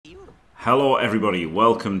Hello everybody,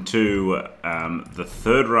 welcome to the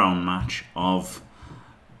third round match of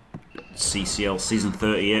CCL Season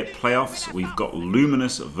 38 playoffs. We've got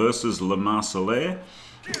Luminous versus Lemarseillais,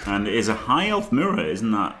 and it is a high elf mirror.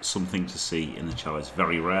 Isn't that something to see in the challenge?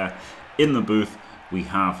 Very rare. In the booth we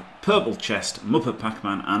have Purple Chest, Muppet,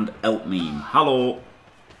 Pacman and Elpmeme. Hello.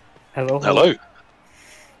 Hello. Hello.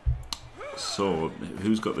 So,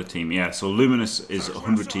 who's got the team? Yeah, so Luminous is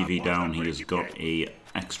 100 TV down. He has got a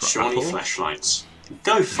extra Shiny apple. flashlights.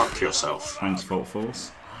 Go fuck yourself. Thanks, Fault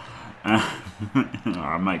Force.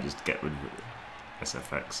 I might just get rid of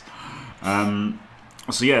SFX.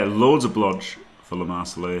 So yeah, loads of blodge for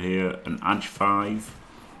Lemarseillais here. An Edge 5,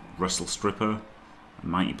 Wrestle Stripper, a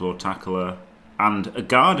Mighty Blow Tackler, and a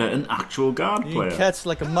Guarder, an actual guard player. You catch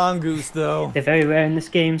like a mongoose though. They're very rare in this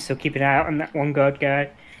game, so keep an eye out on that one guard guy.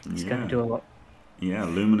 He's going to do a lot. Yeah,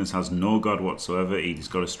 Luminous has no guard whatsoever. He's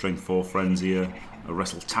got a Strength 4 Frenzier, a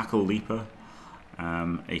Wrestle Tackle Leaper,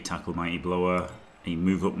 a Tackle Mighty Blower, a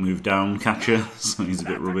Move Up, Move Down catcher, so he's a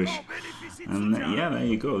bit rubbish. And yeah, there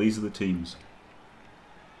you go. These are the teams.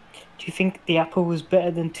 Do you think the apple was better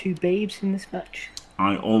than two babes in this match?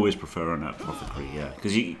 I always prefer an Apothecary, yeah.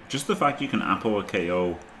 Because just the fact you can apple a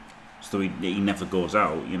KO so he never goes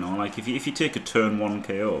out, you know, like if you take a turn 1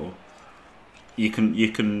 KO, you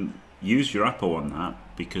can use your apple on that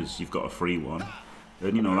because you've got a free one.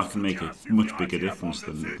 And you know, that can make a much bigger difference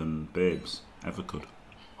than babes ever could.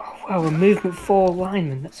 Oh wow, a movement 4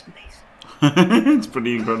 lineman, that's amazing. It's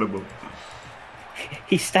pretty incredible.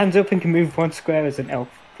 He stands up and can move 1 square as an elf.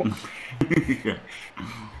 Yeah.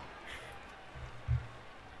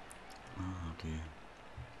 Oh dear.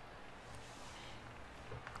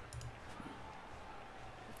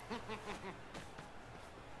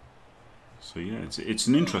 So yeah, it's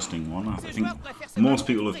an interesting one. I think most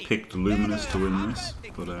people have picked Luminous to win this,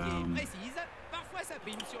 but that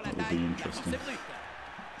will be interesting.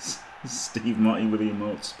 Steve Marty with the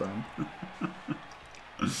emote spam.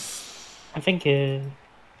 I think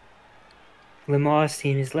Lamar's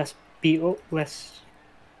team is less beat up,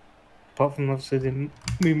 apart from obviously the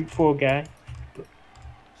movement 4 guy. But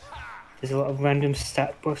there's a lot of random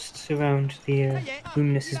stat busts around the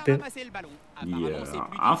Luminous's build. Yeah,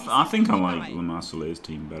 I think I like Lemarseillais'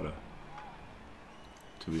 team better,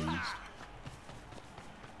 to be honest.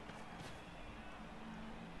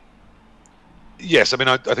 Yes, I mean,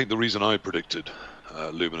 I think the reason I predicted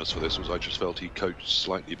Luminous for this was I just felt he coached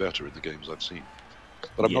slightly better in the games I've seen.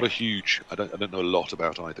 But I'm not a huge... I don't know a lot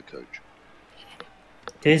about either coach.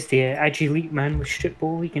 There's the Edge Elite man with strip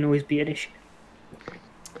ball. He can always be an issue.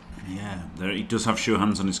 Yeah, he does have sure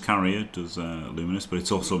hands on his carrier, does Luminous, but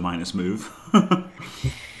it's also minus move.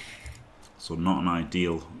 So not an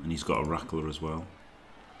ideal, and he's got a Rackler as well.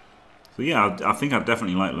 So yeah, I think I'd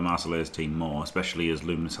definitely like Lemarseillais' team more, especially as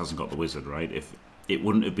Luminous hasn't got the Wizard, right? If it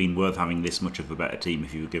wouldn't have been worth having this much of a better team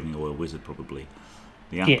if you were giving away a Wizard, probably.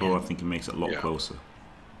 The Apple, I think it makes it a lot closer.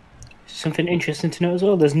 Something interesting to know as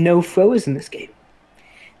well, there's no throwers in this game.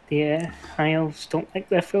 The High Elves don't like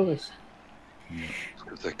their throwers. Yeah.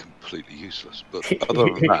 Because they're completely useless. But other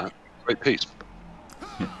than that, great piece.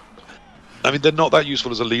 I mean, they're not that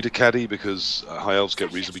useful as a leader caddy because High Elves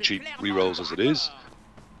get reasonably cheap rerolls as it is.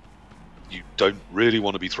 You don't really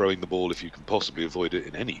want to be throwing the ball if you can possibly avoid it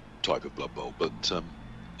in any type of Blood Bowl. But you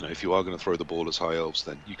know, if you are going to throw the ball as High Elves,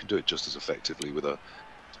 then you can do it just as effectively with a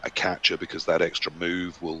catcher because that extra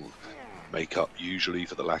move will make up usually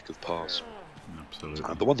for the lack of pass.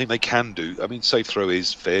 Absolutely. The one thing they can do, I mean, safe throw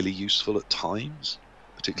is fairly useful at times,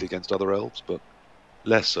 particularly against other elves, but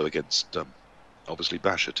less so against obviously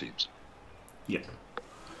basher teams. Yeah.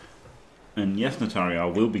 And yes, Nataria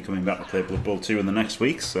will be coming back to play Blood Bowl 2 in the next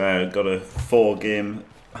weeks. Got a 4-game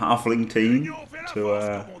halfling team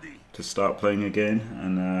to start playing again,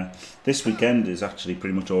 and this weekend is actually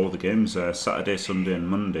pretty much all of the games. Saturday, Sunday, and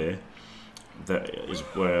Monday. That is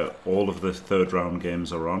where all of the third round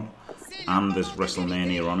games are on, and there's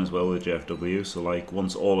WrestleMania on as well with JFW. So like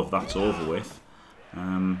once all of that's over with,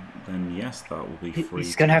 then yes, that will be free.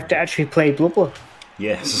 He's gonna have to actually play Blood Bowl.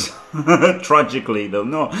 Yes, tragically though.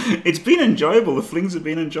 No, it's been enjoyable. The flings have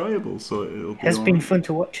been enjoyable, so it'll be. Has been fun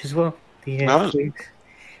to watch as well. The flings.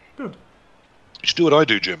 Good. You should do what I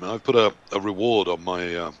do, Jim. I've put a reward on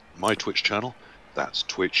my my Twitch channel. That's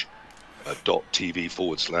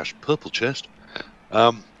twitch.tv/Purple Chest,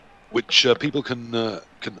 which people can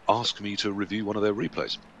ask me to review one of their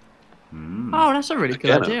replays. Oh, that's a really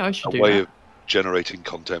good idea. I should do that. A way of generating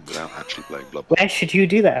content without actually playing Blood Bowl. Where should you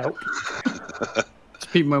do that?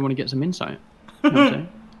 People might want to get some insight. You know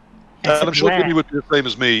And I'm sure Jimmy would be the same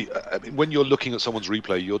as me. I mean, when you're looking at someone's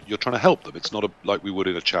replay, you're trying to help them. It's not like we would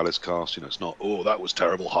in a Chalice cast. You know, it's not, oh, that was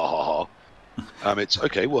terrible, ha ha ha. It's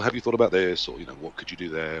okay. Well, have you thought about this, or what could you do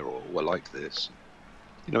there, or well, like this.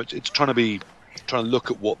 It's trying to look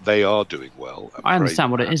at what they are doing well. I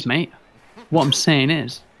understand what it is, mate. What I'm saying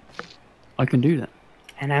is, I can do that.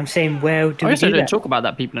 And I'm saying, well, do I we also do don't that? talk about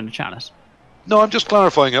that people in the Chalice. No, I'm just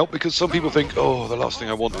clarifying, Elp, because some people think, oh, the last thing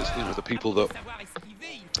I want is the people that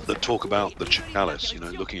talk about the Chalice,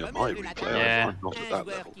 looking at my replay. Yeah. I'm not at that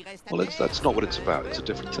level. Well, that's not what it's about. It's a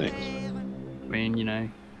different thing. I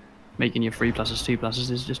mean, making your 3+,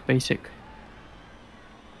 2+ is just basic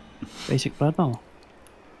Blood Bowl.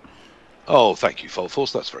 Oh, thank you, Fault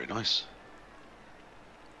Force. That's very nice.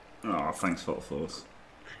 Oh, thanks, Fault Force.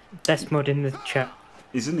 Best mod in the chat.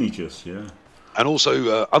 Isn't he just, yeah? And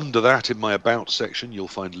also, under that, in my About section, you'll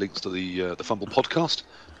find links to the Fumble podcast.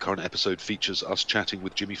 The current episode features us chatting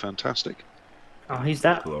with Jimmy Fantastic. Oh, who's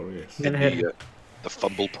that? Glorious. Never heard of him. The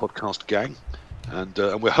Fumble podcast gang. And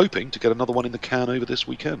we're hoping to get another one in the can over this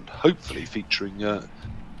weekend. Hopefully featuring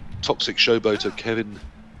Toxic Showboater Kevin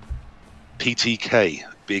PTK,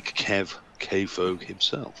 Big Kev K-Vogue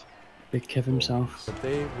himself. Big Kev himself.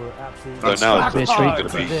 They were absolutely So now it's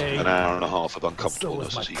fabulous. going to be an hour and a half of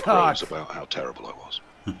uncomfortableness as he crows about how terrible I was.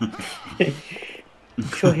 I'm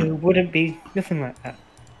sure he wouldn't be nothing like that.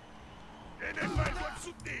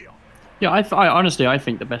 Yeah, I honestly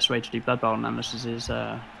think the best way to do Blood Bowl analysis is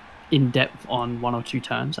in depth on 1 or 2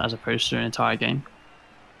 turns as opposed to an entire game.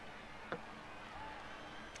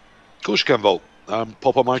 Of course you can, Volt.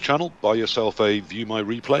 Pop on my channel, buy yourself a View My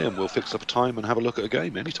Replay, and we'll fix up a time and have a look at a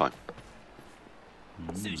game anytime.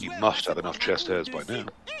 You must have enough chest hairs by now.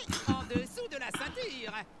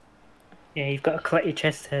 Yeah, you've got to collect your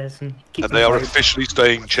chest hairs and keep And them they are alive. officially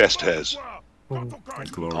staying chest hairs.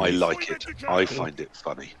 Glorious. I like it. I find it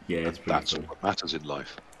funny. Yeah, it's pretty That's cool. what matters in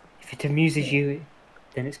life. If it amuses you,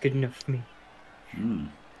 then it's good enough for me. Mm.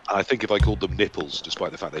 I think if I called them nipples,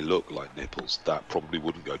 despite the fact they look like nipples, that probably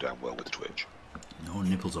wouldn't go down well with Twitch. No,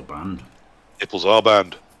 nipples are banned. Nipples are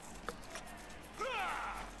banned.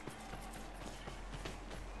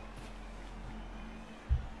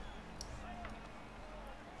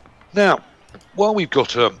 Now, while we've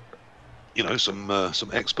got some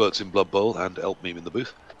experts in Blood Bowl and Elpmeme in the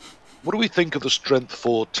booth, what do we think of the strength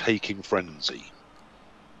for taking Frenzy?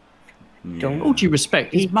 Yeah. All due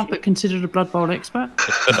respect, is Muppet considered a Blood Bowl expert?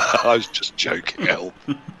 I was just joking, Elp.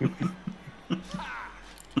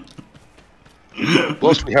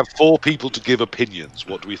 Whilst we have 4 people to give opinions,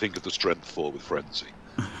 what do we think of the strength for with Frenzy?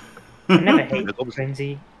 I never hate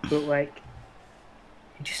Frenzy, but like,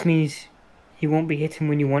 it just means he won't be hitting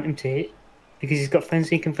when you want him to hit because he's got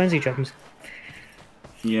Frenzy, he can Frenzy trap himself.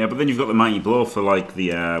 Yeah, but then you've got the Mighty Blow for like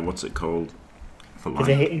the what's it called? For like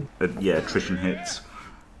the hitting. Yeah, attrition hits.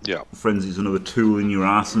 Yeah, Frenzy's another tool in your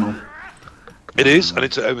arsenal. it is, and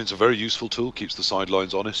it's a very useful tool. Keeps the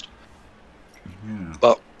sidelines honest. Yeah.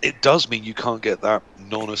 But it does mean you can't get that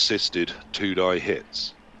non-assisted 2-die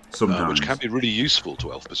hits, Sometimes. which can be really useful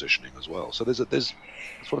to elf positioning as well. So there's that's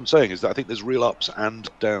what I'm saying is that I think there's real ups and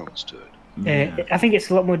downs to it. Yeah. I think it's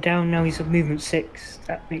a lot more down now. He's at movement 6.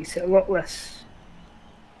 That makes it a lot less.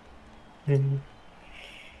 I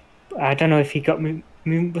don't know if he got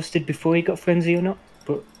movement busted before he got Frenzy or not,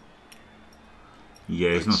 but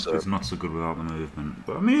Yeah, it's not so good without the movement.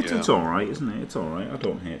 But I mean, it's alright, isn't it? It's alright. I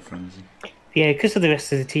don't hate Frenzy. yeah, because of the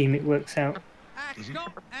rest of the team, it works out. And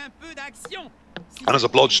as a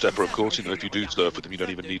blodge stepper, of course, if you do surf with them, you don't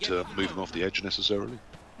even need to move them off the edge necessarily.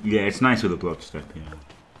 Yeah, it's nice with a blood step,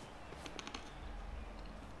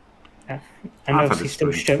 yeah. And I've had obviously a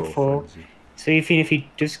still strength 4. Frenzy. So even if he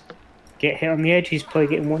does get hit on the edge, he's probably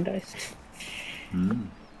getting 1 dice.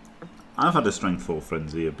 I've had a strength 4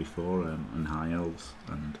 Frenzy before in High Elves,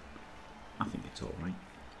 and I think it's alright.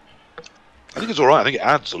 I think it's all right. I think it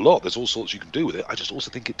adds a lot. There's all sorts you can do with it. I just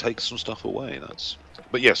also think it takes some stuff away.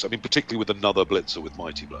 But yes, I mean, particularly with another blitzer with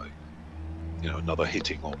Mighty Blow, another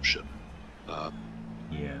hitting option.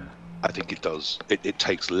 Yeah. I think it does. It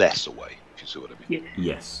takes less away, if you see what I mean. Yeah.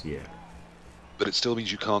 Yes, yeah. But it still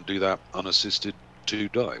means you can't do that unassisted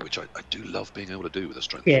 2-die, which I do love being able to do with a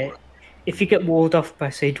strength 4. If you get walled off by,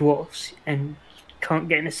 say, dwarfs and can't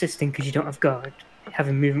get an assisting because you don't have guard,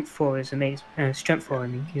 having movement 4 is amazing. Strength 4, I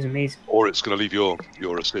mean, is amazing. Or it's going to leave your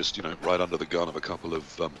assist, right under the gun of a couple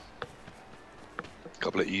of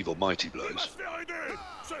evil Mighty Blows.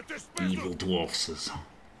 Evil dwarfs.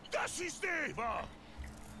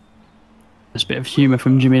 There's a bit of humour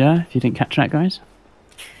from Jimmy there, if you didn't catch that, guys.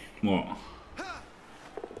 What?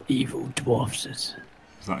 Evil dwarfs.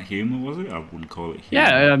 Was that humour, was it? I wouldn't call it humour.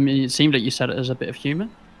 Yeah, I mean, it seemed like you said it as a bit of humour.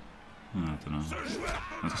 I don't know.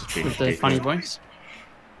 That's just being With a the dickhead. funny voice.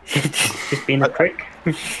 Just being a prick. I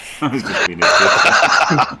was just being a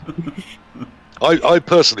dickhead. I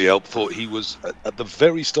personally, Elp, thought he was at the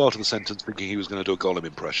very start of the sentence thinking he was going to do a Gollum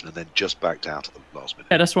impression and then just backed out at the last minute.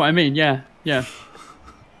 Yeah, that's what I mean. Yeah, yeah.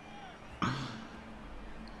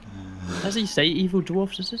 Does he say evil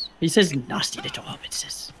dwarfs? He says nasty little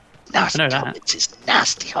hobbitses. Nasty I know that. hobbitses,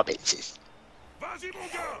 nasty hobbitses.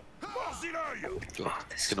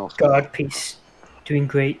 God piece. Doing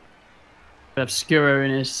great. Obscuro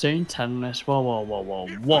in his scene telling us, whoa, whoa, whoa, whoa,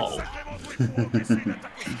 whoa.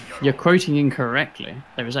 You're quoting incorrectly.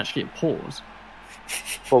 There was actually a pause.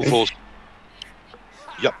 Pause.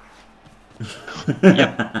 Yep.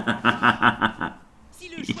 Yep.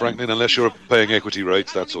 Franklin, unless you're paying equity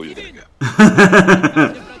rates, that's all you're going to get.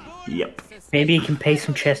 Yep. Maybe you can pay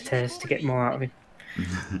some chest hairs to get more out of him.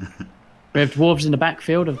 We have dwarves in the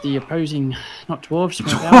backfield of the opposing, not dwarves,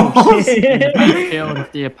 we have elves in the backfield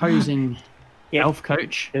of the opposing elf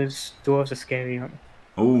coach. Those dwarves are scary, aren't they?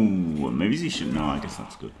 Oh, maybe he shouldn't know. I guess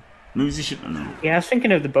that's good. Maybe he shouldn't know. Yeah, I was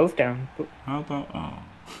thinking of the both down, but How about... Oh.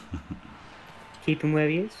 keep him where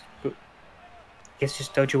he is. But I guess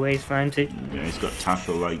just dodge away is fine too. Yeah, he's got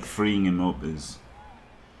tackle. Like, freeing him up is...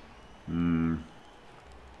 Yeah,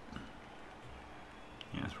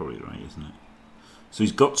 that's probably right, isn't it? So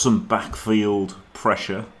he's got some backfield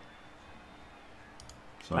pressure.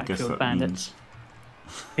 So I guess Backfield that bandits.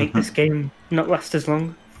 Make this game not last as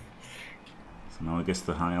long. So now I guess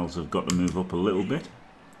the High Elves have got to move up a little bit.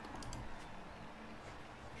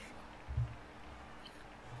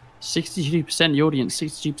 62% the audience,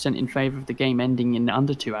 62% in favour of the game ending in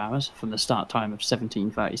under 2 hours from the start time of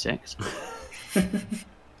 17:36.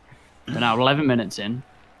 We're now 11 minutes in.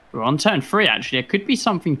 We're on turn 3 actually. There could be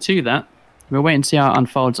something to that. We'll wait and see how it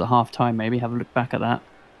unfolds at half time, maybe. Have a look back at that.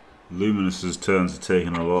 Luminous's turns are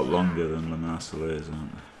taking a lot longer than Lemarseillais,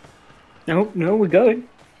 aren't they? No, we're going.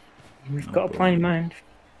 We've No got a plan in mind.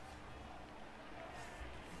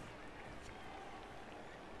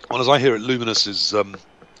 Well, as I hear it, Luminous is a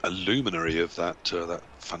luminary of that that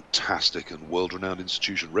fantastic and world-renowned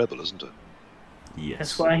institution, Rebel, isn't it? Yes.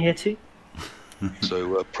 That's what I hear too.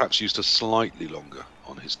 So perhaps used to slightly longer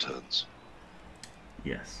on his turns.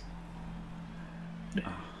 Yes.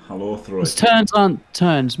 Hello, throw His it. turns aren't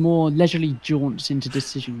turns, more leisurely jaunts into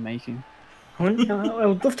decision making. I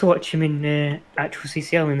would love to watch him in actual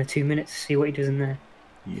CCL in the 2 minutes to see what he does in there.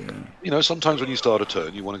 Yeah. You know, sometimes when you start a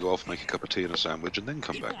turn, you want to go off, make a cup of tea and a sandwich, and then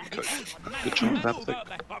come back and coach. Good chance to have a think.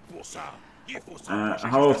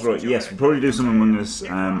 Hello, throw it. Yes, we'll probably do some Among Us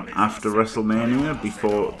after WrestleMania,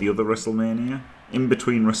 before the other WrestleMania, in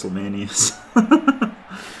between WrestleManias.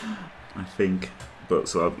 I think. But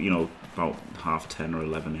so, you know, about 10:30 or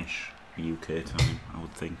 11ish UK time, I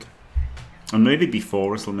would think. And maybe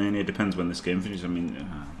before WrestleMania, it depends when this game finishes. I mean,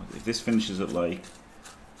 if this finishes at like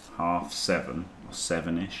 7:30 or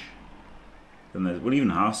 7ish, then there's, well, even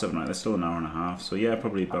 7:30, right? There's still an hour and a half. So yeah,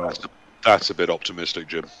 probably about... That's a bit optimistic,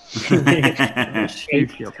 Jim.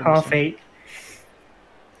 Hugely optimistic. 8:30.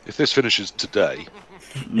 If this finishes today,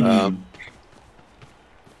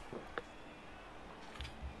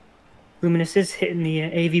 Luminous is hitting the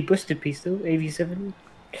AV busted piece though, AV7.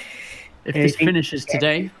 If this finishes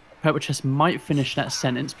today, Purple Chest might finish that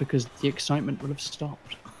sentence because the excitement will have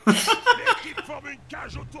stopped. no,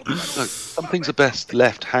 some things are best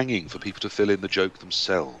left hanging for people to fill in the joke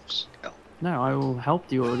themselves. No, I will help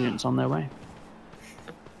the audience on their way.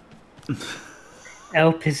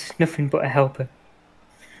 Elp is nothing but a helper.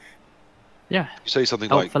 Yeah, You say something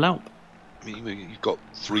help like, for help. I mean, you've got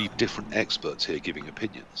 3 different experts here giving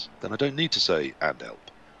opinions, then I don't need to say and help,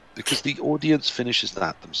 because the audience finishes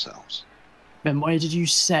that themselves. Then why did you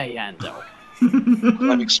say Ando?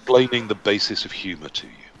 I'm explaining the basis of humour to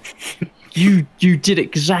you. You did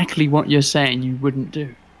exactly what you're saying you wouldn't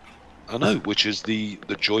do. I know, which is the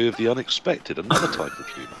joy of the unexpected, another type of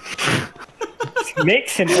humour.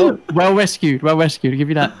 Mixing it up. Well rescued, well rescued. I'll give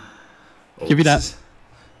you that. Give you that.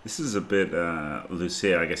 This is a bit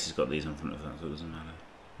Lucia. I guess he's got these in front of that, so it doesn't matter.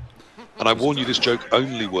 And I warn you, this joke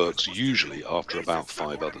only works usually after about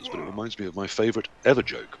 5 others, but it reminds me of my favourite ever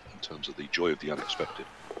joke in terms of the joy of the unexpected.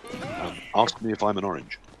 Ask me if I'm an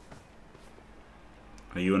orange.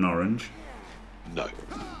 Are you an orange? No.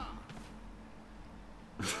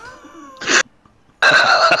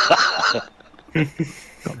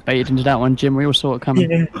 Got baited into that one, Jim. We all saw it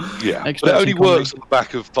coming. Yeah, but it Expecting only comedy. works on the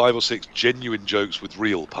back of 5 or 6 genuine jokes with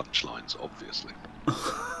real punchlines, obviously.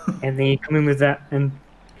 And then you come in with that and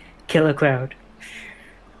kill a crowd.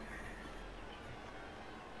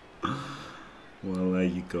 Well, there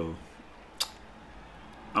you go.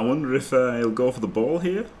 I wonder if he'll go for the ball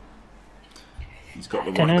here. He's got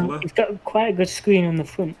the Dunno, wackler. he's got quite a good screen on the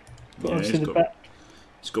front, but Yeah, obviously the back.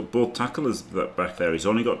 He's got both tacklers back there. He's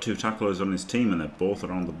only got 2 tacklers on his team, and they're both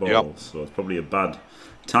around the ball. Yep. So it's probably a bad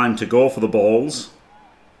time to go for the balls.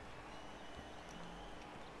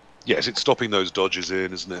 Yes, it's stopping those dodges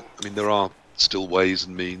in, isn't it? I mean, there are still ways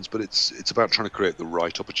and means, but it's about trying to create the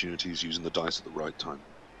right opportunities using the dice at the right time.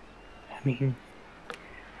 I mean,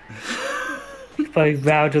 you could probably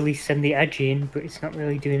rowdily send the edge in, but it's not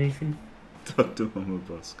really doing anything. Dr. Homer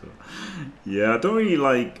Bosco. Yeah, I don't really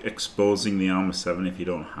like exposing the armor 7 if you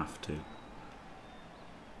don't have to.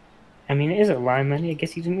 I mean, it is a lineman. I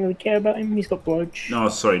guess he didn't really care about him. He's got blodge. No,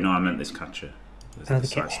 sorry, no, I meant this catcher. Oh, The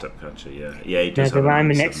sidestep catcher, yeah. Yeah, he does the have an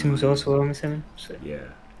lineman armor next to him was 7, also armor 7. So. Yeah,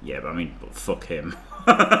 yeah, but I mean, but fuck him.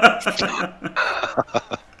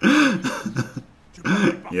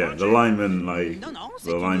 Yeah, the linemen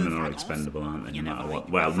are expendable, aren't they? No matter what.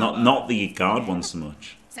 Well, not the guard one so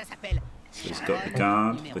much. So he's got the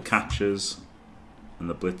guard, the catchers, and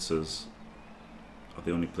the blitzers are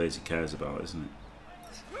the only players he cares about, isn't it?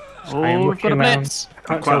 Oh, we've got a blitz.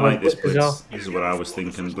 I quite like this blitz. This is what I was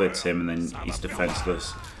thinking. Blitz him, and then he's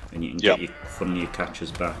defenseless, and you can get your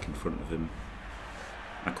catchers back in front of him.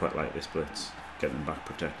 I quite like this blitz. Get them back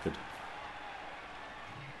protected. Do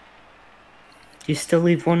you still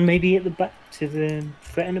leave one maybe at the back to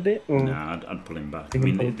threaten a bit? Or? Nah, I'd pull him back. I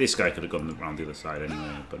mean, this guy could have gone around the other side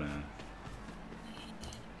anyway, but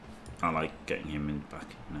I like getting him in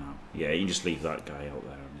back now. Yeah, you can just leave that guy out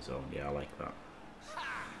there on his own. Yeah, I like that.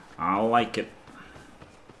 I like it.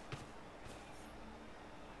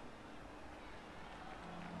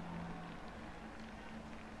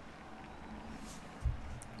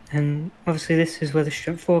 And obviously this is where the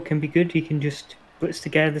strength 4 can be good. He can just blitz the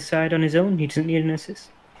guy at the side on his own. He doesn't need an assist.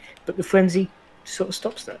 But the frenzy sort of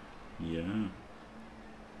stops that. Yeah.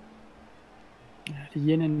 The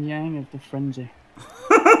yin and yang of the frenzy.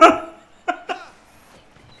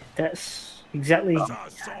 That's exactly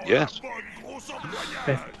Yes.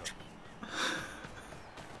 perfect.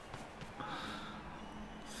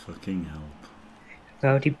 Fucking help.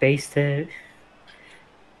 Rowdy base there.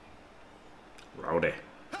 Rowdy.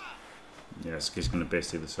 Yes, he's going to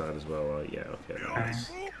base the other side as well. Yeah, okay.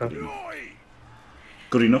 That's good enough.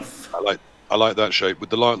 Good enough. I like that shape with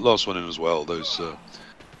the last one in as well. Those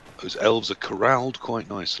elves are corralled quite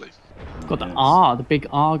nicely. Got the R, the big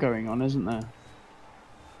R going on, isn't there?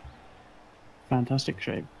 Fantastic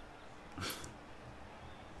shape.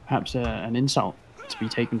 Perhaps an insult to be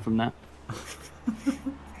taken from that.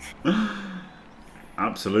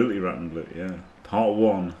 Absolutely, Rat and Blue. Yeah. Part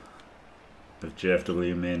 1 of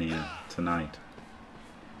JFW Mania tonight.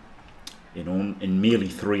 In merely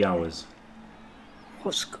 3 hours.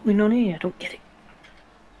 What's going on here? I don't get it.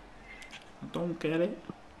 I don't get it.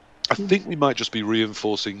 I think we might just be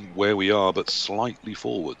reinforcing where we are, but slightly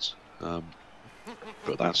forwards.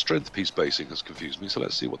 But that strength piece basing has confused me, so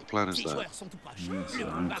let's see what the plan is there. Yes,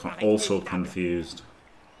 I'm also confused.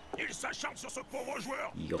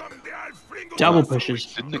 Yuck. Double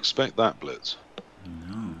pushes. Didn't expect that blitz.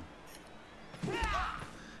 No.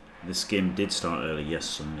 This game did start early, yes,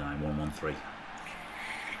 some guy, 113.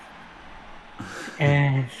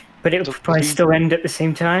 But it will probably still end at the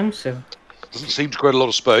same time, so... Doesn't seem to create a lot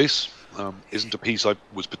of space. Isn't a piece I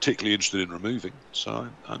was particularly interested in removing. So,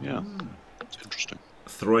 yeah, it's interesting.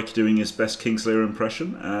 Throik doing his best Kingslayer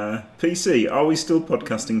impression. PC, are we still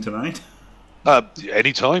podcasting tonight?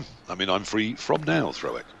 Anytime. I mean, I'm free from now,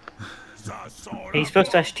 Throik. He's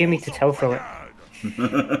supposed to ask Jimmy to tell Throik.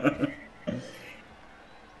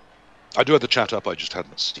 I do have the chat up, I just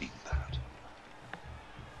hadn't seen that.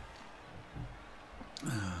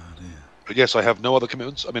 But yes, I have no other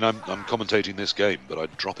commitments. I mean, I'm commentating this game, but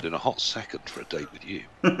I'd drop it in a hot second for a date with you.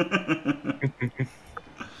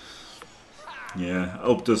 Yeah,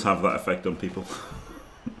 Up does have that effect on people.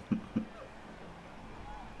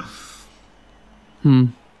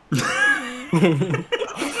 You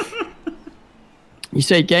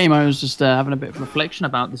say game, I was just having a bit of reflection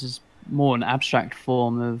about this is more an abstract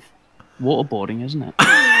form of waterboarding, isn't it?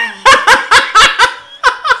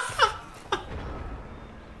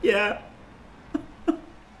 Yeah.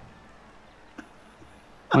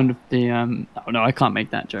 One of the oh no, I can't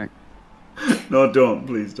make that joke. No, don't.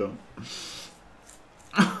 Please don't.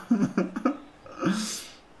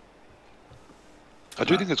 I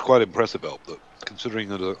do think it's quite impressive, Elp, that considering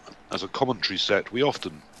that as a commentary set, we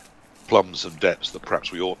often plumb some depths that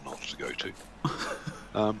perhaps we ought not to go to.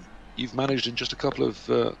 You've managed in just a couple of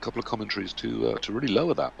commentaries to really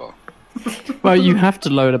lower that bar. Well, you have to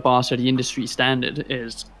lower the bar so the industry standard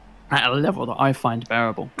is at a level that I find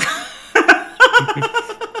bearable.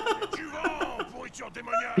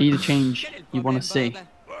 be the change you want to see.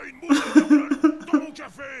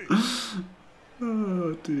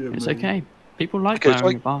 Oh dear. It's me. okay. People like Okay, so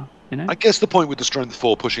lowering the bar, you know? I guess the point with the strength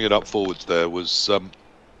 4 pushing it up forwards there was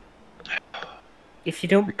If you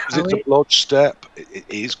don't because power it's a it, blodge step, it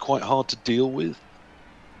is quite hard to deal with.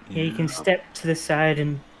 yeah, you can step to the side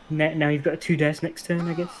and now you've got a 2 dice next turn,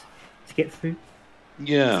 I guess, to get through.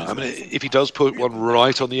 Yeah, I mean, if he does put one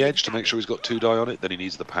right on the edge to make sure he's got 2 die on it, then he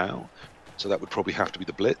needs the POW. So that would probably have to be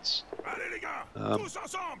the blitz.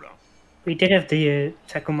 We did have the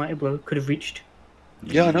tackle mighty blow, could have reached.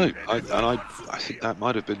 Yeah, I know. I think that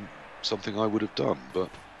might have been something I would have done, but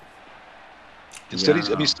instead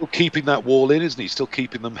he's still keeping that wall in, isn't he? Still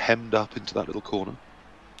keeping them hemmed up into that little corner.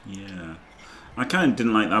 Yeah. I kind of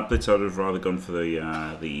didn't like that blitz. I would have rather gone for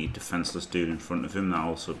the defenseless dude in front of him. That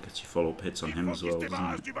also gets you follow-up hits on him as well,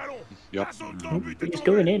 doesn't it? Yep. He's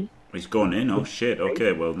going in. He's going in? Oh shit,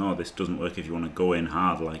 okay, well no, this doesn't work if you want to go in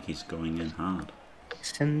hard like he's going in hard.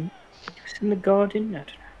 Send the guard in? I don't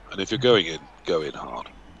know. And if you're going in, go in hard.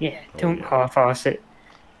 Yeah, don't half-arse it.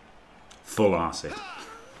 Full arse it.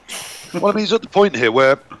 Well, I mean, he's at the point here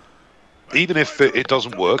where even if it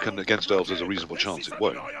doesn't work, and against Elves there's a reasonable chance it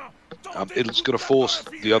won't, it's going to force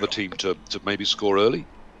the other team to maybe score early,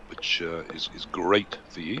 which is great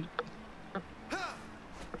for you.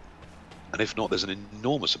 And if not, there's an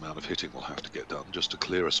enormous amount of hitting we'll have to get done just to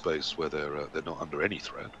clear a space where they're not under any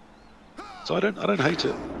threat. So I don't hate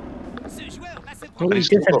it. And he's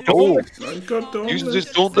still got uses his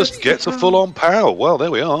Dauntless, gets a full-on POW. Well, there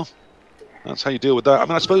we are. That's how you deal with that. I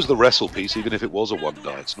mean, I suppose the wrestle piece, even if it was a 1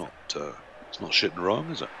 die, it's not shit and wrong,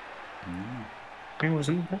 is it? It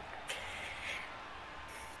wasn't.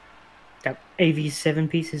 That AV7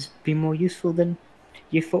 piece has been more useful than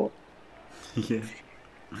you thought. Yeah.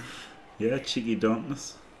 Yeah, cheeky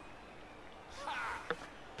Dauntless.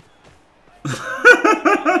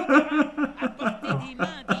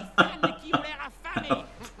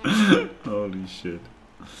 Holy shit.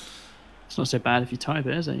 It's not so bad if you type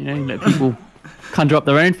it, is it? You know, you let people conjure up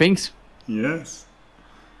their own things. Yes.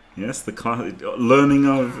 Yes, the class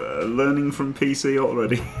learning from PC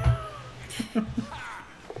already.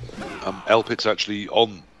 Elpit's actually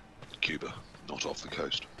on Cuba, not off the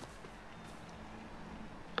coast.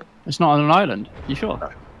 It's not on an island. You sure?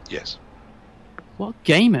 No. Yes. What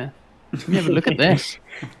gamer? Let me have a look at this.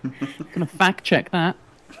 Gonna fact check that.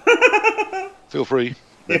 Feel free.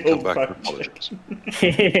 Then come back and apologise.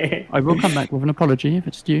 I will come back with an apology if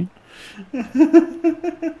it's due.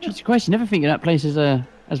 Jesus Christ, you never think of that place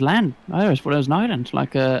as land. I always thought it was an island,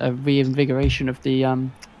 like a reinvigoration of the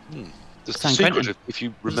The San secret, Quentin. if you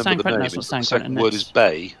It's remember San the Quentin, name, that's what is San the second Quentin word is. is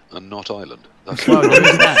bay and not island. That's well, there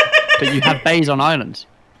is that. But you have bays on islands.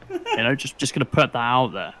 You know, just gonna put that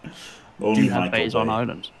out there. Only Do have Michael bays on Bay.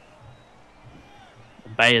 islands.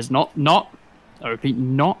 Bay is not. I repeat,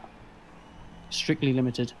 not strictly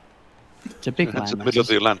limited to big It's land in the middle of masses.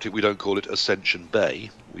 the Atlantic. We don't call it Ascension Bay.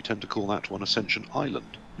 We tend to call that one Ascension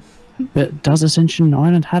Island. But does Ascension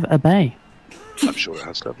Island have a bay? I'm sure it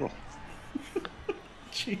has several.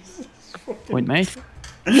 Jesus. Point made.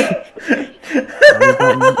 In your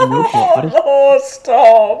court, buddy. Oh,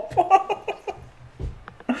 stop!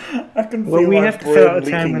 I can feel Well, we my have to fill out a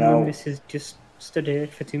brain time leaking when out. Luminous has just stood here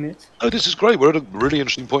for 2 minutes. Oh, this is great. We're at a really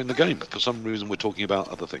interesting point in the game. For some reason, we're talking about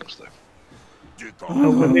other things, though. Oh,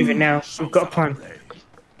 we're moving now. We've got a plan.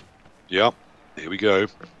 Yeah, here we go.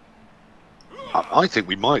 I think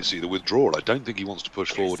we might see the withdrawal. I don't think he wants to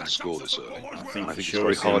push forward and score this early. I think it's sure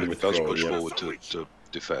very it's gonna hard if he does withdraw, push yeah. forward to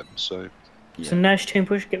defend. So, So nice chain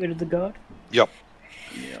push, get rid of the guard. yep.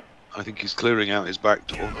 Yeah. I think he's clearing out his back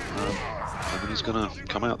door, and then he's going to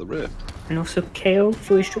come out the rear. And also KO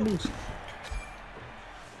for his troubles.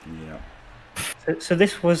 Yeah. So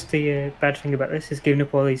this was the bad thing about this, is giving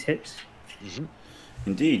up all these hits.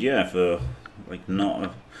 Indeed, yeah, for like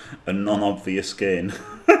not a non-obvious gain.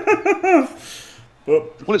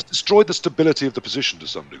 But Well, it's destroyed the stability of the position to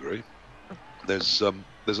some degree. There's at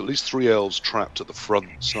least 3 elves trapped at the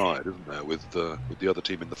front side, isn't there, with the other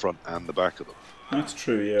team in the front and the back of them. that's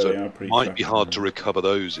true, yeah, So they are it pretty might be trapped. hard to recover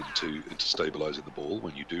those into stabilising the ball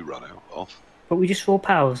when you do run off. But we just roll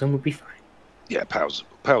powers and we'll be fine. Yeah, powers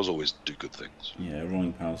always do good things. Yeah,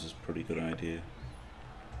 rolling powers is a pretty good idea.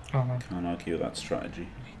 Oh. Can't argue with that strategy.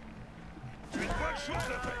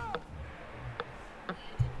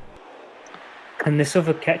 And this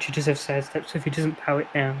other catcher does have sidestep, so if he doesn't power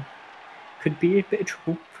it down, could be a bit of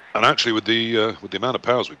trouble. And actually, with the amount of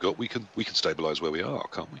powers we've got, we can stabilise where we are,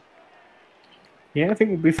 can't we? Yeah, I think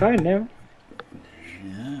we'll be fine now.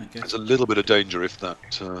 Yeah, I guess. There's a little bit of danger if that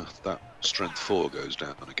strength 4 goes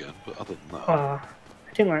down again, but other than that, I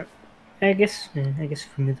didn't like. I guess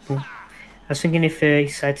if we move the ball. I was thinking if he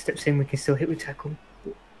sidesteps in, we can still hit with tackle.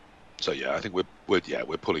 So yeah, I think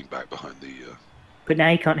we're pulling back behind the But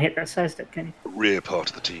now he can't hit that sidestep, can he? rear part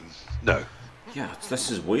of the team. No. Yeah, this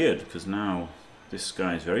is weird because now this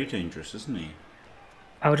guy is very dangerous, isn't he?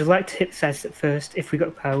 I would have liked to hit the sidestep first. If we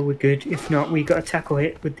got power, we're good. If not, we got a tackle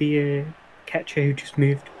hit with the catcher who just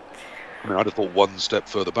moved. I mean, I'd have thought one step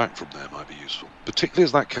further back from there might be useful. Particularly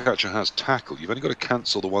as that catcher has tackle, you've only got to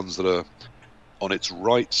cancel the ones that are on its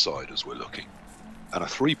right side as we're looking. And a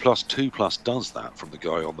 3+2+ does that from the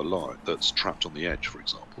guy on the line that's trapped on the edge, for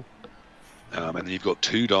example. And then you've got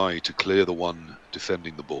 2 die to clear the one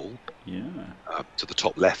defending the ball. Yeah. To the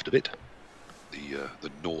top left of it,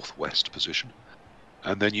 the northwest position.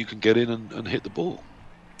 And then you can get in and hit the ball.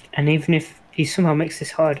 And even if he somehow makes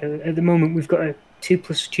this harder, at the moment we've got a 2+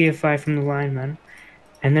 GFI from the lineman,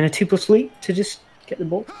 and then a 2+ leap to just get the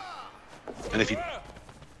ball. And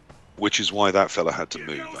which is why that fella had to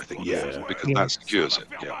move, I think. Yeah, because that secures it.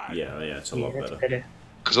 Yeah. Yeah, it's a lot better.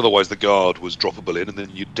 Because otherwise the guard was droppable in, and then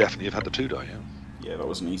you'd definitely have had the 2 die. Yeah. Yeah, that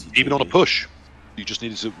wasn't easy. Even on a push, you just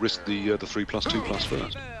needed to risk the 3+2+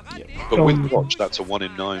 first. Yeah. But with watch, that's a 1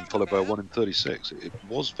 in 9 followed by a 1 in 36. It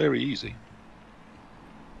was very easy.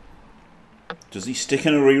 Does he stick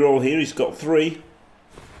in a reroll here? He's got 3.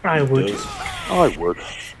 I would. I would.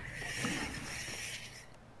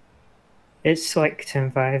 It's like turn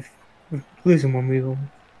 5. Losing 1 reroll.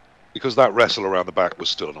 Because that wrestle around the back was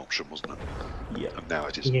still an option, wasn't it? Yeah. And now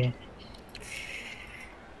it isn't. Yeah.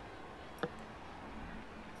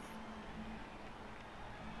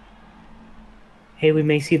 Here we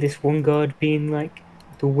may see this one guard being like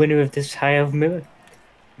the winner of this high elf mirror.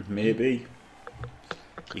 Maybe.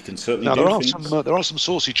 You can certainly now do there are some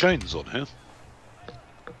saucy chains on here.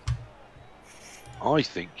 I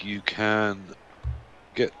think you can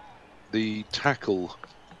get the tackle.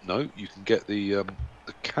 No, you can get the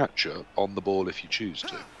catcher on the ball if you choose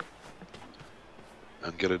to,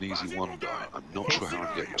 and get an easy 1 die. I'm not sure how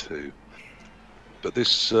I'm getting 2, but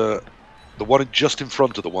this the one just in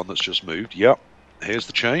front of the one that's just moved. Yep, here's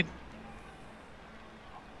the chain.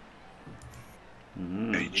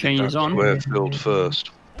 Chain is on. Square filled first.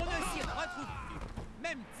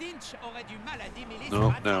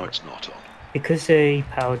 No, now it's not on. Because he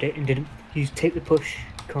powered it and didn't take the push,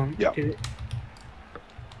 can't do it.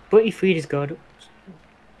 But he freed his guard up.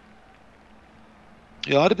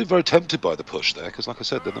 Yeah, I'd have been very tempted by the push there, because like I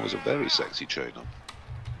said, then there was a very sexy chain on.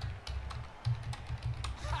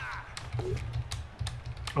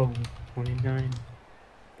 Oh, 1 in 9.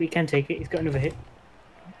 But he can take it, he's got another hit.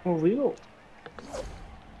 Oh, reroll.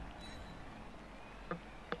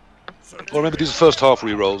 Well, remember, these are first half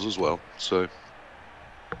re-rolls as well, so...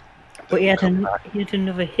 But he had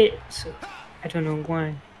another hit, so I don't know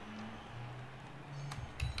why.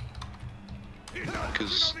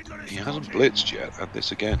 Because he hasn't blitzed yet, and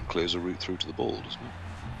this again clears a route through to the ball, doesn't it?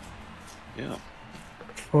 Yeah.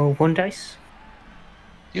 For 1 dice?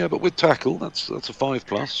 Yeah, but with tackle, that's a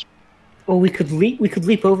 5+. Or we could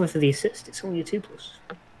leap over for the assist, it's only a 2+.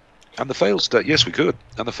 And the fail state, yes we could,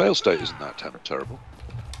 and the fail state isn't that terrible.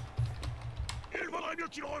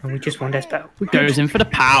 And we just 1 dice battle. Goes in for the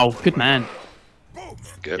pow. Good man.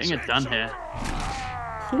 Gets Getting it done here.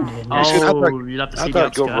 Oh, you'll have to see had the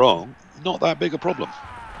that gone upskirt. wrong, not that big a problem.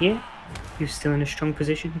 Yeah, he was still in a strong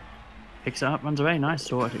position. Picks it up, runs away. Nice,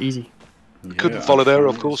 sorted. Easy. Couldn't follow there,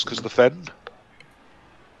 of course, because of the fend.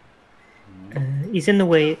 He's in the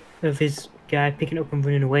way of his guy picking it up and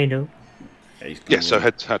running away, though. Yeah, so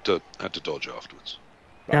had to dodge afterwards.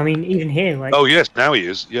 I mean, even here, like... Oh yes, now he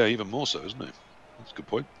is. Yeah, even more so, isn't he? That's a good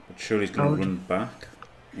point. I'm sure he's going to run back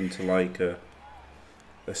into like a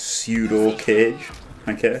pseudo cage,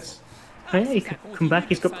 I guess. Oh, yeah, he could come back.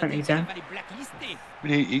 He's got plenty of time. I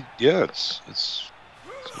mean, it's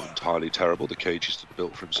not entirely terrible. The cage is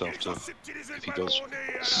built for himself to, if he does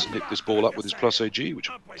snip this ball up with his plus AG, which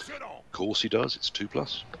of course he does. It's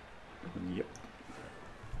 2+. Yep.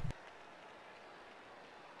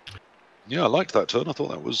 Yeah, I liked that turn. I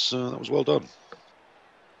thought that was well done.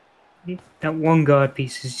 Yeah, that 1 guard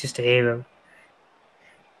piece is just a hero.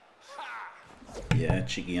 Yeah,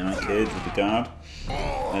 cheeky eye cage with the guard.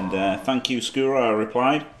 And thank you, Skura, I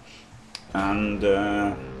replied. And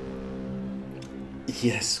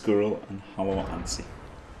yes, Squirrel, and hello, Ansi.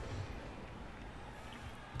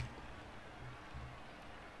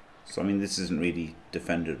 So, I mean, this isn't really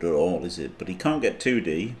defended at all, is it? But he can't get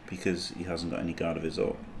 2D because he hasn't got any guard of his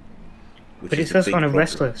own. But it says on a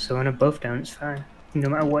wrestler, so on a buff down, it's fine. No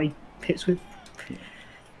matter what he hits with. Yeah.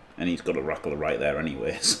 And he's got a Rackler right there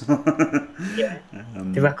anyway. So yeah,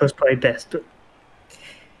 the Rackler's probably best, but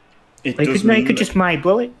he could just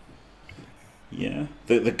blow it. Yeah,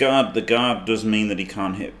 the guard does mean that he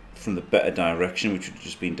can't hit from the better direction, which would have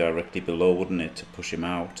just been directly below, wouldn't it, to push him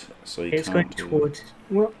out? So he It's can't going towards.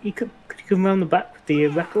 Well, you could you come around the back with the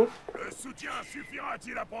record?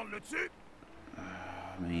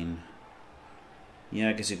 I mean, yeah,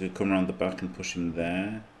 I guess you could come around the back and push him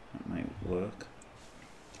there. That might work.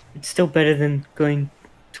 It's still better than going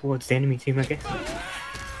towards the enemy team, I guess.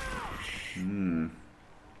 Hmm.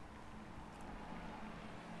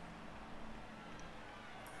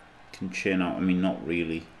 Can chain out. I mean, not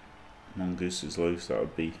really. Mongoose is loose. That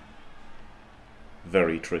would be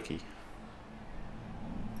very tricky.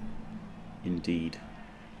 Indeed.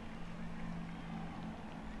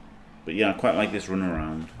 But yeah, I quite like this run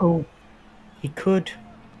around. Oh, he could.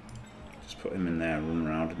 Just put him in there, run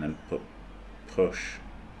around, and then push.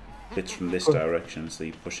 Hits from this direction, so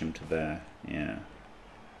you push him to there. Yeah.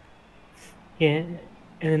 Yeah, and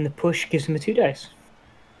then the push gives him a 2 dice.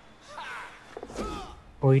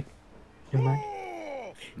 Or he... Never mind.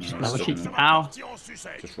 No, Another it's cheat still for gonna- power.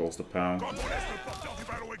 just rolls the power.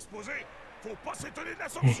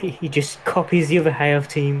 He just copies the other high elf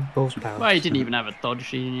team, rolls power. Well, he didn't even have a dodge.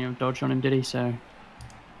 He didn't even have a dodge on him, did he? So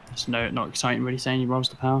it's not exciting really saying he rolls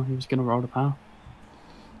the power. He was going to roll the power.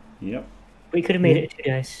 Yep. But he could have made it a 2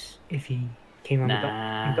 dice if he came on the back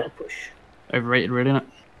Nah. and got a push. Overrated, really, isn't it?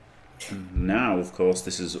 Now, of course,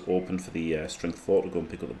 this is open for the strength 4 to go and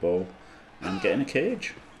pick up the ball and get in a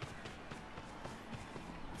cage.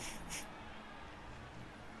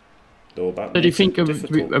 Though that So do you makes think, it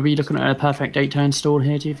difficult. are we looking at a perfect 8-turn stall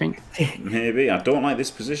here, do you think? Maybe. I don't like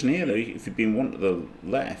this position here, though. If he'd been one to the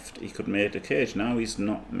left, he could have made a cage. Now he's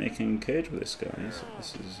not making a cage with this guy.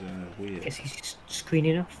 This is weird. Guess he's just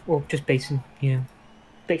screening off, or just basing, you know.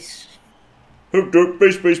 Base.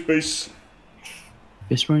 Base.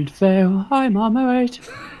 This won't fail, I'm on my way.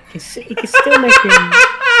 He can still make him...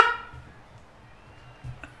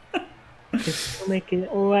 He can still make an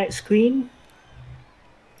alright screen.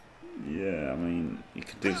 Yeah, I mean, you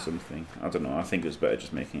could do something. I don't know. I think it was better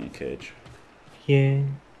just making a cage. Yeah.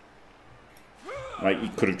 Like, you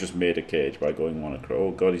could have just made a cage by going one across. Oh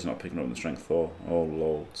god, he's not picking up the strength 4. Oh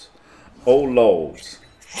lords. Oh lords.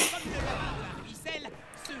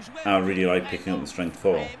 I really like picking up the strength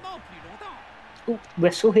 4. Oh,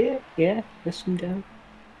 wrestle here. Yeah, wrestle him down.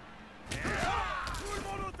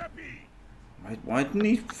 Why didn't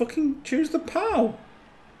he fucking choose the POW?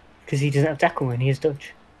 Because he doesn't have tackle and he has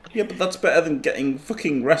dodge. Yeah, but that's better than getting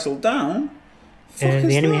fucking wrestled down. The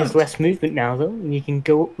enemy has less movement now, though, and you can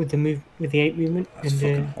go up with the 8 movement. That's and,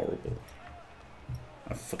 fucking horrible.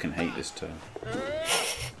 I fucking hate this turn.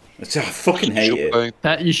 I fucking hate it.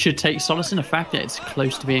 That you should take solace in the fact that it's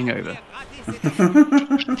close to being over.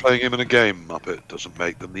 Playing him in a game, Muppet, doesn't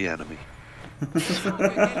make them the enemy.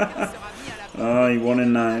 Oh, he won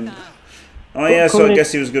in 9. Oh yeah, so I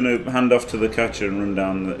guess he was going to hand off to the catcher and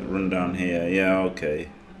run down here. Yeah, okay.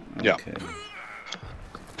 Yeah.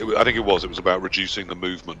 I think it was about reducing the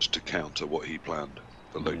movement to counter what he planned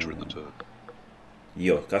for later in the turn.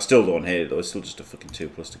 Yuck. I still don't hate it though. It's still just a fucking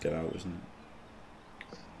 2+ to get out, isn't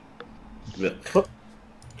it? Ugh.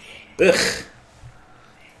 Ugh.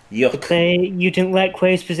 Yuck. Clay, you didn't like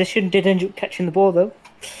Quay's position, did end up catching the ball though.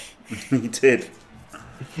 He did.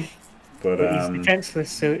 But he's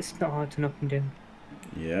defenseless, so it's not hard to knock him down.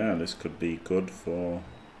 Yeah, this could be good for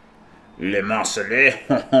Lemarseillais.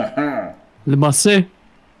 Lemarseillais,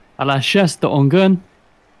 à la chasse de Ongun.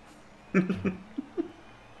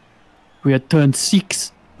 We are turn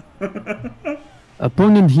 6.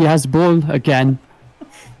 Opponent, he has ball again.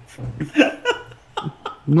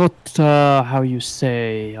 Not how you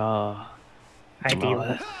say.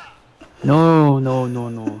 Ideal. No.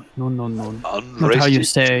 Not how you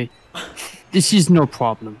say. This is no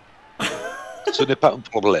problem. Ce n'est pas un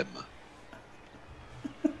problème.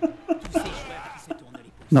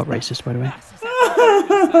 Not racist, by the way.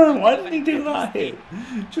 Why didn't he do that hit?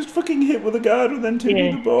 Just fucking hit with a guard and then take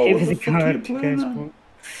the ball. Hit What with the a fuck are you guard. playing?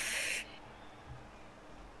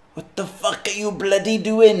 What the fuck are you bloody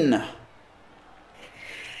doing?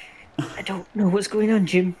 I don't know what's going on,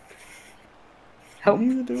 Jim. Help.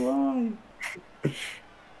 Neither do I.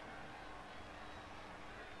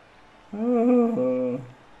 Oh.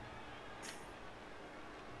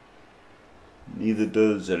 Neither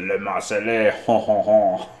does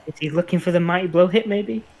Lemarseillais. Is he looking for the mighty blow hit,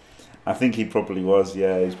 maybe? I think he probably was,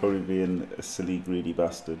 yeah. He's probably being a silly, greedy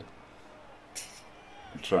bastard.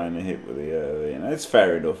 Trying to hit with the... it's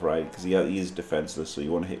fair enough, right? Because he is defenseless, so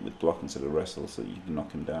you want to hit with block instead of wrestle so you can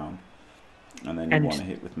knock him down. And then you want to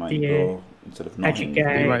hit with mighty blow instead of knocking him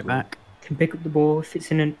guy right back. Can pick up the ball if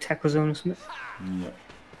it's in a tackle zone or something. Yep.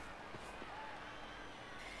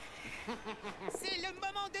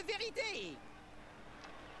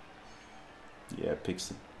 Yeah, picks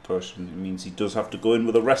the push, and it means he does have to go in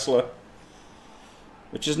with a wrestler.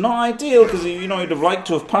 Which is not ideal, because he'd have liked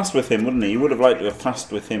to have passed with him, wouldn't he? He would have liked to have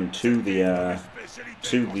passed with him to the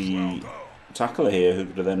tackler here, who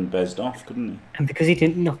could have then bezzed off, couldn't he? And because he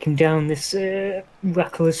didn't knock him down, this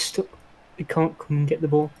Rackle is stuck. He can't come and get the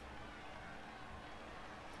ball.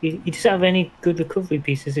 He doesn't have any good recovery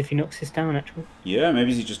pieces if he knocks this down, actually. Yeah,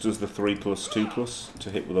 maybe he just does the 3+2+ to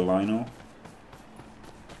hit with a line-or.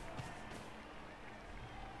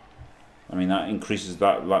 I mean, that increases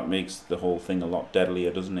that makes the whole thing a lot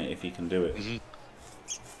deadlier, doesn't it, if he can do it.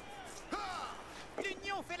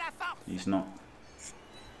 He's not.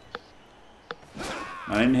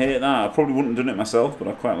 I didn't hate that. I probably wouldn't have done it myself, but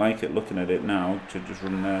I quite like it looking at it now, to just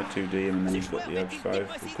run 2D and then you've got the edge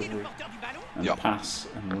 5 recovery. And pass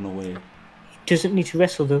and run away. He doesn't need to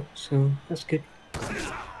wrestle though, so that's good.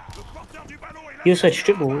 He also had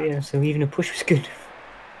strip ball, yeah, so even a push was good.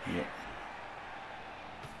 Yeah.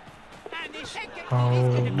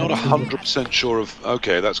 I'm not 100% sure of...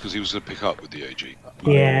 Okay, that's because he was going to pick up with the AG.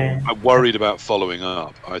 Yeah. I worried about following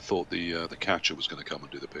up. I thought the catcher was going to come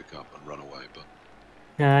and do the pickup and run away, but...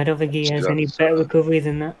 No, I don't think he has any better recovery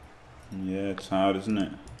than that. Yeah, it's hard, isn't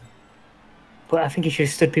it? But I think he should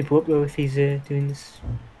have stood people up though if he's doing this.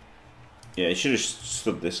 Yeah, he should have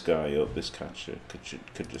stood this guy up, this catcher.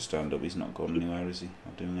 Could just stand up. He's not going anywhere, is he?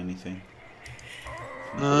 Not doing anything.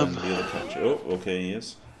 The other catcher. Oh, okay, he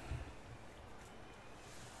is.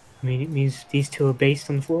 I mean, it means these two are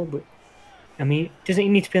based on the floor, but... I mean, doesn't he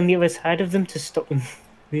need to be on the other side of them to stop them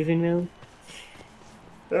moving, really?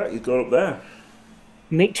 Yeah, he's got up there.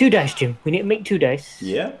 Make 2 dice, Jim. We need to make 2 dice.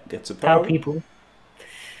 Yeah, gets a power. Power people.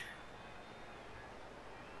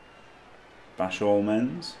 Bash all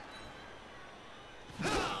men's. He's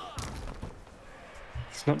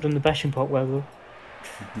not done the bashing part well,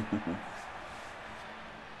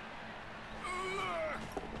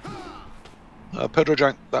 though. Pedro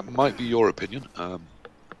Jack, that might be your opinion. I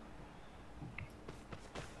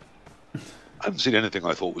haven't seen anything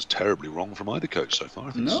I thought was terribly wrong from either coach so far.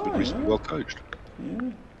 I think it's been reasonably well coached.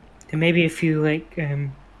 Yeah. There may be a few, like,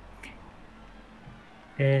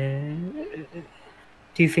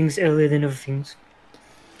 do things earlier than other things.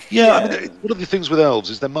 Yeah, I mean, one of the things with Elves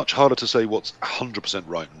is they're much harder to say what's 100%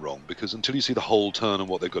 right and wrong, because until you see the whole turn and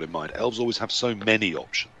what they've got in mind, Elves always have so many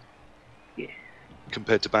options. Yeah.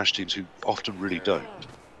 Compared to Bash teams who often really don't.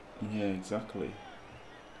 Yeah, exactly.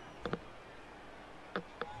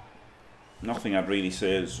 Nothing I'd really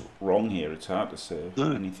say is wrong here. It's hard to say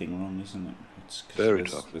anything wrong, isn't it? It's very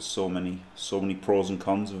tough. There's so many pros and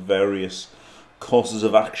cons of various courses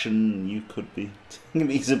of action. You could be.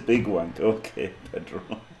 He's a big wank. Okay, Pedro.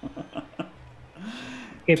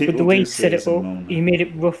 Yeah, but the way he set it up, he made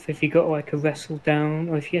it rough if he got like a wrestle down,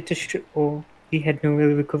 or if he had to strip ball, he had no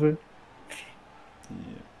real recovery. Yeah.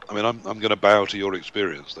 I mean, I'm going to bow to your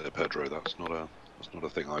experience there, Pedro. That's not a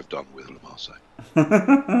thing I've done with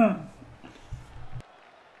Lemarseillais.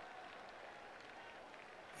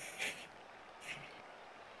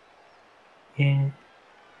 Yeah.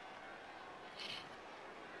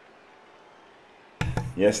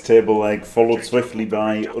 Yes, table leg followed swiftly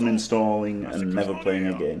by uninstalling and never playing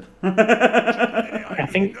again. I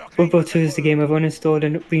think Blood Bowl 2 is the game I've uninstalled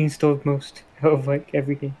and reinstalled most out of like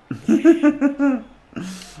every game.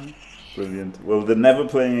 Brilliant. Well, the never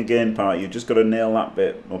playing again part, you've just got to nail that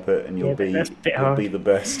bit, Muppet, and you'll be the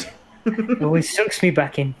best. It always sucks me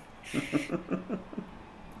back in.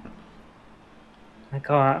 Like,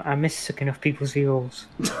 oh, I miss sucking off people's ears.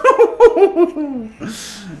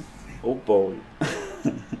 Oh boy.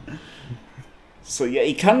 So yeah,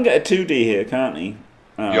 he can get a 2D here, can't he?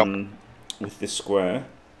 With this square.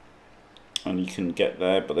 And you can get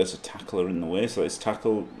there, but there's a tackler in the way, so his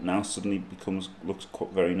tackle now suddenly looks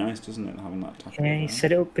quite very nice, doesn't it? Having that tackle. Yeah, he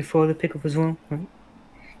set it up before the pickup as well.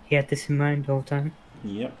 He had this in mind all the time.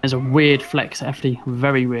 Yep. There's a weird flex, FD.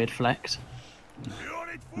 Very weird flex.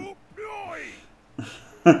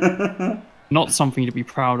 Not something to be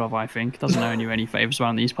proud of, I think. Doesn't earn you any favours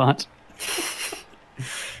around these parts.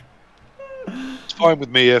 It's fine with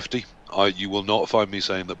me, FD. You will not find me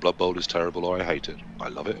saying that Blood Bowl is terrible or I hate it. I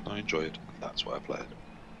love it and I enjoy it, and that's why I play it.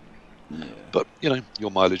 Yeah. But, you know,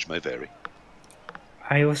 your mileage may vary.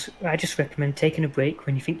 I just recommend taking a break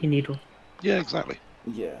when you think you need one. Yeah, exactly.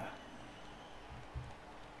 Yeah.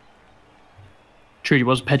 Truly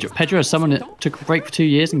was. Pedro is someone that took a break for 2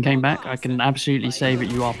 years and came back. I can absolutely say that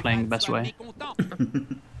you are playing the best way.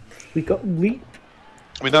 We got Reap.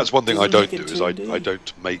 I mean, that's one thing I don't do, is I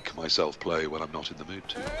don't make myself play when I'm not in the mood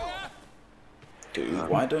to. Dude,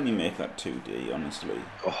 why don't you make that 2D, honestly?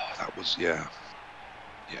 Oh, that was, yeah.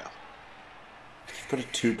 got a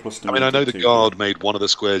 2+ to I mean, I make know it the 2. guard made one of the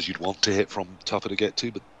squares you'd want to hit from tougher to get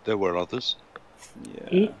to, but there were others.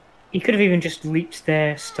 Yeah. He could have even just leaped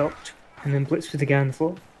there, stopped, and then blitzed with the guy on the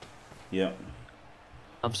floor. Yeah.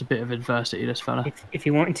 Loves a bit of adversity, this fella. If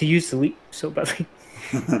he wanted to use the leap so badly.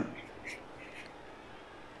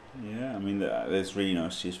 Yeah, I mean, there's really no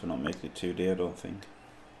excuse for not making it 2D, I don't think.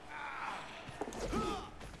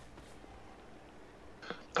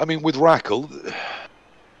 I mean, with Rackle,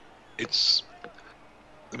 it's...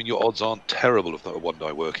 I mean, your odds aren't terrible of that 1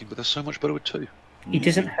 die working, but they're so much better with 2. He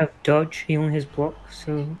doesn't have dodge, he only has block,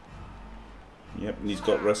 so... Yep, and he's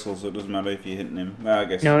got wrestle, so it doesn't matter if you're hitting him. Well, I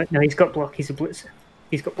guess... No, he's got block, he's a blitzer.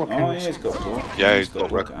 He's got block and Oh, yeah, wrestle. he's got block. Yeah, he's got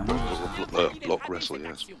block. block wrestle,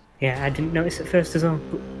 yes. Yeah, I didn't notice at first as well,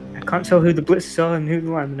 but I can't tell who the blitzers are and who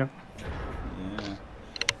the linemen are. Yeah.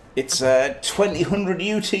 It's a 2000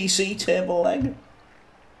 UTC table leg.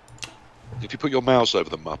 If you put your mouse over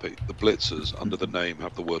the Muppet, the blitzers under the name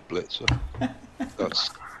have the word blitzer. That's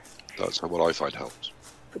what I find helps.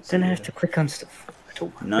 But then I have to click on stuff.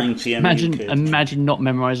 9 PM Imagine, UK. imagine not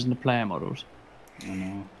memorising the player models. I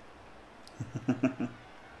know.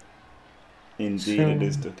 Indeed, it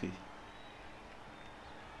is, Ducky.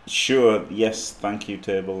 Sure, yes, thank you,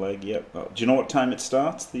 table leg. Yep. Do you know what time it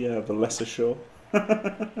starts? The lesser show.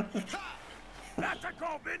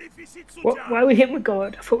 Why are we hitting with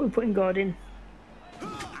guard? I thought we were putting guard in.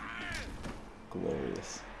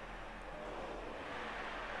 Glorious.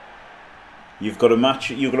 You've got a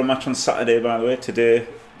match. You've got a match on Saturday, by the way. Today,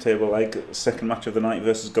 table leg, second match of the night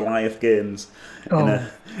versus Goliath Games. Oh.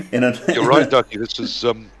 You're right, Ducky. This is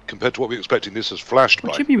compared to what we were expecting. This has flashed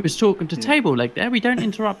by. Jimmy was talking to table leg there. We don't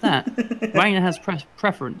interrupt that. Wagner has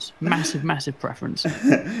preference, massive preference.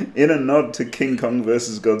 In a nod to King Kong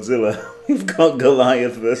versus Godzilla, we've got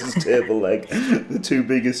Goliath versus table leg, the 2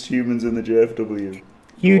 biggest humans in the JFW.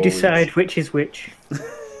 You decide which is which.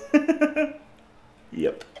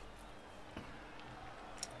 Yep.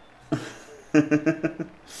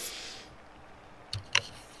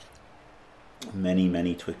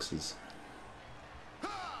 Many Twixes.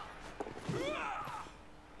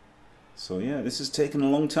 So yeah, this has taken a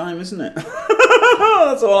long time, isn't it?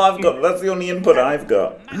 That's all I've got. That's the only input I've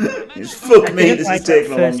got. It's fuck me, this has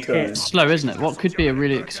taken a long time. It's slow, isn't it? What could be a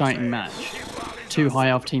really exciting match? 2 high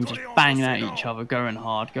elf teams just banging at each other, going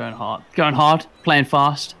hard, playing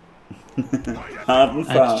fast. Hard and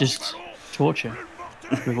fast. It's just torture.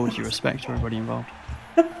 With all due respect to everybody involved.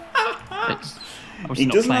 He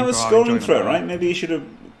doesn't have a scoring threat, right? Maybe he should have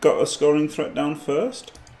got a scoring threat down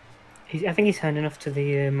first. I think he's hand enough to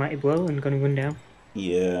the mighty blow and going to run down.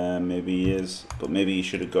 Yeah, maybe he is, but maybe you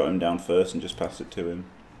should have got him down first and just passed it to him.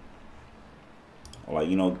 Or like,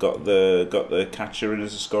 you know, got the catcher in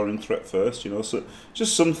as a scoring threat first, you know, so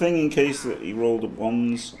just something in case that he rolled up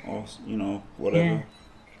 1s or, you know, whatever. Yeah.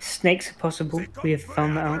 Snakes are possible. We have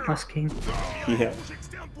found that out last game. Yeah.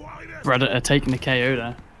 Predator taking the KO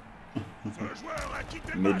there.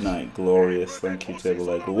 Midnight, glorious. Thank you, table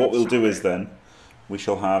leg. Well, what we'll do is then we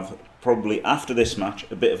shall have probably after this match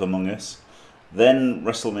a bit of Among Us, then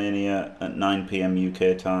WrestleMania at 9 PM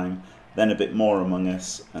UK time, then a bit more Among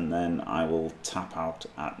Us, and then I will tap out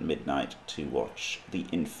at midnight to watch the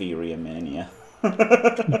Inferior Mania.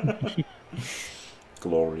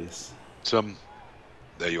 Glorious.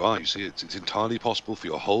 There you are. You see, it's entirely possible for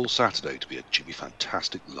your whole Saturday to be a Jimmy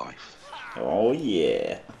Fantastic life. Oh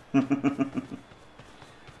yeah.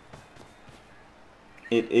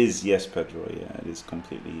 It is, yes, Pedro. Yeah, it is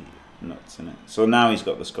completely nuts, isn't it? So now he's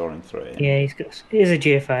got the scoring threat. Yeah, he's got. It is a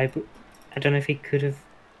GFI, but I don't know if he could have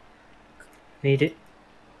made it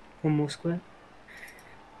 1 more square.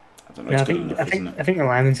 I don't know. It's good enough, isn't it? I think the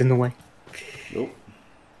lineman's in the way. Nope.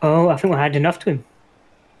 Oh, I think we're hard enough to him.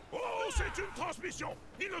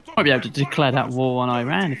 Might be able to declare that war on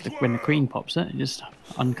Iran when the Queen pops it. Just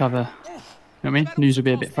uncover. You know what I mean? News will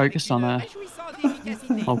be a bit focused on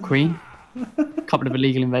old Queen. A couple of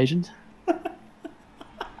illegal invasions.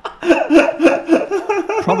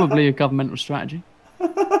 Probably a governmental strategy.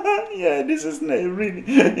 Yeah, it is, isn't it? It really,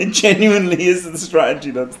 it genuinely is the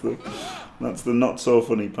strategy. That's the not so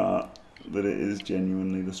funny part. That it is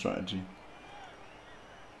genuinely the strategy.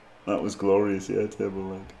 That was glorious, yeah,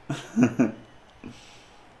 table leg.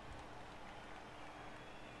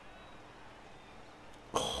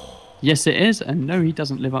 Yes, it is, and no, he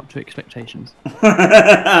doesn't live up to expectations.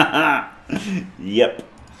 Yep.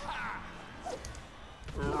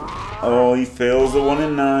 Oh, he fails a 1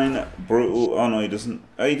 in 9. Brutal. Oh no, he doesn't.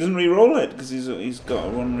 He doesn't re-roll it because he's got a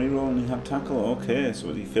 1 re-roll and he had tackle. Okay,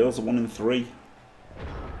 so he fails a 1 in 3.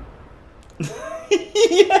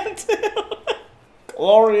 Yeah,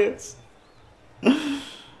 glorious.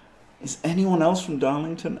 Is anyone else from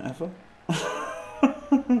Darlington ever?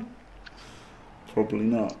 Probably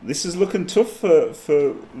not. This is looking tough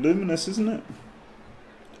for Luminous, isn't it?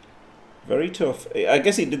 Very tough. I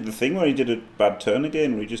guess he did the thing where he did a bad turn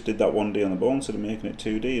again, where he just did that 1D on the ball instead of making it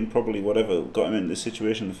 2D, and probably whatever got him into this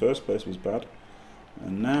situation in the first place was bad.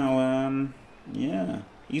 And now, yeah.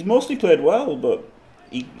 He's mostly played well, but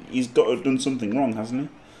he's got to have done something wrong, hasn't he?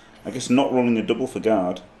 I guess not rolling a double for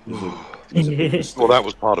guard was a big mistake. Well, that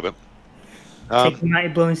was part of it. Take a mighty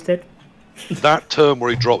blow instead. That turn where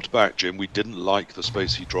he dropped back, Jim, we didn't like the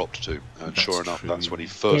space he dropped to. And That's sure enough, true. that's when he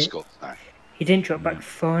first got back. He didn't drop back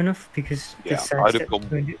far enough because the Yeah, side I'd step have gone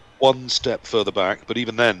behind it. one step further back, but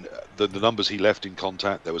even then, the numbers he left in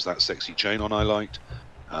contact, there was that sexy chain on I liked.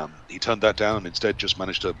 He turned that down and instead just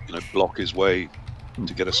managed to block his way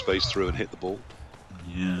to get a space through and hit the ball.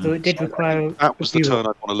 Yeah. So it did require. That was the a few- turn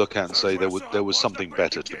I'd want to look at and say there was something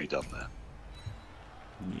better to be done there.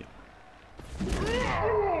 Yeah.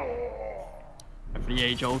 For the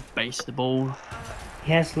age-old base the ball.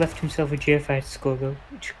 He has left himself a GFI to score though,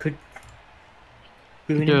 which could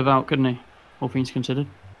Could ruin do him. without, couldn't he? All things considered.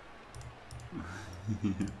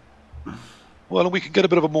 Well, and we can get a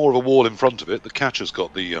bit of a more of a wall in front of it. The catcher's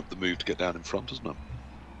got the move to get down in front, hasn't it?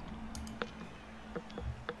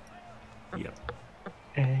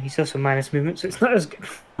 Yeah. He's also minus movement, so it's not as good.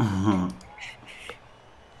 Not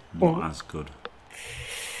as good.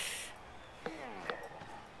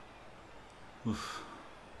 Oof.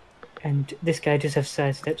 And this guy does have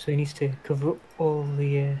side step, so he needs to cover up all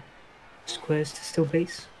the squares to still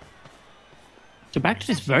base. So back to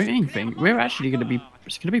this voting thing, we're actually going to be,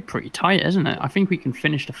 it's going to be pretty tight, isn't it? I think we can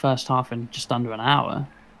finish the first half in just under an hour.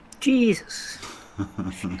 Jesus.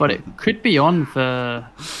 But it could be on for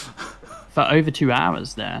over 2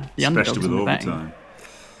 hours there. The underdogs Especially with in the betting. overtime.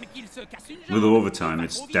 With overtime,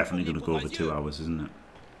 it's definitely going to go over 2 hours, isn't it?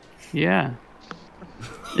 Yeah.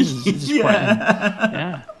 This is quite,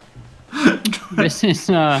 yeah. This is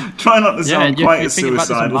Try not to sound you quite as thinking about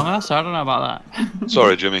this suicidal. Among Us? I don't know about that.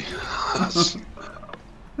 Sorry, Jimmy.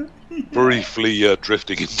 Briefly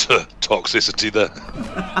drifting into toxicity there.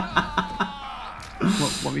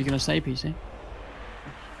 What were you going to say, PC?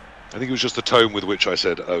 I think it was just the tone with which I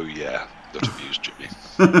said, "Oh yeah," that amused Jimmy.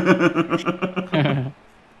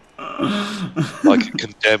 Like a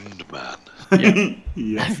condemned man.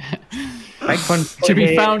 Yeah. Like one To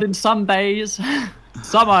be found in some bays,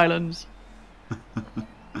 some islands.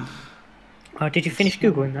 Oh, did you finish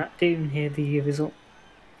Googling that? Didn't even hear the result.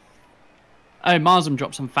 Oh, Marsam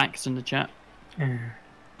dropped some facts in the chat. Uh,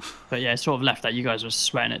 But yeah, it sort of left that you guys were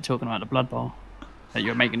sweating it, talking about the Blood Bowl. That you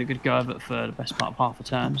were making a good go of it for the best part of half a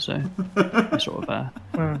term, so I sort of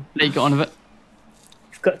well, let you get on with it.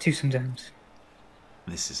 you've got to sometimes.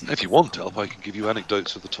 This isn't. If you want help, I can give you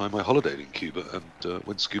anecdotes of the time I holidayed in Cuba and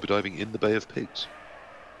went scuba diving in the Bay of Pigs.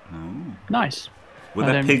 Oh. Nice. Were I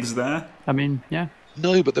there don't- pigs there? I mean, yeah.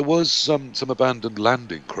 No, but there was some abandoned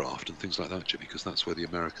landing craft and things like that, Jimmy, because that's where the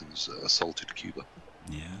Americans assaulted Cuba.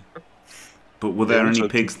 Yeah. But were there Yeah, any so-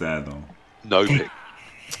 pigs there, though? No pig.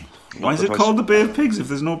 Why is it called the Bay of Pigs if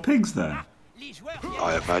there's no pigs there?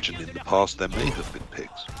 I imagine in the past there may have been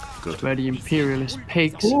pigs. Good. Where the imperialist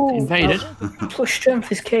pigs Ooh, invaded. Plus strength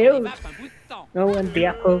is KO'd. No, and the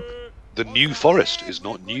apple. The New Forest is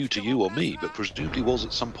not new to you or me, but presumably was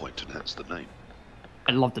at some point, and hence the name.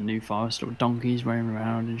 I love the New Forest, little donkeys roaming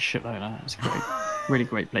around and shit like that. It's great. Really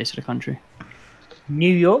great place for the country.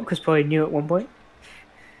 New York was probably new at one point.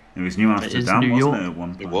 It was New It is Amsterdam, New wasn't York. it, at one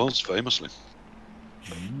point? It was, famously.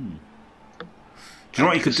 Do you know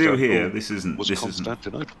what you could do here? Constantinople This isn't. Was This isn't.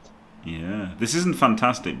 Constantinople. Yeah, this isn't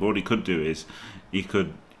fantastic. But what he could do is, he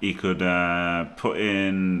could put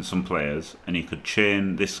in some players, and he could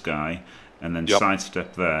chain this guy, and then Yep.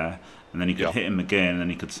 sidestep there, and then he could Yep. hit him again, and then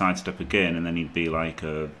he could sidestep again, and then he'd be like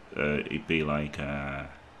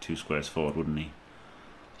 2 squares forward, wouldn't he?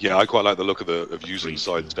 Yeah, I quite like the look of using 3-2.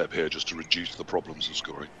 sidestep here just to reduce the problems of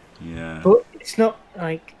scoring. Yeah. But it's not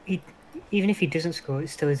like even if he doesn't score,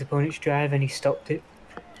 it's still his opponent's drive, and he stopped it.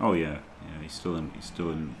 Oh yeah, yeah. He's still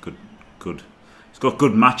in good. He's got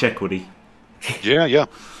good match equity. Yeah, yeah.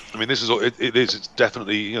 I mean, this is it is. It's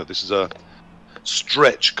definitely this is a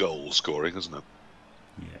stretch goal scoring, isn't it?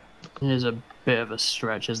 Yeah. It is a bit of a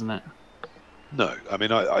stretch, isn't it? No, I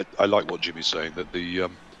mean I like what Jimmy's saying that the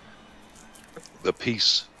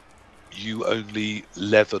piece you only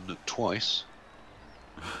leaven twice.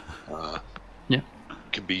 Yeah.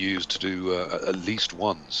 Can be used to do at least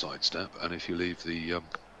one sidestep, and if you leave the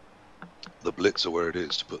blitzer where it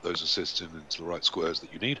is to put those assists into the right squares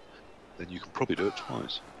that you need, then you can probably do it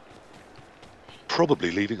twice.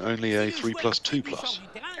 Probably leaving only a 3+2+.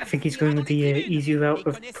 I think he's going with the easy route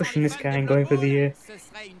of pushing this guy and going for the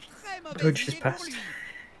dodge just past.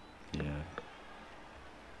 Yeah.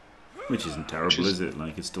 Which isn't terrible, is it?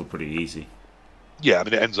 Like, it's still pretty easy. Yeah, I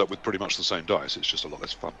mean, it ends up with pretty much the same dice. It's just a lot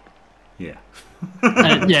less fun. Yeah.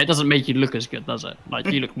 Yeah, it doesn't make you look as good, does it? Like,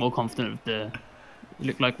 you look more confident of the... You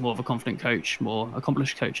look like more of a confident coach, more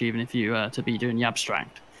accomplished coach, even if you to be doing the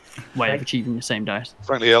abstract way of achieving the same dice.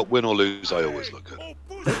 Frankly, win or lose, I always look good.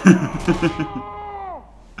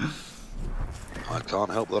 I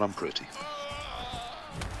can't help that I'm pretty.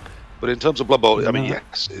 But in terms of Blood Bowl, I mean,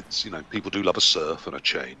 yes, it's, you know, people do love a surf and a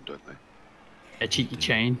chain, don't they? A cheeky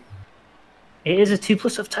chain. It is a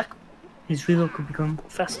 2+ of tackle. His reload could become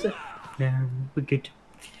faster. We're good.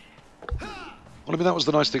 Well, I mean, that was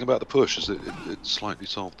the nice thing about the push, is that it slightly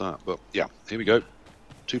solved that. But yeah, here we go.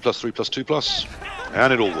 2+, 3+, 2+.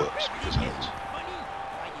 And it all works because it does.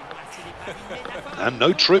 And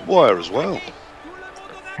no tripwire as well.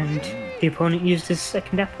 And the opponent used his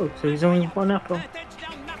second apple, so there's only one apple.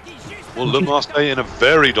 Well, Lemarseillais in a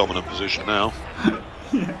very dominant position now.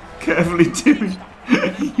 Yeah, carefully doing.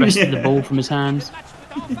 Wrested the ball from his hands.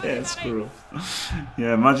 Yeah, squirrel.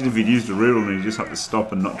 Yeah, imagine if he'd used a real and he just had to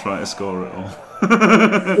stop and not try to score at all.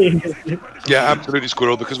 Yeah, absolutely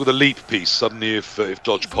squirrel, because with a leap piece, suddenly if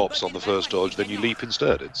dodge pops on the first dodge, then you leap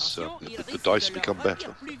instead. It's the dice become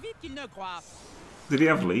better. Did he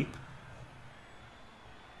have leap?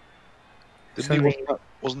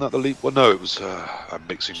 Wasn't that the leap? Well, no, it was... I'm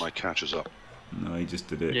mixing my catches up. No, he just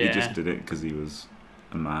did it. Yeah. He just did it because he was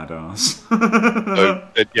a mad ass. So,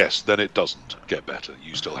 yes, then it doesn't get better.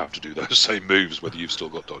 You still have to do those same moves, whether you've still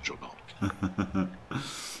got dodge or not.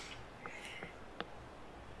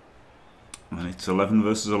 And it's 11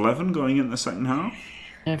 versus 11 going in the second half.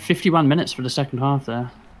 Yeah, 51 minutes for the second half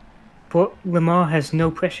there. But Lamar has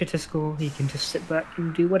no pressure to score. He can just sit back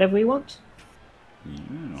and do whatever he wants.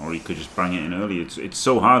 Yeah, or he could just bang it in early. It's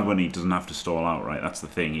so hard when he doesn't have to stall out, right? That's the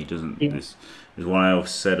thing. He doesn't. Yeah. This is what I've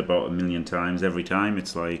said about a million times. Every time,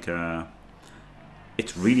 it's like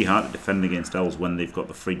it's really hard to defend against Elves when they've got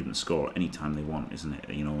the freedom to score anytime they want, isn't it?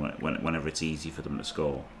 You know, whenever it's easy for them to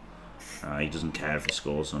score. He doesn't care if he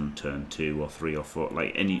scores on turn 2 or 3 or 4,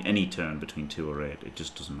 like any turn between 2 or 8. It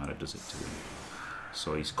just doesn't matter, does it, to him?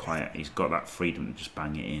 So he's quiet. He's got that freedom to just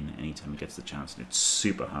bang it in anytime he gets the chance, and it's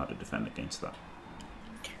super hard to defend against that.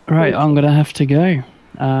 Right, I'm gonna have to go.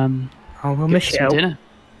 We'll miss you out. Dinner.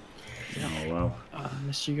 Oh well.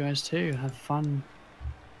 Miss you guys too. Have fun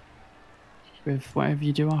with whatever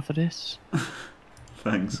you do after this.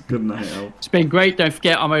 Thanks. Good night, Elp. It's been great. Don't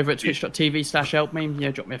forget, I'm over at twitch.tv/Elpmeme. Yeah,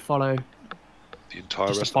 drop me a follow. The entire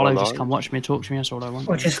Just a rest follow, of our just lives. come watch me, talk to me. That's all I want.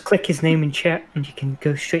 Or just click his name in chat and you can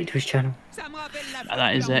go straight to his channel.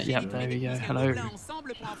 That is it. Yep, there we go. Hello.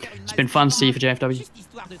 It's been fun to see you for JFW.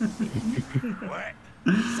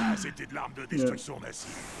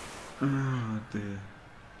 Oh dear.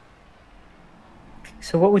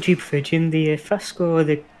 So what would you prefer, Jim? The Flask or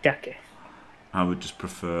the Daka? I would just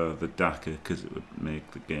prefer the Daka because it would make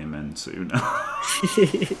the game end sooner.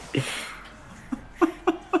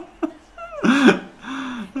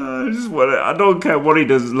 I don't care what he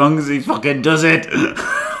does as long as he fucking does it.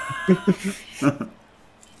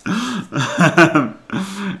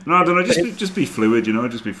 No, I don't know. Just be fluid, you know.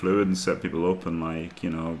 Just be fluid and set people up and, like, you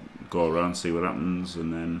know, go around, see what happens,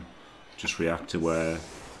 and then just react to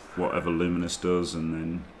whatever Luminous does, and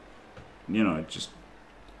then, you know, just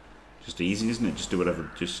easy, isn't it? Just do whatever.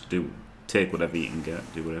 Take whatever you can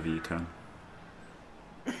get. Do whatever you can.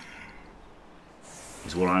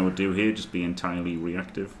 Is what I would do here. Just be entirely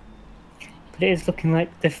reactive. But it is looking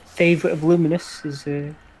like the favourite of Luminous is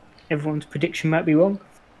everyone's prediction might be wrong.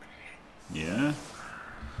 Yeah.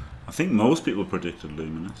 I think most people predicted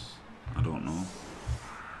Luminous. I don't know.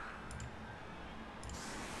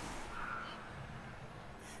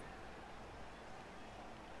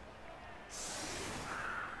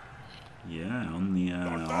 Yeah, on the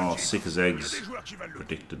Sick as Eggs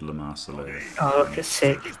predicted Lemarseillais. Oh, look at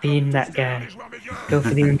Sick being that guy. Go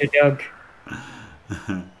for the underdog.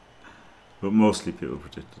 But mostly people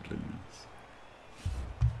predicted Luminous.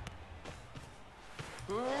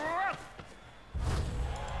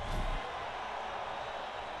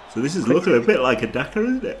 So this is looking a bit like a Dakar,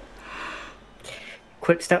 isn't it?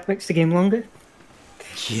 Quick step makes the game longer.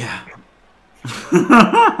 Yeah.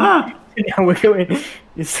 Now we're going,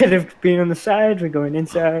 instead of being on the side, we're going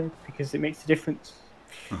inside because it makes a difference.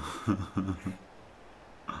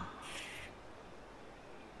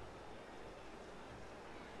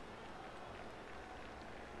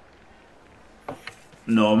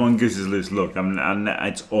 No, Mongoose is loose. Look, and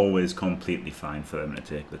it's always completely fine for them to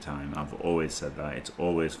take the time. I've always said that. It's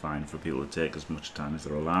always fine for people to take as much time as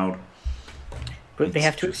they're allowed. But they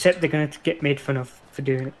have to accept they're going to get made fun of for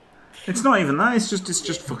doing it. It's not even that. It's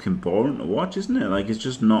just fucking boring to watch, isn't it? Like, it's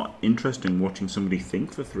just not interesting watching somebody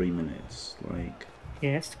think for 3 minutes. Like,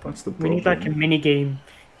 yeah, that's the we need like a mini game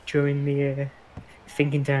during the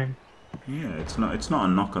thinking time. Yeah, it's not a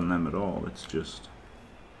knock on them at all. It's just.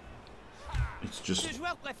 I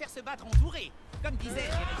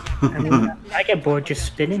mean, I get bored just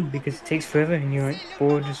spinning because it takes forever, and you're like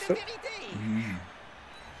bored as fuck.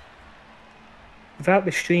 Without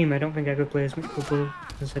the stream, I don't think I could play as much football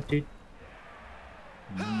as I do.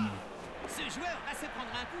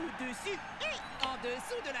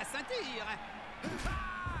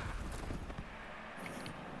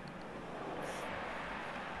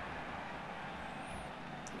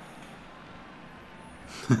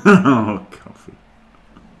 Oh, coffee.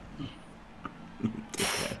 You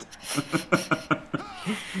dickhead.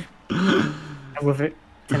 I love it.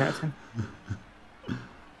 10 out of 10.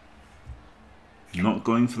 Not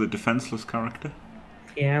going for the defenseless character?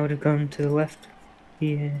 Yeah, I would have gone to the left.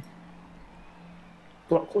 Yeah.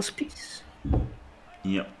 Blockless piece.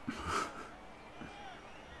 Yep.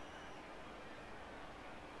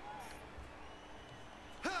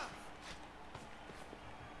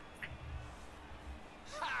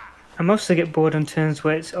 I mostly get bored on turns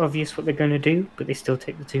where it's obvious what they're going to do, but they still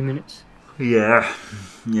take the 2 minutes. Yeah,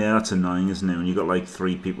 that's annoying, isn't it? When you've got like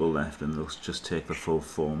 3 people left and they'll just take the full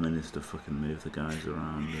 4 minutes to fucking move the guys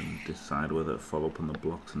around and decide whether to follow up on the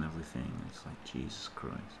blocks and everything. It's like, Jesus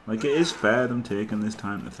Christ. Like, it is fair them taking this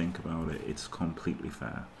time to think about it. It's completely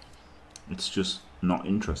fair. It's just not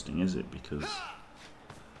interesting, is it? Because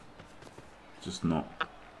it's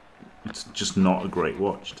just not a great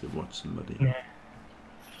watch to watch somebody. Yeah.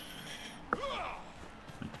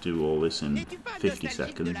 Do all this in 50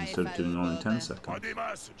 seconds instead of doing it all in 10 seconds.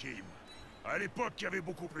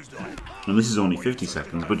 And this is only 50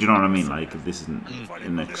 seconds, but you know what I mean? Like, this isn't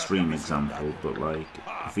an extreme example, but like,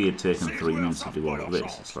 if he had taken 3 minutes to do all of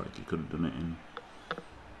this, it's like he could have done it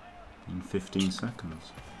in 15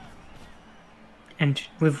 seconds. And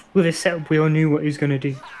with his setup, we all knew what he was going to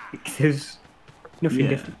do. There's nothing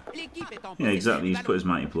different. Yeah, exactly. He's put his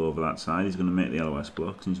Mighty Blow over that side, he's going to make the LOS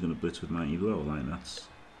blocks, and he's going to blitz with Mighty Blow. Like, that's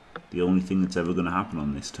the only thing that's ever going to happen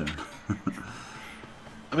on this turn.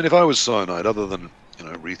 I mean, if I was Cyanide, other than, you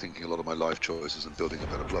know, rethinking a lot of my life choices and building a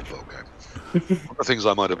better Blood Bowl game, one of the things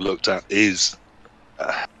I might have looked at is,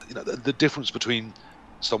 you know, the difference between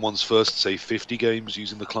someone's first, say, 50 games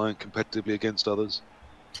using the client competitively against others,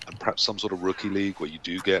 and perhaps some sort of rookie league where you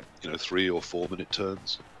do get, you know, 3 or 4 minute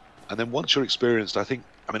turns. And then once you're experienced, I mean,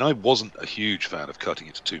 I wasn't a huge fan of cutting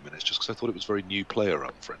it to 2 minutes just because I thought it was very new player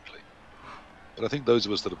unfriendly. But I think those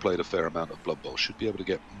of us that have played a fair amount of Blood Bowl should be able to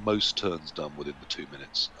get most turns done within the 2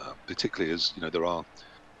 minutes, particularly as, you know, there are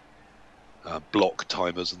block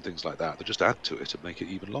timers and things like that that just add to it and make it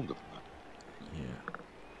even longer than that.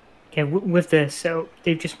 Yeah, with the setup,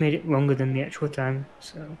 they've just made it longer than the actual time.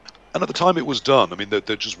 So. And at the time it was done, I mean, there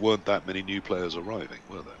just weren't that many new players arriving,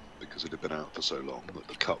 were there? Because it had been out for so long that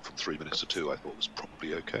the cut from 3 minutes to 2 I thought was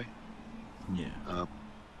probably okay. Yeah.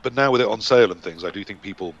 But now with it on sale and things, I do think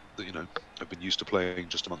people that, you know, have been used to playing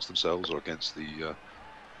just amongst themselves or against the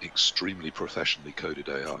extremely professionally coded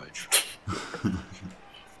AI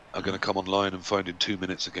are going to come online and find in 2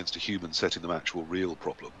 minutes against a human setting them actual real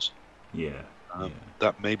problems. Yeah.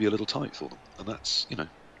 That may be a little tight for them. And that's, you know,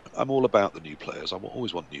 I'm all about the new players. I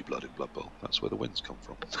always want new blood in Blood Bowl. That's where the wins come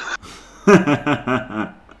from.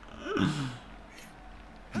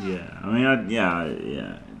 Yeah, I mean,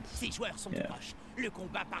 yeah.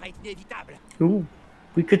 Ooh,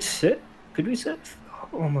 we could sit. Could we sit?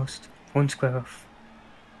 Almost. 1 square off.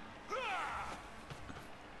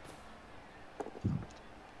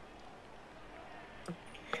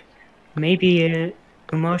 Maybe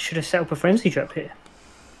Lamar should have set up a frenzy trap here.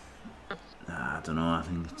 I don't know, I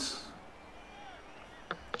think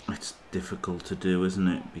it's difficult to do, isn't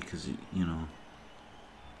it? Because, you know,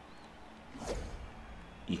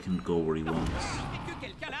 he can go where he wants.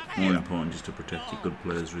 More important just to protect your good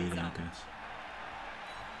players, really, I guess.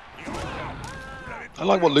 I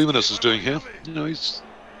like what Luminous is doing here. You know, he's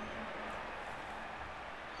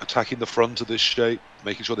attacking the front of this shape,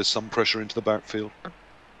 making sure there's some pressure into the backfield.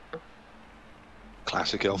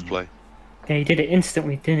 Classic elf play. Yeah, he did it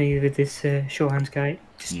instantly, didn't he, with this shorthand guy?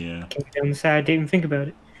 Just came down the side, didn't even think about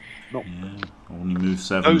it. Nope. Yeah, only move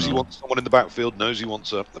 7. Knows he wants someone in the backfield, knows he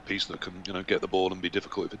wants a piece that can, you know, get the ball and be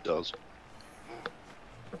difficult if it does.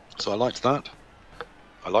 So I liked that.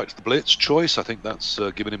 I liked the blitz choice. I think that's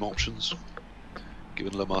given him options.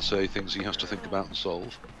 given Lemarseillais things he has to think about and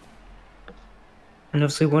solve. And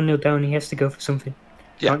obviously 1-0 down, he has to go for something.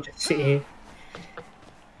 Yeah. Can't just sit here.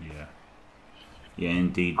 Yeah. Yeah,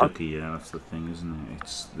 indeed, Ducky, yeah, that's the thing, isn't it?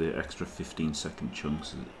 It's the extra 15-second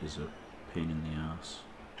chunks is a pain in the ass.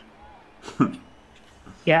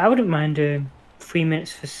 Yeah, I wouldn't mind 3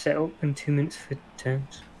 minutes for setup and 2 minutes for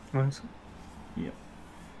turns, honestly. Yep.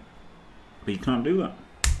 But you can't do that.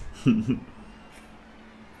 In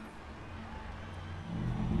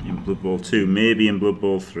Blood Bowl 2, maybe in Blood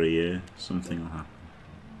Bowl 3, yeah, something will happen.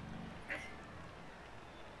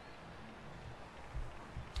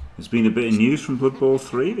 There's been a bit of news from Blood Bowl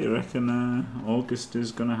 3. They reckon August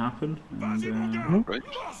is going to happen, and Great.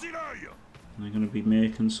 they're going to be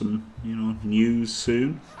making some, you know, news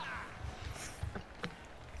soon.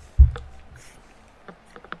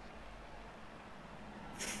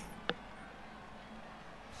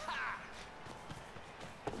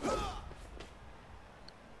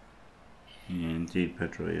 Yeah, indeed,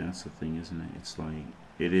 Pedro. Yeah, that's the thing, isn't it? It's like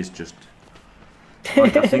it is just.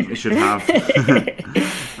 Like, I think they should have.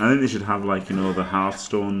 I think they should have, like, you know, the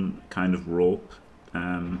Hearthstone kind of rope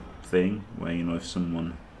thing where, you know, if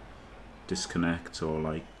someone disconnects or,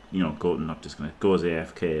 like, you know, not disconnect, goes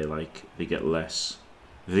AFK, like, they get less.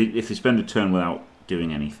 If they spend a turn without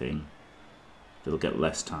doing anything, they'll get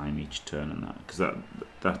less time each turn, and that, because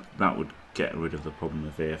that would get rid of the problem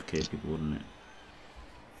of AFK people, wouldn't it?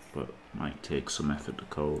 But might take some effort to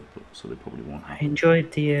code, but so they probably won't have. I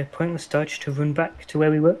enjoyed the pointless dodge to run back to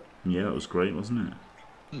where we were. Yeah, that was great, wasn't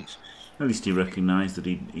it? At least he recognised that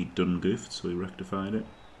he'd done goofed, so he rectified it.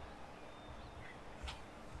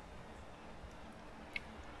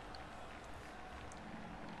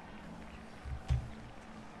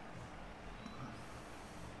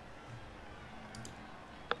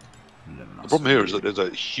 The problem here is that there's a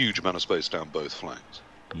huge amount of space down both flanks.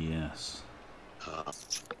 Yes.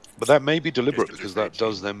 But that may be deliberate, because that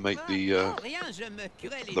does then make the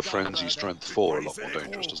frenzy strength 4 a lot more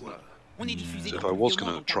dangerous, doesn't it? So if I was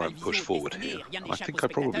going to try and push forward here, and I think I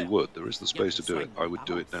probably would, there is the space to do it, I would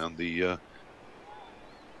do it down the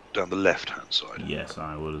left-hand side. Yes,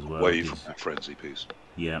 I would as well. Away from that frenzy piece.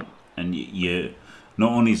 Yeah, and you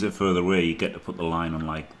not only is it further away, you get to put the line on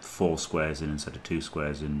like 4 squares in instead of 2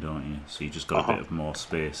 squares in, don't you? So you just got a bit of more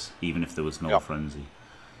space, even if there was no frenzy.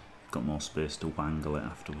 Got more space to wangle it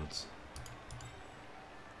afterwards.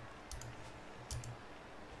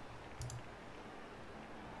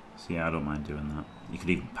 So yeah, I don't mind doing that. You could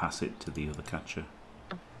even pass it to the other catcher.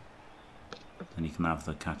 Then you can have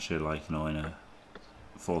the catcher, like, you know, in a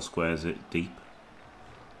 4 squares it deep.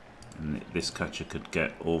 And this catcher could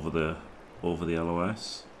get over the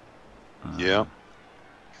LOS. Yeah.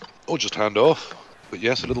 Or just hand off. But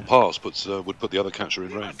yes, a little pass would put the other catcher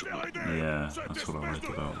in range, wouldn't it? Yeah, that's what I like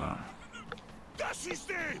about that.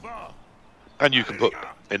 And you can put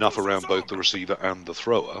enough around both the receiver and the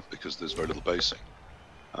thrower, because there's very little basing,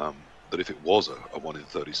 that if it was a 1 in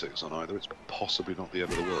 36 on either, it's possibly not the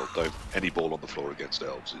end of the world, though any ball on the floor against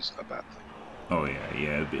Elves is a bad thing. Oh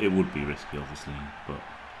yeah, it would be risky, obviously, but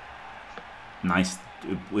nice.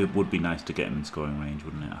 It would be nice to get him in scoring range,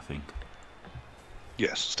 wouldn't it, I think?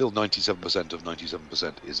 Yes, still 97% of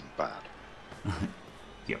 97% isn't bad.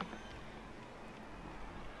 Yep.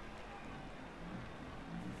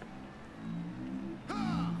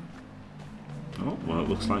 Oh, well, it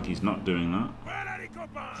looks like he's not doing that.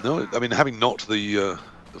 No, I mean, having knocked the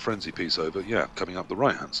frenzy piece over, yeah, coming up the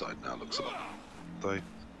right-hand side now looks a lot.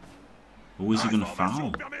 Oh, is he going to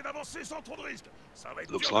foul?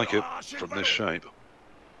 Looks like it from this shape.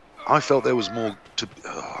 I felt there was more to.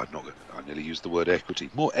 I nearly used the word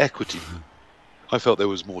equity. More equity. I felt there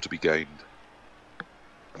was more to be gained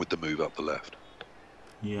with the move up the left.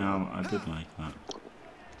 Yeah, I did like that.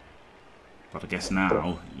 But I guess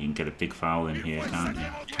now you can get a big foul in here, can't you?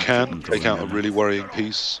 You can take out a really worrying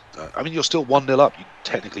piece. I mean, you're still 1-0 up. You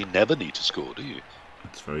technically never need to score, do you?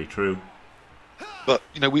 That's very true. But,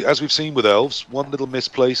 you know, as we've seen with Elves, one little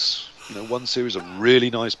misplace, you know, one series of really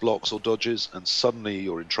nice blocks or dodges, and suddenly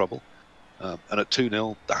you're in trouble. And at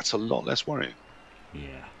 2-0, that's a lot less worrying.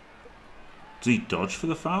 Yeah. Does he dodge for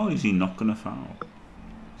the foul, or is he not going to foul?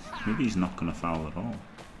 Maybe he's not going to foul at all.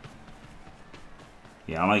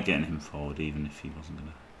 Yeah, I like getting him forward, even if he wasn't going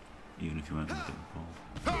to... Even if he weren't going to get him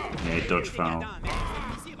forward. Yeah, dodge foul.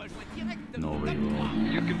 No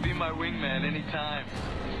reroll. You can be my wingman anytime.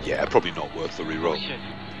 Yeah, probably not worth the reroll.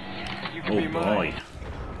 Oh boy.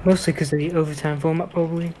 Mostly because of the overtime format,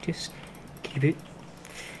 probably. Just keep it.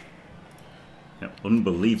 Yep,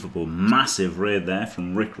 unbelievable, massive raid there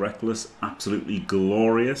from Rick Reckless. Absolutely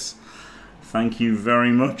glorious. Thank you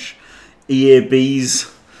very much.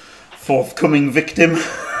 EABs forthcoming victim.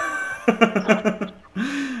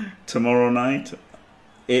 Tomorrow night,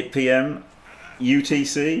 8 p.m.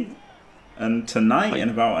 UTC. And tonight, in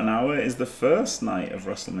about an hour, is the first night of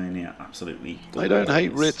WrestleMania. Absolutely I don't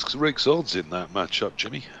hate glorious. Rick's odds in that matchup,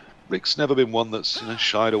 Jimmy. Rick's never been one that's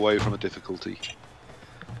shied away from a difficulty.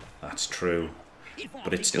 That's true.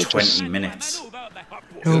 But it's He'll 20 just- minutes.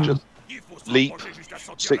 He'll just leap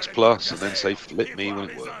 6+, and then say flip me when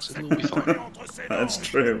it works. It'll be fine. That's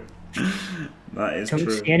true. That is Don't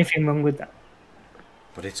true. see anything wrong with that.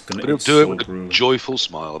 But it's gonna. But he'll It's do it so with a brutal. joyful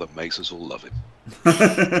smile that makes us all love him.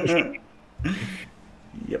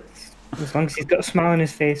 Yep. As long as he's got a smile on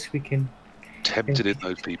his face, we can. Tempted in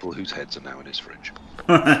those people whose heads are now in his fridge.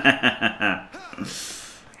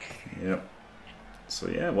 Yep. So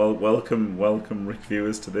yeah, well, welcome, Rick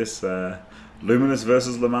viewers, to this Luminous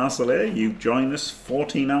versus Lemarseillais. You've joined us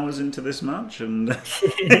 14 hours into this match, and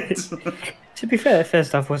To be fair, the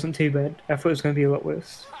first half wasn't too bad. I thought it was going to be a lot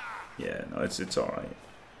worse. yeah, no, it's all right.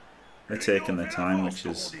 They're taking their time, which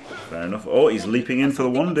is fair enough. Oh, he's leaping in for the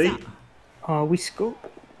 1D. Are we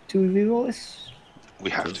scope? Do we reroll this? We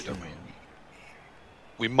have to, don't we?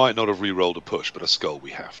 We might not have re-rolled a push, but a skull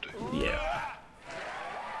we have to. Yeah.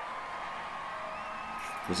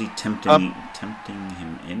 Was he tempting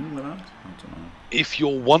him in with that? I don't know. If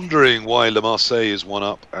you're wondering why Lemarseillais is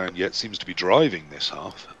 1-up and yet seems to be driving this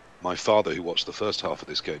half, my father, who watched the first half of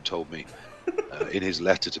this game, told me in his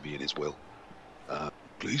letter to me in his will,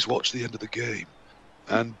 please watch the end of the game.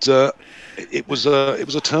 And it was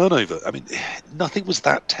a turnover. I mean, nothing was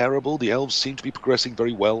that terrible. The Elves seemed to be progressing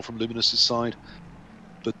very well from Luminous's side,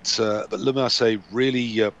 but Lemarseillais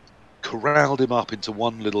really corralled him up into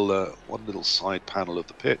one little side panel of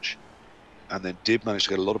the pitch, and then did manage to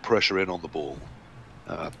get a lot of pressure in on the ball.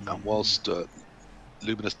 And whilst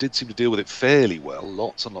Luminous did seem to deal with it fairly well,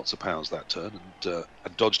 lots and lots of pounds that turn,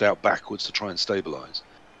 and dodged out backwards to try and stabilise,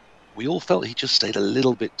 we all felt he just stayed a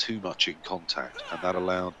little bit too much in contact, and that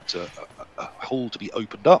allowed a hole to be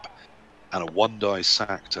opened up and a one-die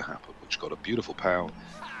sack to happen, which got a beautiful pow.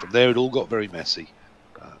 From there, it all got very messy,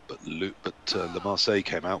 but Lemarseillais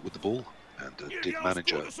came out with the ball and did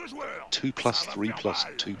manage a 2+, 3+,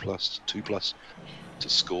 2+, 2+ to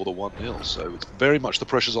score the 1-0. So it's very much the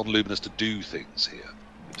pressure's on Luminous to do things here,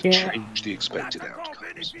 to change the expected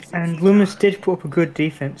outcomes. And Luminous did put up a good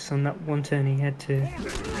defense on that one turn. He had to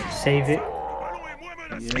save it.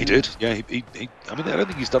 He did, yeah. I mean, I don't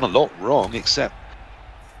think he's done a lot wrong, except,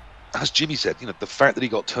 as Jimmy said, the fact that he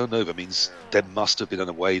got turned over means there must have been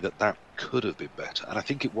a way that could have been better. And I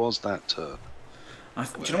think it was that turn. Do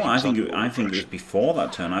you know what? I think it was before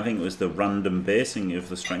that turn. I think it was the random basing of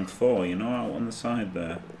the strength 4, out on the side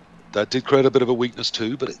there. That did create a bit of a weakness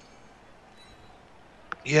too, but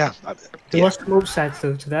There was some upsides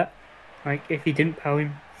though to that. Like if he didn't power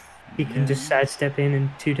him, he can just sidestep in and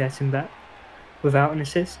 2-dat him back without an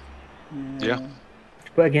assist. Yeah.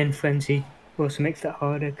 But again, Frenzy also makes that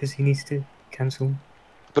harder because he needs to cancel.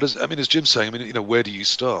 But as Jim's saying, where do you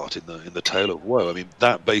start in the tale of woe? I mean,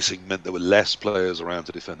 that basing meant there were less players around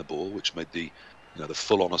to defend the ball, which made the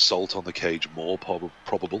full-on assault on the cage more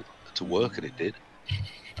probable to work, and it did.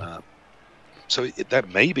 So that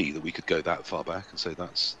may be that we could go that far back and say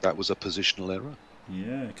that was a positional error.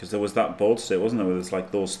 Yeah, because there was that board state, wasn't there? Where it's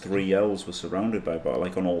like those 3 L's were surrounded by,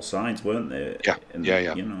 like on all sides, weren't they? Yeah,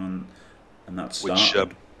 yeah. And that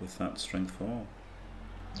started with that strength 4.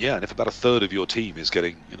 Yeah, and if about a third of your team is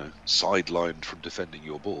getting, sidelined from defending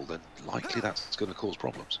your ball, then likely that's going to cause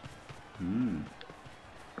problems.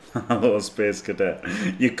 Hello, Space Cadet.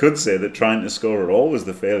 You could say that trying to score at all was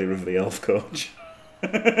the failure of the Elf coach.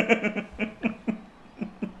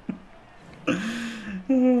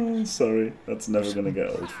 Sorry, that's never going to get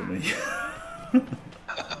old for me.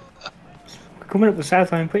 Coming up the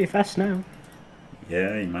sideline pretty fast now.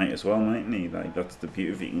 Yeah, he might as well, mightn't he? Like, that's the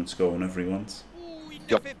beauty of it, he can score whenever he wants.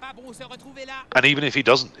 Yep. And even if he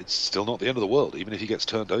doesn't, it's still not the end of the world. Even if he gets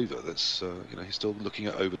turned over, that's he's still looking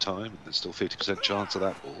at overtime, and there's still 50% chance of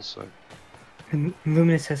that ball. So, and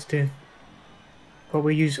Luminous has to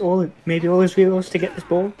probably use maybe all his rerolls to get this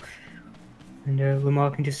ball, and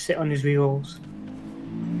Lamar can just sit on his rerolls.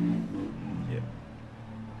 Yeah.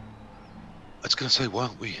 I was going to say,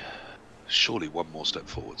 well, we surely one more step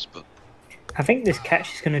forwards, but I think this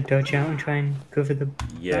catch is going to dodge out and try and cover the...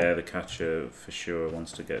 Yeah, the catcher for sure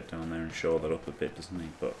wants to get down there and shore that up a bit, doesn't he?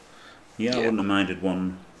 But yeah, I wouldn't have minded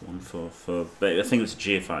one for... But I think it's a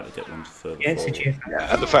GFI to get one further Yeah, it's forward. a GFI.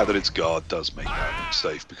 yeah, and the fact that it's guard does make that look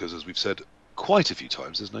safe, because as we've said quite a few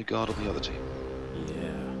times, there's no guard on the other team.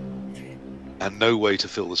 Yeah. And no way to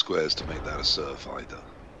fill the squares to make that a surf either.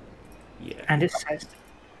 Yeah. And it's sized.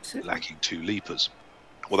 Lacking 2 leapers.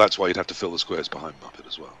 Well, that's why you'd have to fill the squares behind Muppet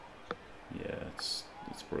as well. Yeah, it's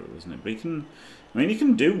brutal, isn't it? But he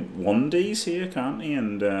can do 1Ds here, can't he?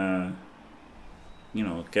 And you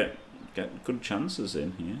know, get good chances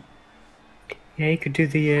in here. Yeah, he could do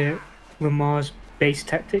the Lamar's base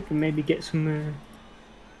tactic and maybe get some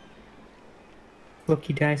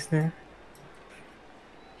lucky dice there.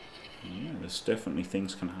 Yeah, there's definitely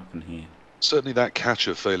things can happen here. Certainly that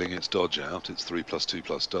catcher failing its dodge out, its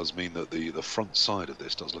 3+2+ does mean that the front side of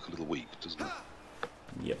this does look a little weak, doesn't it?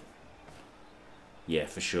 Yep. Yeah,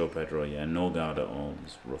 for sure, Pedro. Yeah, no guard at all.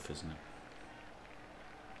 It's rough, isn't it?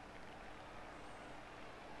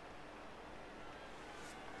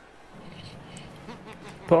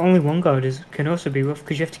 But only one guard can also be rough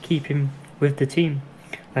because you have to keep him with the team.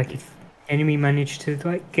 Like if enemy managed to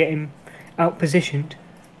like get him out positioned.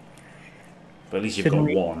 But at least you've got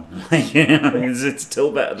one. Yeah, it's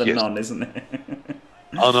still better than none, isn't it?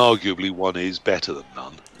 Unarguably, one is better than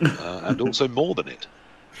none, and also more than it.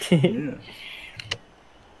 Yeah.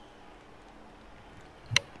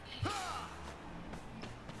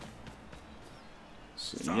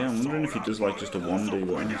 So, yeah, I'm wondering if he does like just a 1D,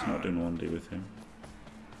 but he's not doing 1D with him.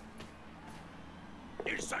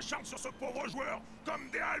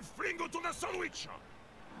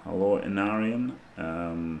 Hello, Inarian.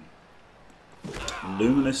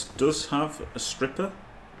 Luminous does have a stripper,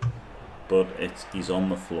 but he's on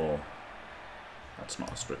the floor. That's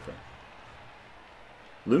not a stripper.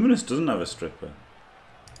 Luminous doesn't have a stripper.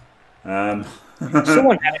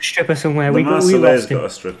 Someone had a stripper somewhere. Lemarseillais got a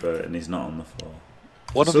stripper, and he's not on the floor.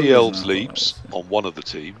 One of the elves leaps on one of the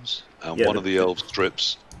teams, and one of the elves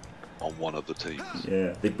strips on one of the teams.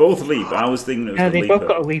 Yeah, they both leap. I was thinking it was no, the they leaper. both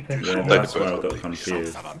got a leaper. Yeah, that's why I got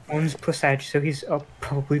confused. One's plus edge, so he's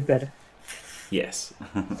probably better. Yes.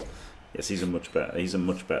 Yes, he's a much better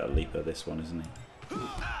leaper, this one, isn't he?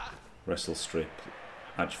 Wrestle, strip,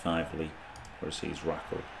 edge 5 leap, whereas he's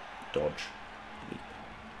rackle, dodge, leap.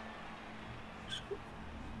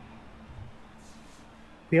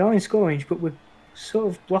 We are in score range, but we're sort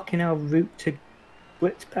of blocking our route to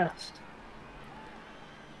blitz past.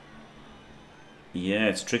 Yeah,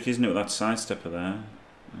 it's tricky, isn't it, with that sidestepper there?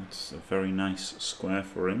 That's a very nice square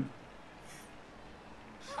for him.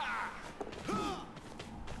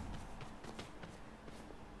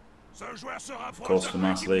 Of course,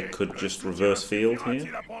 Lemarseillais could just reverse field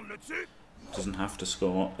here. Doesn't have to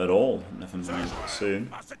score at all, never mind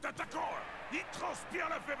soon.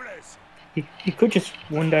 He could just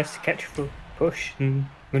 1 dice to catch for push and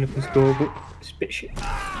run up and score, but it's a bit shit.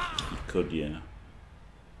 He could, yeah.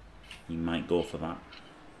 He might go for that.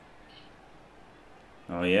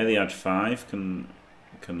 Oh yeah, the edge 5 can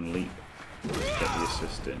leap, get the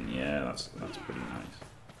assist in. Yeah, that's pretty nice.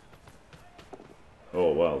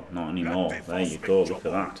 Oh well, not anymore. There you go. Look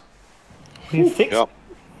at that. Yep.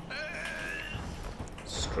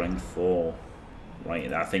 Strength 4.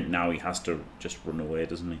 Right, I think now he has to just run away,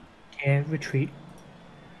 doesn't he? Yeah, retreat.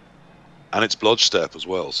 And it's blodge step as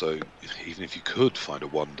well, so even if you could find a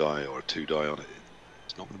 1 die or a 2 die on it,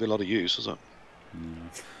 it's not going to be a lot of use, is it?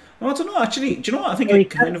 Well, I don't know, actually. Do you know what? I think it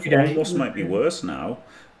kind of almost might be worse now,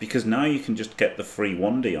 because now you can just get the free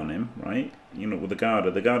 1D on him, right? You know, with the guard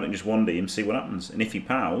can just 1D him, see what happens. And if he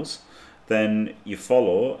pows, then you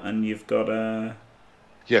follow, and you've got a...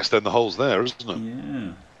 Yes, then the hole's there, isn't it?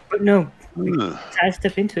 Yeah. But no,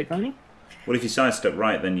 sidestep into it, can't he? Well, if you sidestep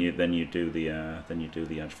right, then you do the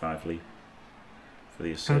edge 5 leap for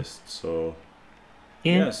the assist. So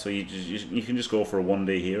yeah, so you can just go for a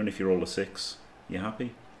 1D here, and if you roll a 6, you're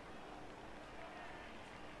happy.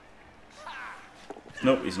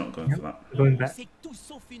 Nope, he's not going for that. Going back.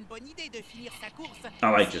 I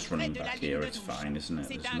like just running back here. It's fine, isn't it?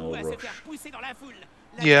 There's no rush.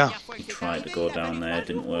 Yeah. He tried to go down there,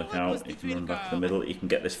 didn't work out. He can run back to the middle. He can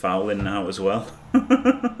get this foul in now as well.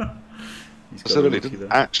 So really,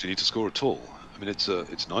 didn't actually need to score at all. I mean, it's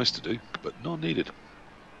nice to do, but not needed.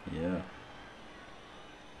 Yeah.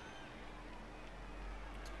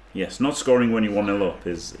 Yes, not scoring when you 1-0 up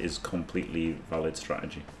is completely valid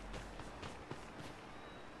strategy.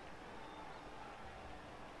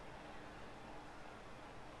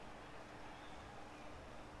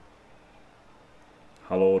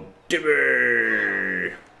 Hello,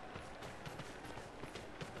 Dibby!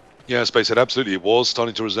 Yeah, Space said absolutely. It was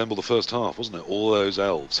starting to resemble the first half, wasn't it? All those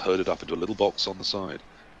elves herded up into a little box on the side.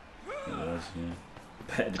 It was,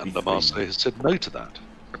 yeah. And Lemarseillais has said no to that.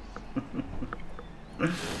 I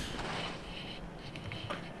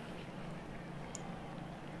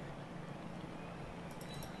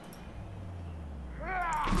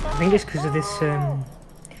think it's because of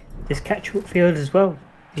this catch-up field as well.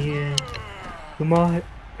 The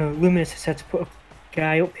Luminous has had to put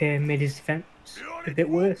guy up here made his defence a bit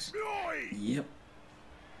worse. Yep.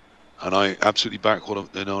 And I absolutely back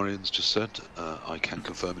what Inarian's just said. I can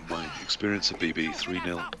confirm in my experience of BB,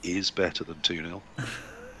 3-0 is better than 2-0.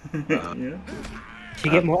 Yeah. Do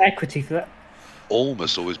you get more equity for that?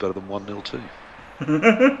 Almost always better than 1-0 too.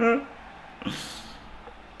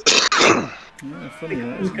 Yeah, funny,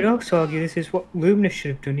 that, You could also argue this is what Luminous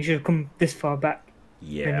should have done. He should have come this far back.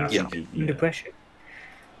 yeah, I When he think was under pressure.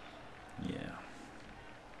 Yeah.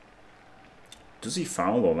 Does he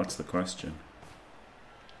foul though? That's the question.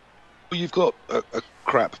 Well, you've got a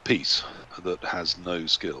crap piece that has no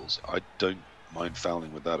skills. I don't mind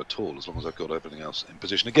fouling with that at all, as long as I've got everything else in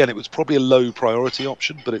position. Again, it was probably a low priority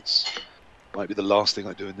option, but it's might be the last thing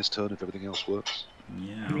I do in this turn if everything else works.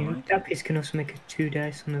 Yeah, I mean, like that piece can also make a 2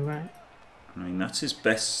 dice on the right. I mean, that's his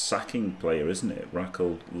best sacking player, isn't it?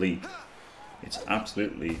 Rackle Lee. It's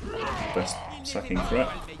absolutely the best sacking threat.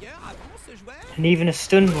 And even a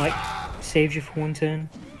stun, like, saves you for 1 turn.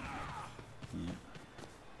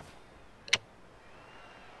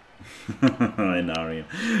 Inarian.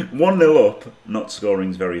 1-0 up, not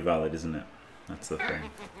scoring's very valid, isn't it? That's the thing.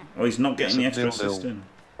 Oh, he's not getting the extra assist in.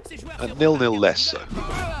 0-0 less so.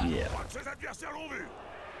 Yeah.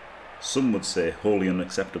 Some would say wholly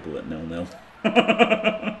unacceptable at 0-0.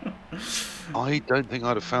 I don't think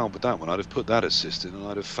I'd have fouled with that one. I'd have put that assist in, and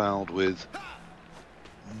I'd have fouled with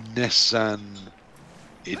Nessan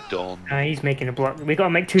Idon. He's making a block. We've got to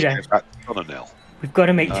make 2 dice. On a nil. We've got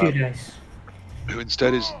to make 2 dice. Who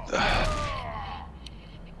instead is... I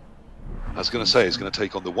was going to say, is going to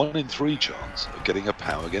take on the 1 in 3 chance of getting a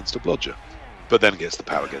power against a blodger. But then gets the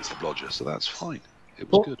power against the blodger, so that's fine. It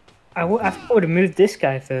was good. I would have moved this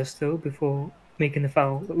guy first, though, before making the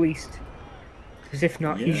foul, at least. Because if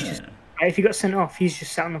not, he's just... If he got sent off, he's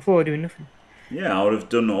just sat on the floor doing nothing. Yeah, I would have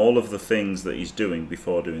done all of the things that he's doing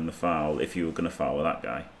before doing the foul if you were going to foul with that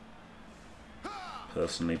guy.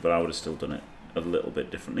 Personally, but I would have still done it a little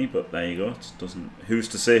bit differently, but there you go. It doesn't... Who's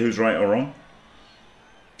to say who's right or wrong?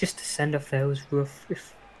 Just the send-off there was rough.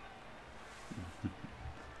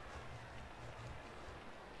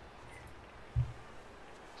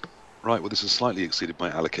 Right, well, this has slightly exceeded my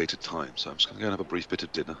allocated time, so I'm just going to go and have a brief bit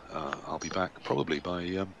of dinner. I'll be back probably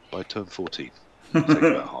by turn 14. It'll take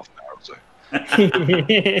about half an hour or so.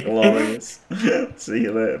 Glorious. See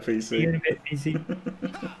you later, PC. See you in a bit, PC.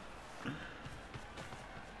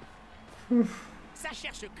 Ça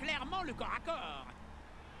cherche clairement le corps à corps.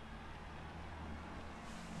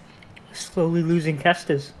 Slowly losing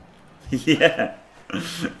casters. Yeah.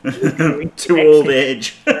 To old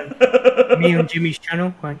age. Me on Jimmy's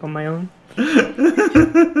channel, like on my own.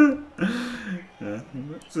 Yeah.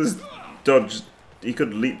 Just dodge. He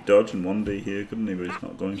could leap dodge in 1D here, couldn't he? But he's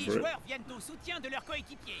not going for it. I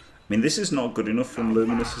mean, this is not good enough from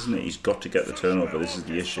Luminous, isn't it? He's got to get the turnover. This is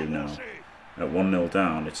the issue now. At 1-0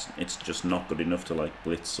 down, it's just not good enough to like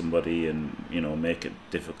blitz somebody and make it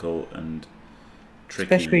difficult and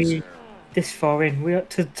tricky. Especially this far in. We're up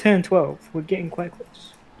to turn 12. We're getting quite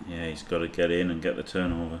close. Yeah, he's got to get in and get the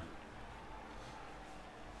turnover.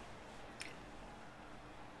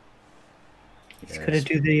 He's got to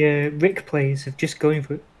do the Rick plays of just going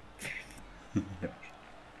for it.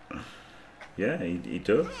 Yeah, he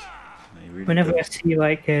does. He really Whenever does. I see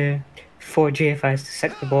like 4 GFIs to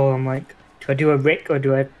set the ball, I'm like, do I do a Rick or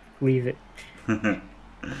do I leave it?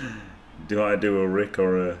 Do I do a Rick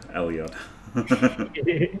or a Elliot?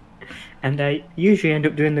 And I usually end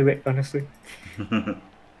up doing the Rick, honestly.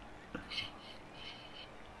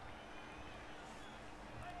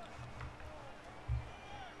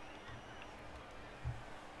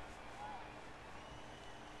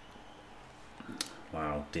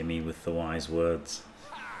 Wow, Dimmy with the wise words.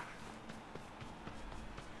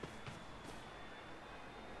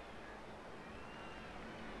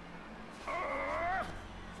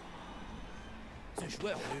 He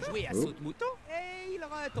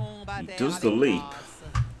does the leap. I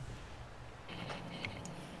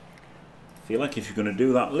feel like if you're going to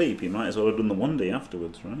do that leap, you might as well have done the 1D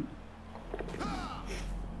afterwards, right?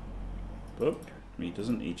 But he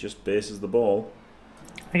doesn't, he just bases the ball.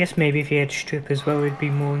 I guess maybe if he had strip as well, he'd be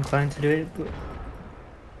more inclined to do it, but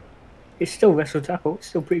it's still wrestle tackle, it's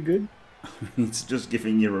still pretty good. It's just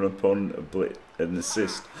giving your opponent an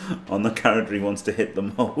assist on the character he wants to hit the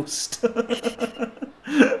most.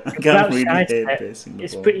 I can't really hate basing the ball.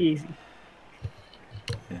 It's pretty easy.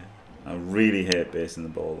 Yeah, I really hate basing the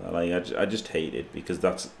ball. I just hate it because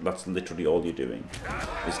that's literally all you're doing.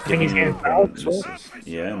 Is giving your opponent an assist.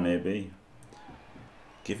 Yeah, maybe.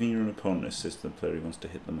 Giving your opponent an assist to the player he wants to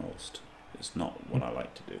hit the most is not what I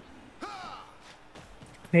like to do.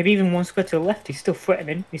 Maybe even one square to the left, he's still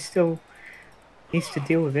threatening. He's still needs to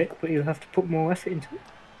deal with it, but he'll have to put more effort into it.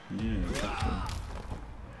 Yeah, exactly.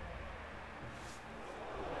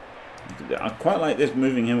 I quite like this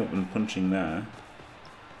moving him up and punching there.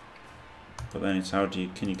 But then it's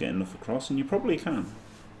can you get enough across? And you probably can.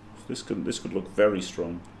 This could look very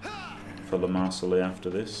strong for Lemarseillais after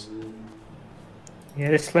this.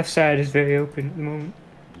 Yeah, this left side is very open at the moment.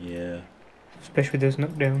 Yeah. Especially those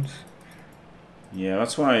knockdowns. Yeah,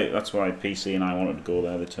 that's why PC and I wanted to go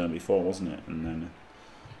there the turn before, wasn't it? And then,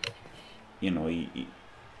 you know,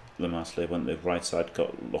 Lemarseillais went the right side,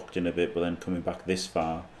 got locked in a bit, but then coming back this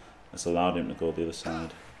far has allowed him to go the other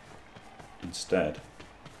side instead.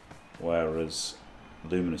 Whereas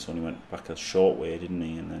Luminous only went back a short way, didn't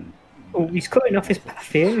he? And then he's cutting off his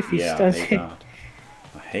path here if he does it. I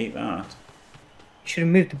hate that. He should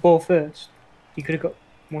have moved the ball first. He could have got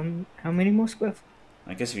one. How many more square?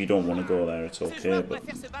 I guess if you don't want to go there, it's okay. But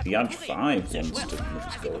the Edge 5 wants to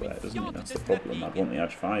go there, doesn't he? That's the problem. I'd want the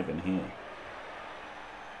Edge 5 in here.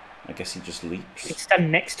 I guess he just leaps. He's standing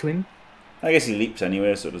next to him. I guess he leaps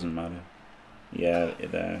anyway, so it doesn't matter. Yeah,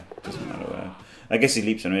 there. Doesn't matter where. I guess he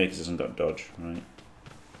leaps anyway because he hasn't got dodge, right?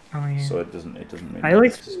 Oh yeah. So it doesn't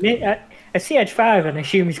really. I see Edge 5 and I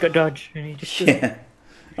assume he's got dodge, and he just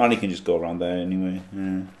and he can just go around there anyway.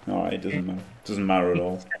 Yeah. Alright, it doesn't matter. It doesn't matter at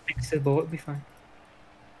all. Stand next to the ball, it'll be fine.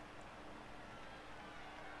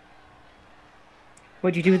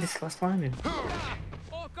 What did you do with this last line then?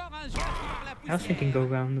 I was thinking go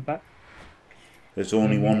round the back. There's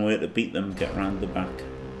only one way to beat them, get round the back.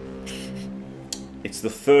 It's the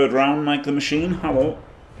third round, Mike the Machine. Hello.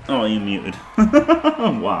 Oh, you're muted.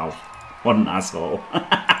 Wow. What an asshole.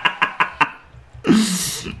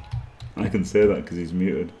 I can say that because he's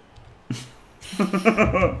muted.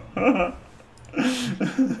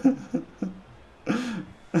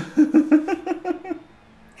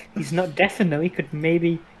 He's not deaf though, he could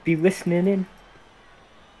maybe be listening in.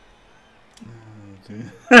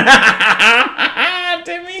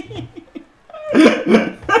 Timmy!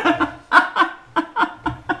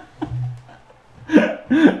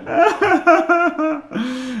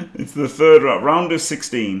 It's the third round of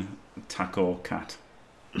 16. Taco cat.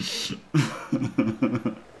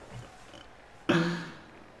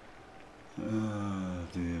 Oh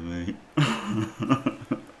dear me.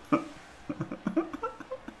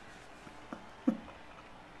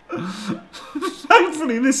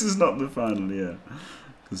 Thankfully this is not the final, yeah.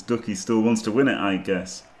 Because Ducky still wants to win it, I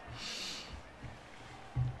guess.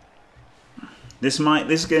 This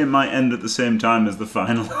game might end at the same time as the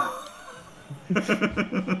final.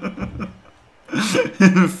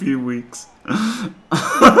 In a few weeks.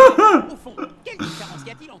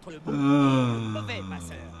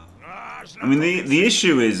 I mean, the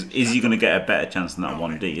issue is you're going to get a better chance than that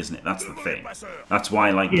 1D, isn't it? That's the thing. That's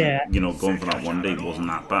why, like, you know, going for that 1D wasn't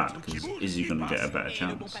that bad, because is he going to get a better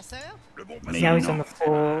chance? Maybe now he's not. on the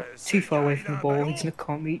floor, too far away from the ball, he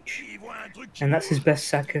can't reach. And that's his best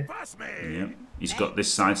sacker. Yeah. He's got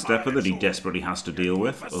this sidestepper that he desperately has to deal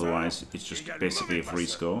with, otherwise it's just basically a free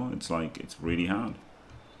score. It's like, it's really hard.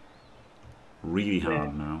 Really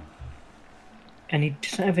hard now. And he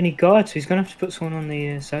doesn't have any guard, so he's going to have to put someone on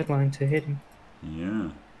the sideline to hit him. Yeah.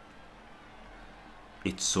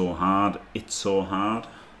 It's so hard. It's so hard.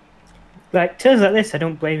 Like, turns like this, I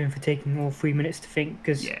don't blame him for taking all 3 minutes to think,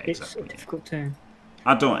 because Yeah, it's exactly. a difficult turn.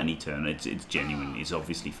 I don't any turn. It's genuine. It's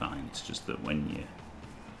obviously fine. It's just that when you're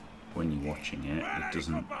watching it, it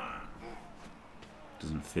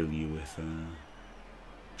doesn't fill you with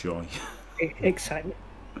joy. Excitement.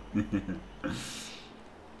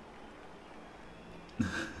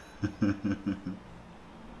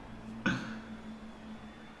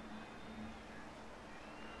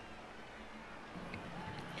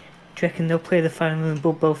 Do you reckon they'll play the final in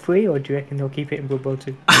Blood Bowl 3, or do you reckon they'll keep it in Blood Bowl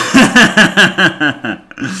 2?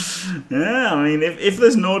 Yeah, I mean, if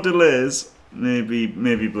there's no delays, maybe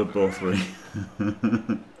Blood Bowl 3.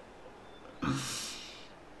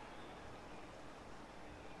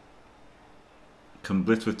 Can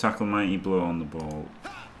blitz with tackle mighty blow on the ball?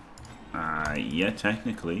 Yeah,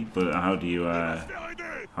 technically, but how do you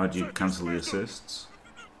cancel the assists?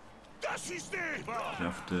 You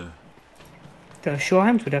have to. The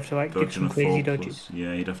Shorehams would have to like do Dodge some and a crazy 4+. dodges.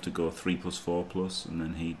 Yeah, he'd have to go 3+4+, and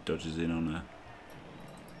then he dodges in on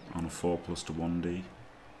a 4+ to 1D.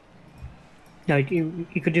 No, you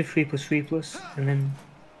could do 3+3+, and then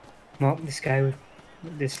mark this guy with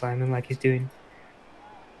this lineman like he's doing,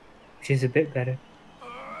 which is a bit better.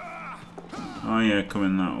 Oh yeah,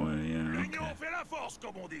 coming that way. Yeah, okay.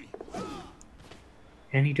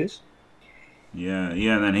 And he does. Yeah,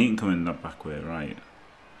 and then he can come in that back way, right?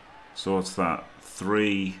 So what's that?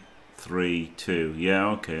 3, 3, 2. Yeah,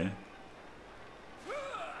 okay.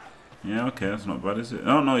 Yeah, okay, that's not bad, is it?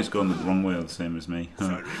 Oh no, he's going the wrong way, the same as me.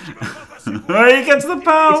 Oh, he gets the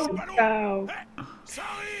pow! Ow.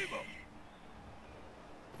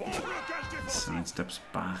 Side steps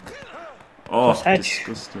back. Oh, Plus edge.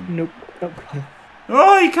 disgusting. Nope. Nope.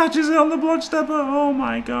 Oh, he catches it on the blood stepper. Oh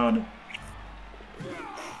my god.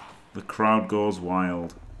 The crowd goes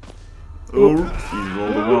wild. Oh, he's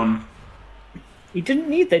rolled a 1. He didn't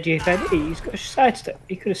need that GFI, did he? He's got a sidestep.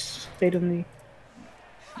 He could have stayed on the...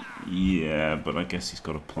 Yeah, but I guess he's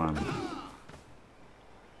got a plan.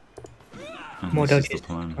 And More this is dodges. the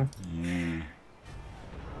plan. Yeah.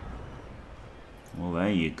 Well,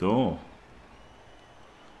 there you go.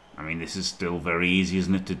 I mean, this is still very easy,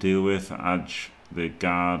 isn't it, to deal with? Adge, the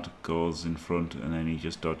guard, goes in front, and then he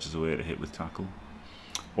just dodges away to hit with tackle.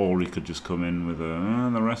 Or he could just come in with a...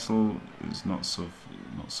 the wrestle is not so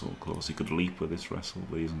close. He could leap with this wrestle,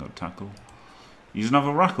 but he hasn't got tackle. He doesn't have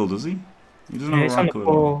a rackle, does he? He doesn't have It's a on the rackle at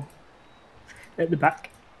all. ball at the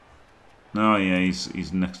back. No, yeah,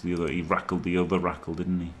 he's next to the other. He rackled the other rackle,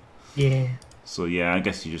 didn't he? Yeah. So yeah, I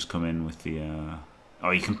guess you just come in with the.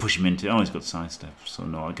 Oh, you can push him into. Oh, he's got sidestep. So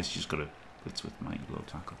no, I guess you just got to blitz with mighty blow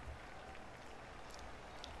tackle.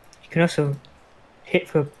 You can also hit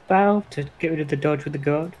for a bow to get rid of the dodge with the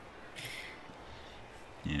guard.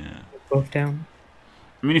 Yeah. Both down.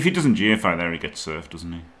 I mean, if he doesn't GFI there, he gets surfed,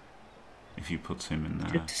 doesn't he? If he puts him in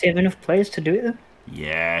there. Does he have enough players to do it though?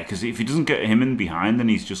 Yeah, because if he doesn't get him in behind, then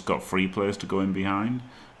he's just got 3 players to go in behind,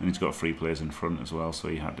 and he's got 3 players in front as well. So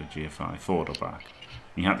he had to GFI forward or back.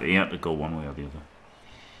 He had to go one way or the other.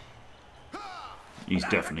 He's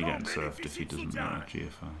definitely getting surfed if he doesn't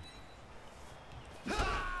GFI.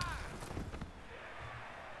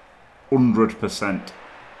 100%.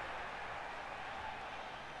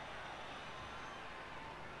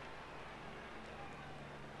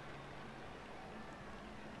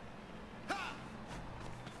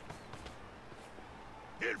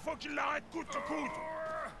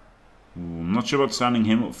 I'm not sure about standing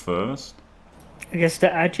him up first. I guess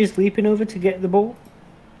the Edge is leaping over to get the ball.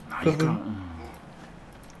 You can't.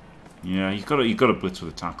 Yeah, you got to blitz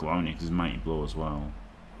with a tackle, haven't you? Because it's mighty blow as well.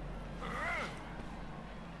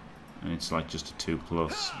 And it's like just a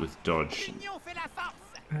 2+ with dodge.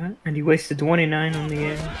 And he wasted 29 on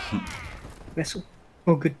the vessel.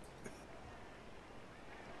 Oh, good.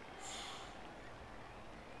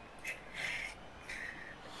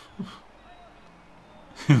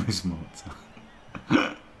 Who is Mozart?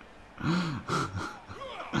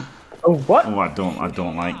 Oh, what? Oh, I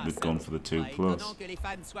don't like the gun for the 2+.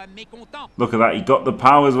 Look at that, he got the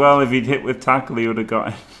power as well. If he'd hit with tackle, he would have got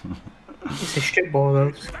it. It's a strip ball,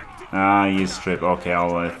 though. Ah, you strip. Okay,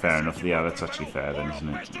 fair enough. Yeah, that's actually fair then, isn't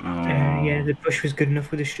it? Oh. Yeah, the push was good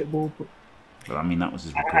enough with the strip ball, but I mean, that was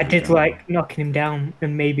his recovery I did down. like knocking him down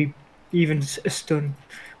and maybe even a stun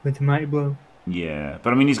with the mighty blow. Yeah,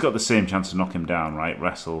 but I mean, he's got the same chance to knock him down, right?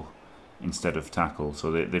 Wrestle instead of tackle,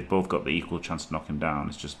 so they've both got the equal chance to knock him down.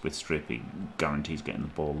 It's just with strip, he guarantees getting the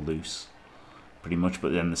ball loose, pretty much.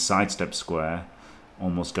 But then the sidestep square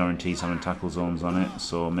almost guarantees having tackle zones on it.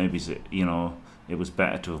 So maybe it was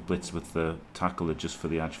better to have blitzed with the tackle just for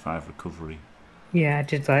the edge 5 recovery. Yeah, I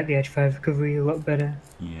did like the edge 5 recovery a lot better.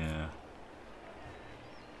 Yeah.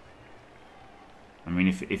 I mean,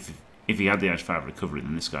 if he had the edge 5 recovery,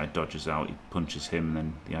 then this guy dodges out, he punches him, and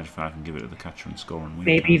then the edge 5 can give it to the catcher and score and win.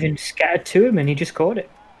 Maybe even scattered to him and he just caught it.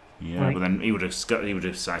 Yeah, but then he would have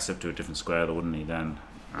sidestepped to a different square, though, wouldn't he? Then.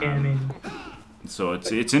 Yeah, I mean. So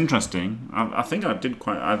it's interesting. I think I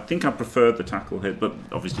preferred the tackle hit, but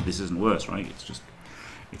obviously this isn't worse, right? It's just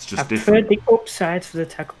I different. preferred the upsides for the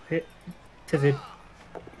tackle hit to the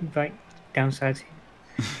downsides.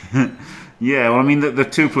 Yeah, well, I mean, the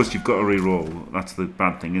 2+ you've got to re-roll. That's the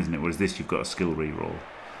bad thing, isn't it? Whereas this, you've got a skill re-roll.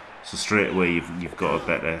 So straight away, you've got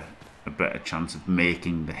a better chance of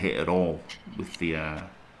making the hit at all with the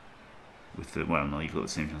well, no, you've got the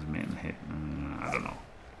same chance of making the hit.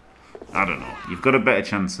 I don't know. You've got a better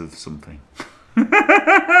chance of something.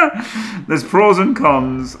 There's pros and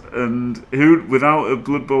cons, and without a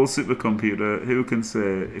Blood Bowl supercomputer, who can say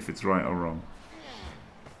if it's right or wrong?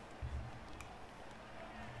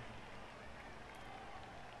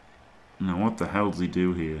 Now, what the hell does he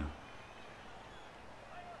do here?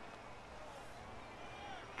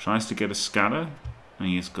 Tries to get a scatter. And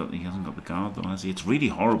he hasn't got the guard though, has he? It's really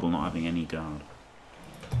horrible not having any guard.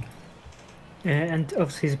 And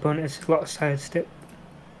obviously his opponent has a lot of sidestep.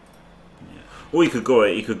 Yeah. Or he could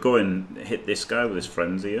go and hit this guy with his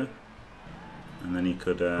friends here, and then he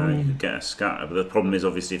could get a scatter. But the problem is,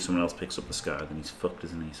 obviously, if someone else picks up the scatter, then he's fucked,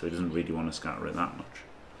 isn't he? So he doesn't really want to scatter it that much.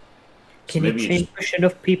 Can you chain push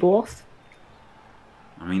enough people off?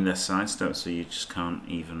 I mean, they're sidesteps, so you just can't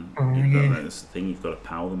even. Oh, yeah. That's the thing. You've got to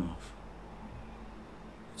power them off.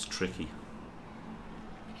 It's tricky.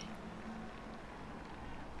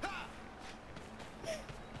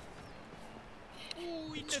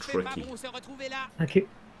 It's tricky. Okay.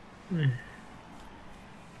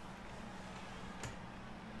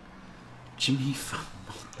 Jimmy Fat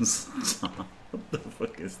Monster. What the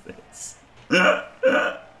fuck is this?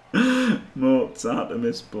 Mort's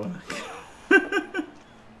Artemis Black.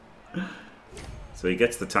 So he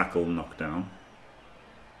gets the tackle knocked down.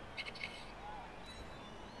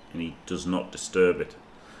 And he does not disturb it.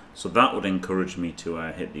 So that would encourage me to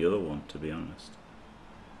hit the other one, to be honest.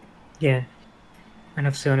 Yeah. And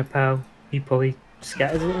obviously on a POW, he probably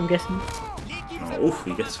scatters it, I'm guessing. Oh, oof,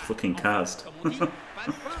 he gets fucking cast.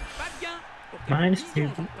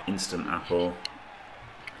 -2. Instant apple.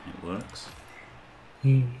 It works.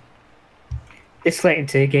 Yeah. It's late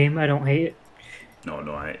into the game, I don't hate it. No,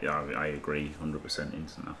 I agree. 100%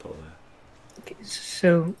 instant apple there. Okay,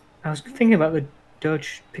 so, I was thinking about the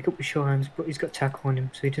dodge, pick up with sure hands, but he's got tackle on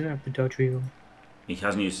him, so he doesn't have the dodge reroll. He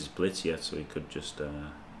hasn't used his blitz yet, so he could just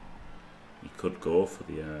he could go for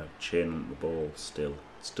the chain on the ball still.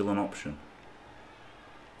 Still an option.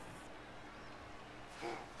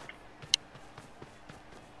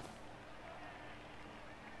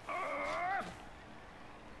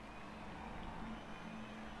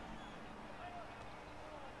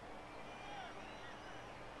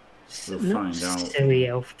 We'll find out. Silly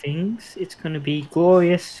elf things. It's going to be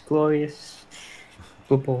glorious, glorious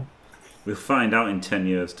football. We'll find out in 10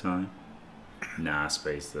 years' time. Nah,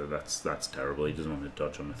 space though. That's terrible. He doesn't want to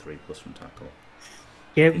dodge on a 3+ from tackle.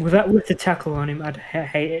 Yeah, with the tackle on him, I'd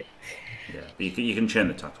hate it. Yeah, but you can chain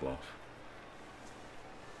the tackle off.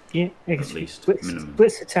 Yeah, I guess At least minimum.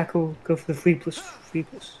 blitz the tackle, go for the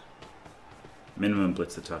 3+3+. Minimum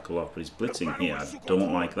blitz the tackle off, but he's blitzing here. I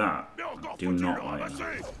don't like that. I do not like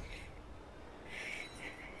that.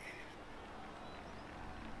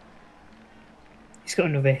 He's got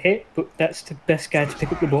another hit, but that's the best guy to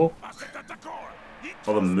pick up the ball.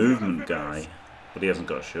 Or the movement guy, but he hasn't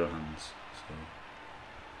got sure hands, so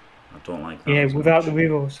I don't like that. Yeah, as without much. the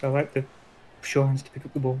rerolls, I like the sure hands to pick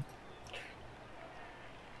up the ball.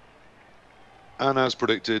 And as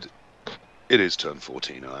predicted, it is turn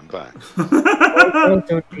 14 and I'm back. Well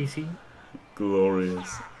done, PC.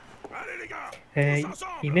 Glorious.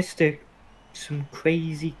 You missed some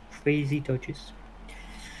crazy dodges.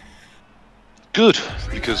 Good,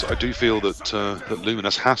 because I do feel that that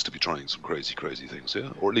Luminous has to be trying some crazy things here,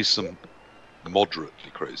 or at least some moderately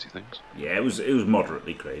crazy things. Yeah, it was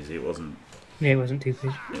moderately crazy. It wasn't. Yeah, it wasn't too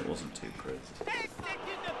crazy. It wasn't too crazy.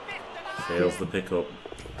 Fails the pickup.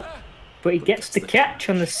 But he gets the catch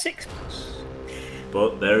on the 6+.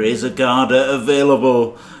 But there is a Garda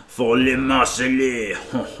available for Lemarseillais.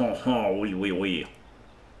 Ho ho ho, oui.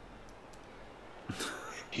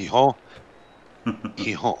 Hee-haw.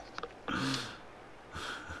 Hee-haw.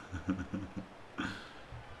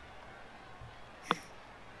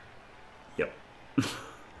 Yep.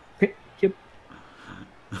 Yep.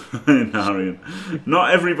 In Arian.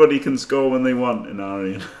 Not everybody can score when they want in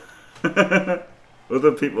Arian.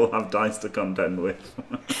 Other people have dice to contend with.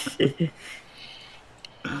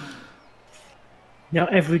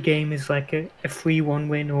 Not every game is like a 3-1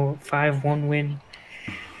 win or 5-1 win.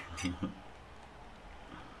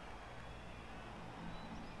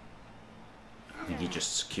 I think you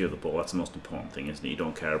just secure the ball. That's the most important thing, isn't it? You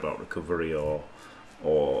don't care about recovery or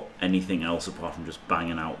anything else apart from just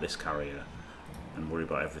banging out this carrier and worry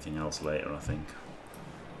about everything else later, I think.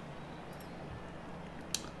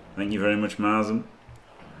 Thank you very much, Marzen.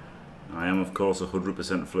 I am, of course,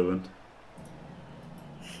 100% fluent.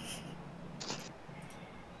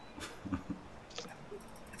 I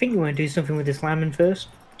think you want to do something with this lineman first,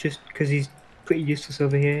 just because he's pretty useless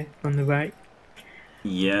over here on the right.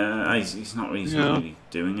 Yeah, he's not really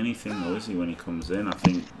doing anything, though, is he, when he comes in? I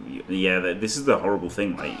think, yeah, this is the horrible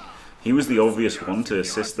thing. Like, he was the obvious one to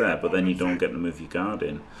assist there, but then you don't get to move your guard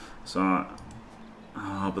in. So,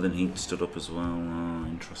 but then he stood up as well. Oh,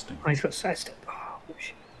 interesting. Oh, he's got sidestep. Oh,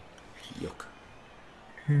 shit. Yuck.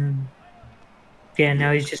 Yeah,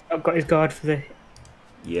 now he's just not got his guard for the...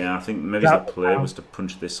 Yeah, I think maybe the play was to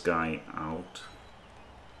punch this guy out.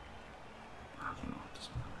 I don't know, it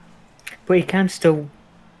doesn't matter. But he can still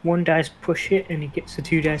 1 dice push it and he gets the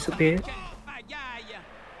 2 dice up here.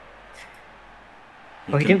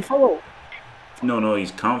 Oh, he didn't follow? No, he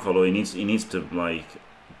can't follow. He needs to, like,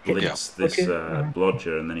 blitz this Okay.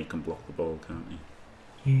 blodger and then he can block the ball, can't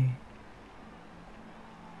he? Yeah.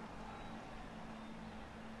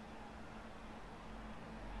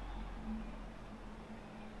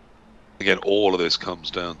 Again, all of this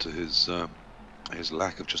comes down to his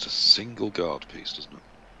lack of just a single guard piece, doesn't it?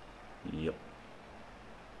 Yep.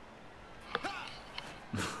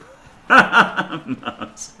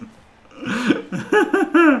 Martin.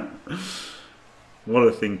 What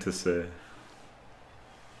a thing to say.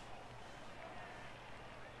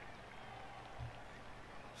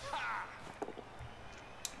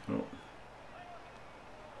 Oh.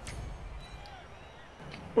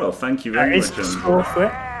 Well, thank you very much. That is the score for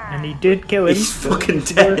it, and he did kill him. He's fucking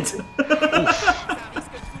dead.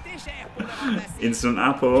 Instant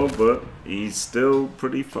apple, but he's still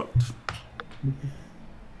pretty fucked.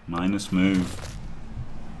 Minus move.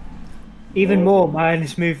 Even more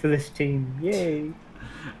minus move for this team. Yay.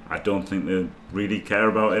 I don't think they really care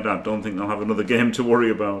about it. I don't think they'll have another game to worry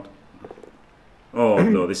about. Oh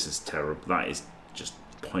no, this is terrible. That is just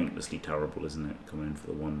pointlessly terrible, isn't it? Coming in for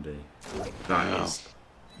the 1D. That is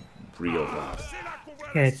real bad.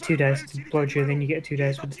 Yeah, 2 dice to bludger, then you get 2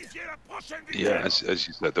 dice with. Yeah, as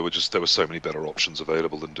you said, there were so many better options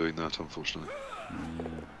available than doing that, unfortunately.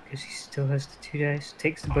 Because he still has the 2 dice,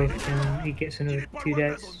 takes the both down, he gets another 2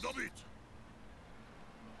 dice.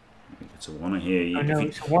 It's a one here. Oh, no, if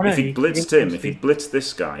it's a one if he he blitzed him, if he blitzed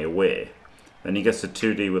this guy away, then he gets a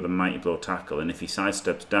 2D with a mighty blow tackle, and if he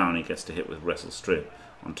sidesteps down, he gets to hit with wrestle strip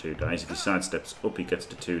on 2 dice. If he sidesteps up, he gets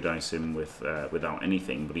to 2 dice him with without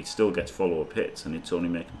anything, but he still gets follow up hits, and it's only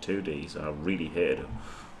making 2Ds. I really hated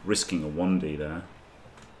risking a 1D there.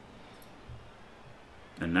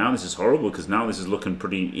 And now this is horrible, because now this is looking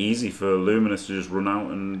pretty easy for Luminous to just run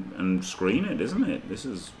out and screen it, isn't it? This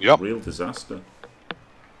is a real disaster.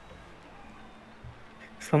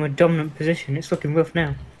 From a dominant position, it's looking rough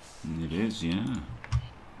now. It is, yeah.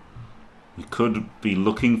 We could be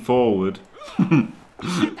looking forward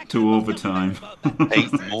to overtime.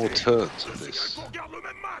 8 more turns of this.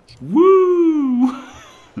 Woo!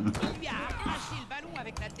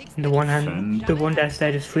 In the one hand, the 1 dice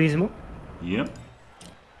there just frees him up. Yep.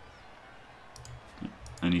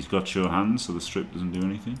 And he's got your hand, so the strip doesn't do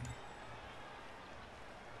anything.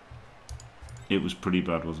 It was pretty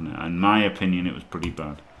bad, wasn't it? In my opinion, it was pretty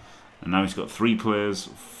bad. And now he's got 3 players,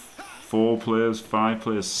 4 players, 5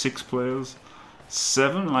 players, 6 players,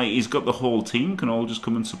 7. Like, he's got the whole team can all just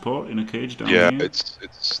come and support in a cage down here. Yeah,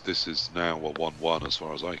 this is now a 1-1 as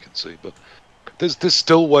far as I can see. But there's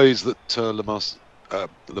still ways that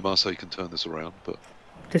Lemarseillais can turn this around. But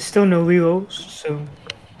there's still no rerolls, so.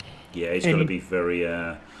 Yeah, he's got to be very,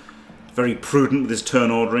 very prudent with his turn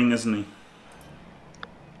ordering, isn't he?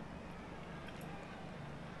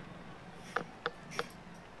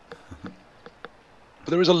 But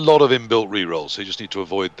there is a lot of inbuilt rerolls, so you just need to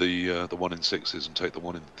avoid the 1 in 6s and take the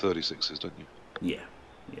 1 in 36s, don't you? Yeah,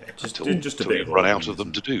 yeah. Just a bit bit you run out of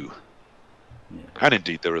them to do. Yeah. And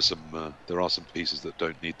indeed, there are some pieces that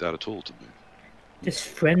don't need that at all to move. This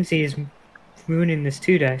frenzy is ruining this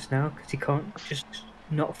 2 dice now because he can't just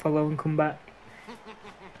not follow and come back.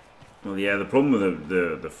 Well, yeah. The problem with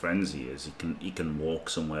the frenzy is he can walk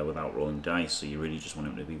somewhere without rolling dice. So you really just want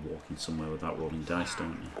him to be walking somewhere without rolling dice,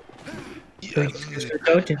 don't you? Yeah.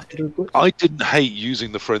 I didn't hate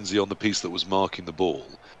using the frenzy on the piece that was marking the ball,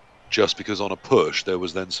 just because on a push there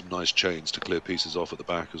was then some nice chains to clear pieces off at the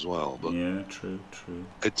back as well. But yeah, true.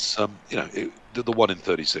 it's the 1 in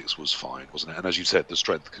 36 was fine, wasn't it? And as you said, the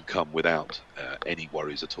strength can come without any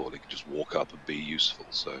worries at all. It can just walk up and be useful.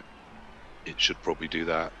 So it should probably do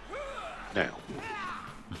that now.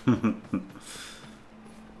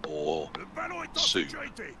 Or soon.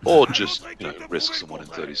 Or just risk some 1 in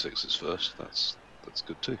 36s first. That's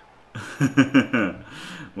good too.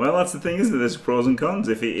 Well, that's the thing, isn't it? There's pros and cons.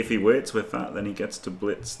 If he waits with that, then he gets to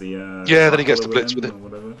blitz the. Then he gets to blitz with it.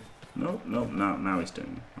 Whatever. No. Now he's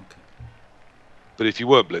doing it. Okay. But if you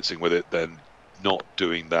weren't blitzing with it, then not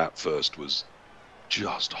doing that first was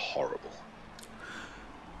just horrible.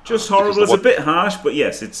 Just horrible. It's a bit harsh, but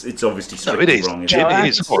yes, it's obviously strictly wrong. It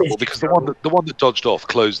is horrible because the one that dodged off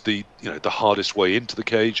closed the hardest way into the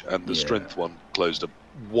cage, and the strength one closed a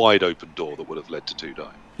wide open door that would have led to 2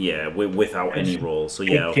 die. Yeah, without any roll. So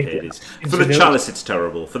yeah, okay, it is. For the Chalice, it's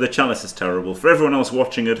terrible. For the Chalice, it's terrible. For everyone else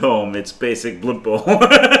watching at home, it's basic Blood Bowl.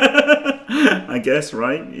 I guess,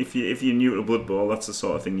 right? If you're new to Blood Bowl, that's the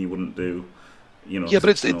sort of thing you wouldn't do. Yeah, but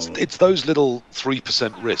it's those little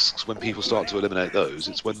 3% risks when people start to eliminate those.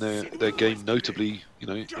 It's when their game notably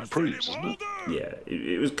improves, isn't it? Yeah,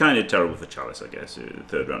 it was kind of terrible for Chalice, I guess. The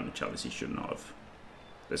 3rd round of Chalice, he should not have.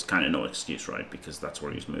 There's kind of no excuse, right? Because that's where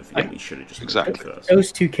he was moving. He should have just moved first.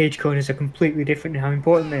 Those 2 cage corners are completely different in how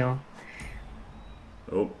important they are.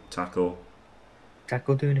 Oh, tackle.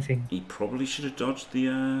 Tackle do anything. He probably should have dodged the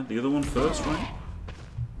other one first, right?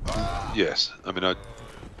 Yes, I mean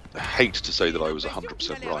hate to say that I was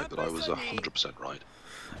 100% right, but I was 100% right.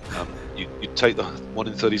 You take the 1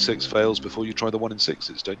 in 36 fails before you try the 1 in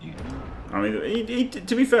 6s, don't you? I mean,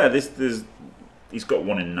 to be fair, he's got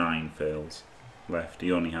 1 in 9 fails left.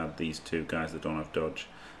 He only had these 2 guys that don't have dodge,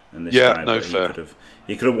 and this guy, no, but fair.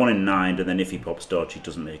 he could have 1 in 9, and then if he pops dodge, he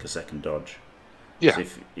doesn't make a second dodge. Yeah. So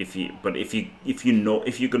if you're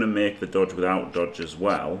going to make the dodge without dodge as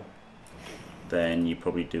well, then you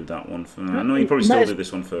probably do that one first. No, you probably still do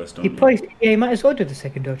this one first, don't you? Yeah, you might as well do the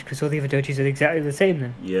second dodge, because all the other dodges are exactly the same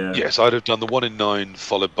then. Yeah. Yes, I'd have done the 1 in 9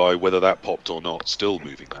 followed by whether that popped or not, still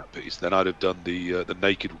moving that piece. Then I'd have done the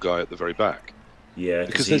naked guy at the very back. Yeah,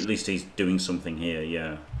 because at least he's doing something here,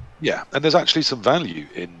 yeah. Yeah, and there's actually some value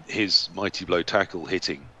in his Mighty Blow tackle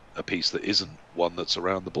hitting a piece that isn't one that's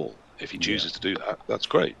around the ball. If he chooses to do that, that's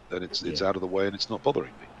great. Then it's out of the way and it's not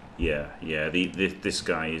bothering me. Yeah, yeah. This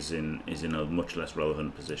guy is in a much less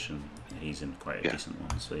relevant position. He's in quite a decent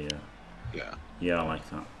one, so yeah, I like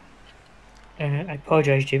that. I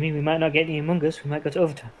apologise, Jimmy. We might not get any Among Us. We might go to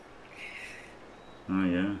overtime. Oh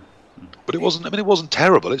yeah. But it wasn't. I mean, it wasn't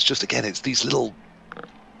terrible. It's just again, it's these little.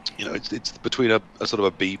 You know, it's between a sort of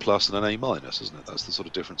a B+ and an A-, isn't it? That's the sort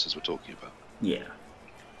of differences we're talking about. Yeah.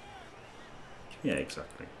 Yeah,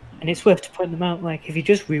 exactly. And it's worth pointing them out. Like, if you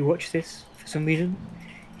just rewatch this for some reason,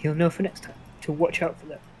 you'll know for next time to watch out for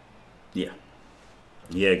that. Yeah.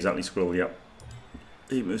 Yeah, exactly, Squirrel, yeah.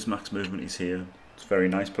 His max movement is here. It's a very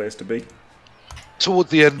nice place to be. Towards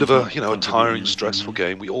the end of a tiring, stressful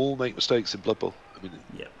game, we all make mistakes in Blood Bowl. I mean,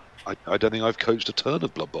 yeah. I don't think I've coached a turn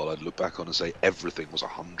of Blood Bowl I'd look back on and say everything was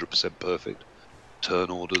 100% perfect.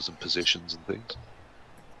 Turn orders and positions and things.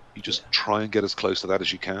 You just try and get as close to that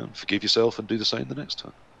as you can. Forgive yourself and do the same the next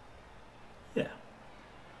time. Yeah.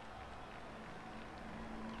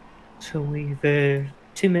 So we've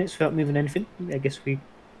 2 minutes without moving anything. I guess we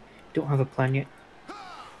don't have a plan yet.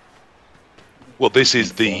 Well, this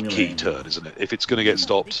is the key turn, isn't it? If it's going to get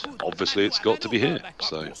stopped, obviously it's got to be here.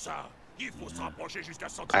 So,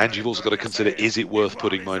 and you've also got to consider: is it worth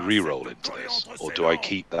putting my reroll into this, or do I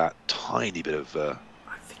keep that tiny bit of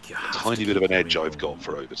an edge I've got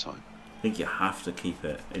for overtime? I think you have to keep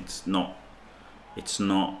it. It's not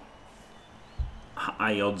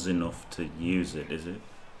high odds enough to use it, is it?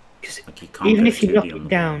 Like, you can't even if you knock it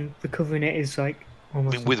down, recovering it is like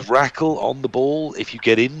almost. I mean, with Rackle on the ball, if you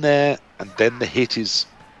get in there and then the hit is,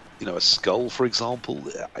 a skull, for example.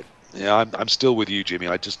 I'm still with you, Jimmy.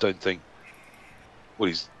 I just don't think.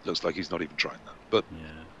 Well, looks like he's not even trying that, but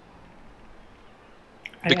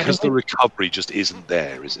because the recovery just isn't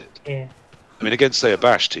there, is it? Yeah. I mean, against, say, a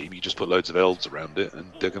Bash team, you just put loads of Elves around it,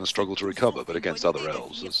 and they're going to struggle to recover. But against other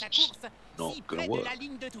Elves, it's just not going to work.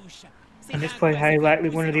 And it's probably highly likely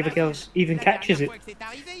one of the other girls even catches it.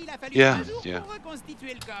 Yeah, yeah.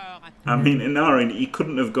 I mean, in our end, he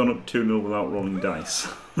couldn't have gone up 2-0 without rolling dice.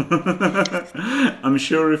 I'm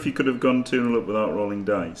sure if he could have gone 2-0 up without rolling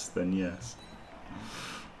dice, then yes.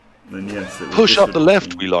 Push up the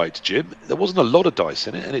left we liked, Jim. There wasn't a lot of dice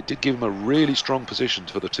in it, and it did give him a really strong position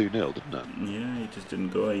for the 2-0, didn't it? Yeah, he just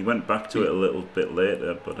didn't go. He went back to it a little bit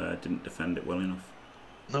later, but didn't defend it well enough.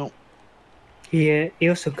 No. He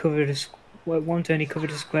also covered one turn he covered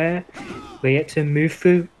a square where he had to move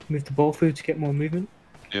the ball through to get more movement.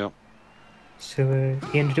 Yeah. So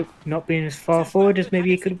he ended up not being as far forward as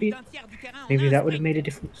maybe he could have been. Maybe that would have made a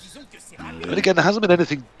difference. And again, there hasn't been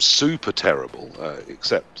anything super terrible,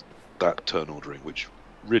 except that turn ordering, which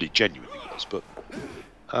really genuinely was. But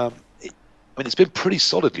it's been pretty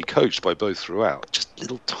solidly coached by both throughout. Just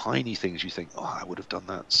little tiny things you think, I would have done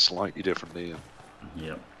that slightly differently.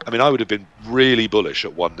 Yeah. I mean, I would have been really bullish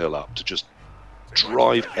at 1-0 up to just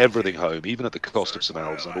drive everything home, even at the cost of some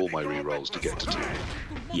Elves and all my rerolls to get to 2.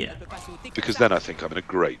 Yeah. Because then I think I'm in a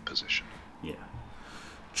great position. Yeah.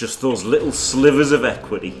 Just those little slivers of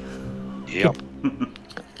equity. Yep.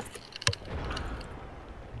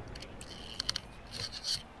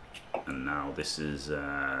 And now this is,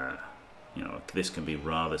 this can be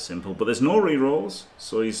rather simple, but there's no rerolls,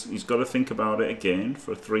 so he's got to think about it again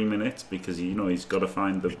for 3 minutes because he's got to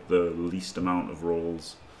find the least amount of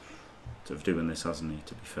rolls of doing this, hasn't he?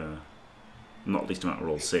 To be fair, not least amount of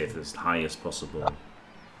rolls safe, as high as possible.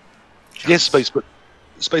 Chance. Yes, but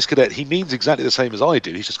Space Cadet, he means exactly the same as I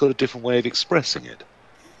do. He's just got a different way of expressing it,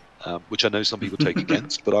 which I know some people take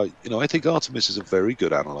against. But I think Artemis is a very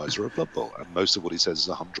good analyzer of Blood Bowl, and most of what he says is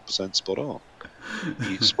 100% spot on.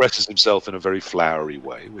 He expresses himself in a very flowery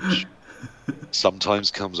way, which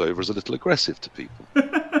sometimes comes over as a little aggressive to people.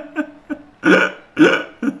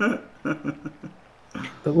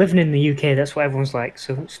 But living in the UK, that's what everyone's like,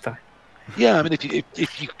 so it's fine. Yeah, I mean,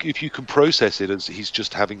 if you can process it as he's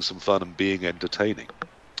just having some fun and being entertaining,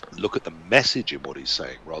 look at the message in what he's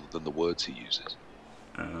saying rather than the words he uses.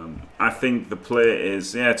 I think the play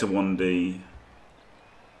is, it's a 1D.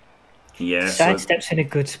 Yeah, Sidestep's in a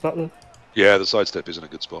good spot, though. Yeah, the sidestep is in a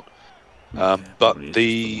good spot. But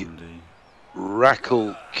the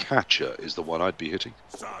Rackle Catcher is the one I'd be hitting.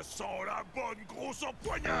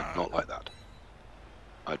 And not like that.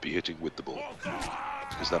 I'd be hitting with the ball.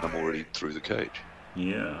 Because then I'm already through the cage.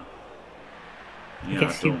 Yeah.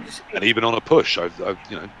 And even on a push, I've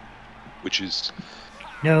which is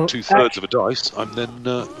 2/3 of a dice. I'm then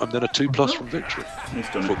a 2+ from victory.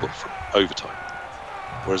 For overtime.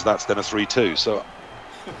 Whereas that's then a 3-2. So.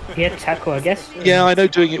 He had tackle, I guess. Yeah, I know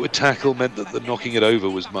doing it with tackle meant that the knocking it over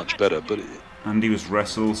was much better, but. And he was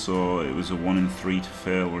wrestle, so it was a 1 in 3 to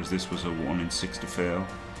fail, whereas this was a 1 in 6 to fail.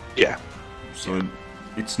 Yeah. So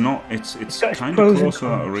it's not. It's kind of close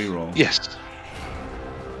without a reroll. Yes.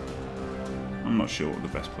 I'm not sure what the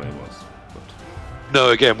best play was. But...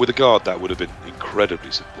 No, again, with a guard, that would have been incredibly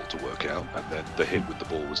simple to work out, and then the hit with the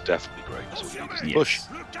ball was definitely great. That's all you needed to push.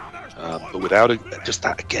 But without just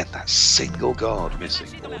that, again, that single guard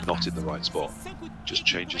missing or not in the right spot just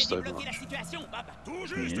changes so much.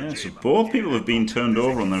 Yeah, so both people have been turned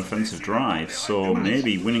over on their offensive drive, so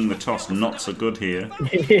maybe winning the toss not so good here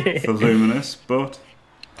for Luminous, but...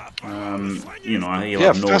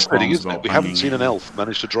 yeah, fascinating, isn't it? We haven't seen an elf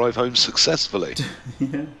manage to drive home successfully.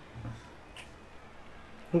 Yeah.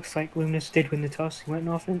 Looks like Luminous did win the toss. He went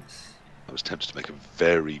on offense. I was tempted to make a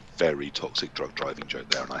very, very toxic drug driving joke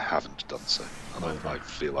there, and I haven't done so. And I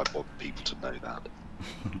feel I want people to know that.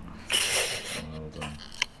 Well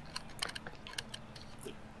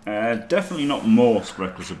done. Definitely not most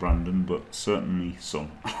reckless of Brandon, but certainly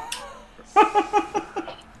some.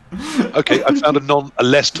 Okay, I found a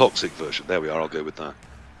less toxic version. There we are. I'll go with that.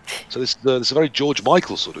 So this is a very George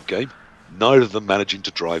Michael sort of game. Neither of them managing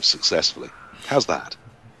to drive successfully. How's that?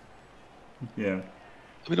 Yeah.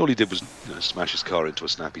 I mean, all he did was smash his car into a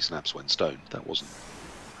snappy snaps when stoned. That wasn't.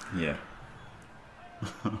 Yeah.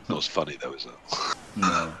 Not as funny though, is it?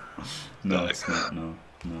 No. No, it's not. No.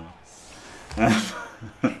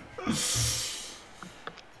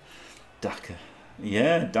 Dakar.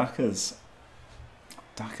 Yeah, Dakar's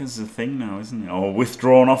a thing now, isn't it? Or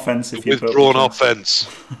withdrawn offense if you put withdrawn offense.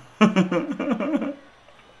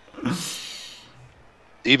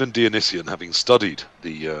 Even Dionysian, having studied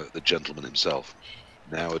the gentleman himself,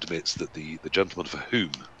 now admits that the gentleman for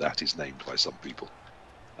whom that is named by some people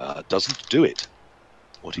doesn't do it.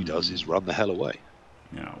 What he does is run the hell away.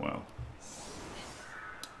 Yeah, well,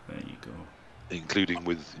 there you go. Including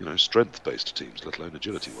with strength-based teams, let alone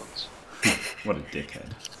agility ones. What a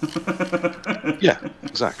dickhead. Yeah,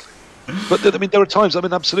 exactly. But I mean, there are times. I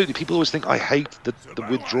mean, absolutely. People always think I hate the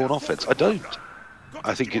withdrawn offense. I don't.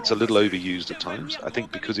 I think it's a little overused at times. I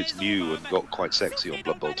think because it's new and got quite sexy on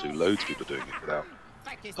Blood Bowl 2, loads of people are doing it without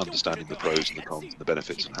understanding the pros and the cons and the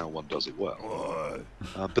benefits and how one does it well.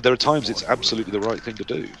 But there are times it's absolutely the right thing to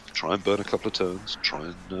do. Try and burn a couple of turns.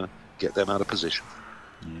 Try and get them out of position.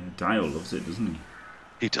 Yeah, Dio loves it, doesn't he?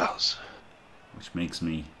 He does. Which makes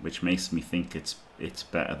me think it's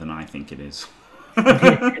better than I think it is.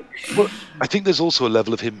 Well, I think there's also a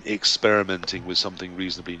level of him experimenting with something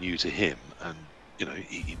reasonably new to him, and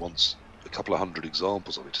he wants a couple of hundred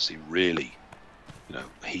examples of it to see really,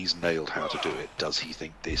 he's nailed how to do it. Does he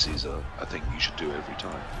think this is a thing you should do every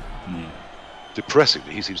time? Yeah.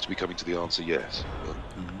 Depressingly, he seems to be coming to the answer yes. But...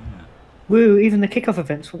 Woo! Even the kickoff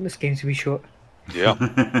events want this game to be short. Yeah.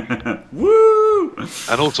 Woo!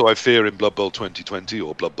 And also, I fear in Blood Bowl 2020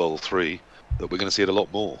 or Blood Bowl 3 that we're going to see it a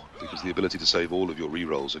lot more, because the ability to save all of your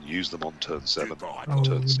rerolls and use them on turn 7 and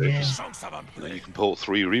turn 6. Yeah. You can put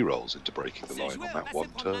 3 rerolls into breaking the line on that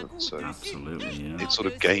one turn, so absolutely, yeah. It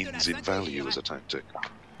sort of gains in value as a tactic.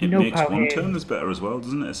 It makes one turners better as well,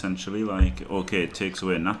 doesn't it? Essentially, like, okay, it takes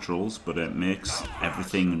away naturals, but it makes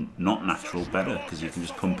everything not natural better, because you can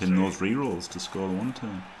just pump in those rerolls to score the one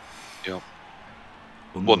turn. Yeah.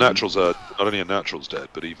 Well, naturals are not only are naturals dead,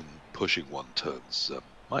 but even pushing one turns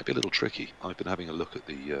might be a little tricky. I've been having a look at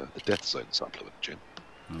the Death Zone supplement, Jim.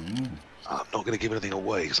 I'm not going to give anything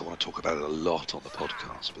away because I want to talk about it a lot on the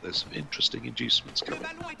podcast, but there's some interesting inducements coming.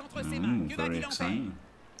 Very exciting.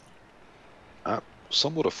 At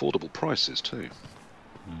somewhat affordable prices too.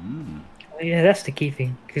 Yeah, that's the key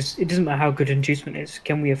thing, because it doesn't matter how good inducement is.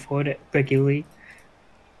 Can we afford it regularly?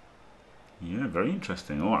 Yeah, very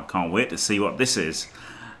interesting. Oh, I can't wait to see what this is.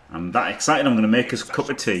 I'm that excited. I'm going to make us a cup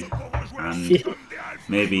of tea. And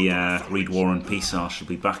maybe read War and Peace. I shall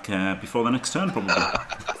be back before the next turn, probably.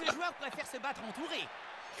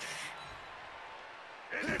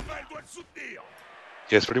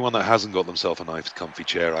 Yes, for anyone that hasn't got themselves a nice comfy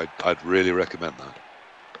chair, I'd really recommend that.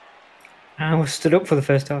 I was stood up for the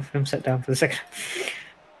first half and I'm sat down for the second.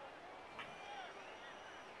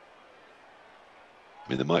 I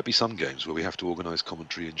mean, there might be some games where we have to organise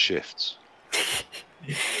commentary in shifts.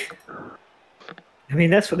 I mean,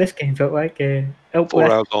 that's what this game felt like. 4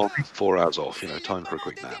 hours on, 4 hours off. You know, time for a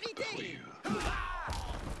quick nap before you.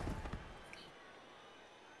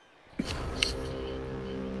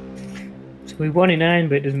 So we won in 9,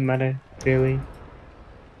 but it doesn't matter really.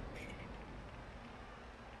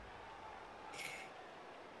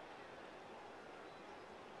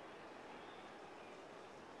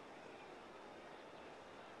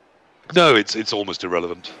 No, it's almost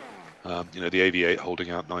irrelevant. You know, the AV8 holding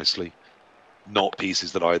out nicely. Not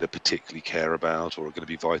pieces that I either particularly care about or are going to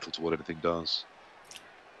be vital to what anything does.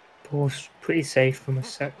 Ball's pretty safe from a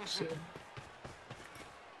sec. So.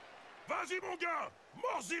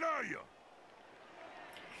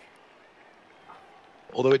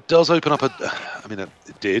 Although it does open up a... I mean, it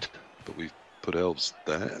did, but we've put Elves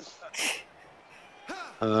there.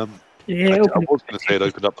 Yeah, I was going to say it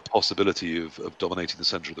opened up the possibility of dominating the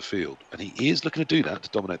centre of the field. And he is looking to do that, to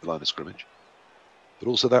dominate the line of scrimmage. But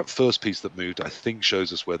also that first piece that moved, I think,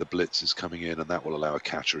 shows us where the blitz is coming in, and that will allow a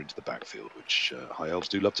catcher into the backfield, which High Elves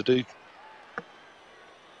do love to do.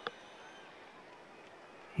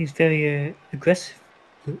 He's very aggressive,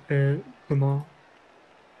 Lamar.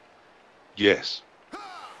 Yes.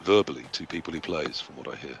 Verbally, to people he plays, from what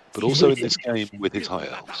I hear. But also in this game with his High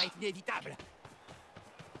Elves.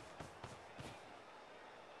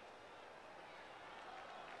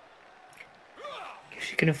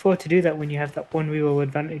 You can afford to do that when you have that one reroll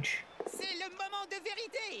advantage.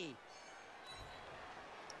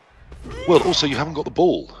 Well, also you haven't got the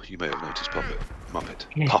ball. You may have noticed, Muppet.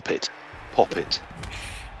 Yeah. Poppet.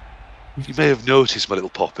 You may have noticed, my little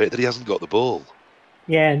Poppet, that he hasn't got the ball.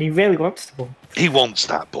 Yeah, and he really wants the ball. He wants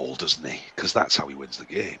that ball, doesn't he? Because that's how he wins the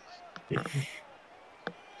game.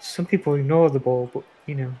 Some people ignore the ball, but,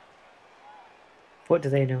 you know, what do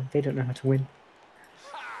they know? They don't know how to win.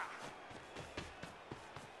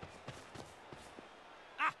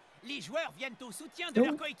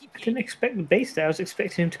 No, I didn't expect the base there. I was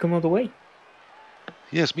expecting him to come all the way.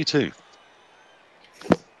 Yes, me too.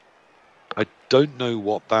 I don't know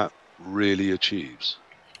what that really achieves.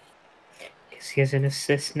 Because he has an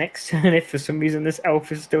assist next turn if for some reason this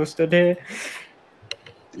elf is still stood here.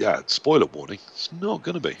 Yeah, spoiler warning, it's not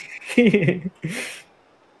going to be.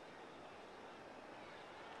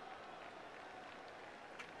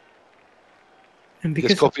 And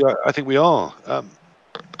because yes, Coffee, I think we are.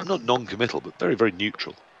 Not non-committal, but very, very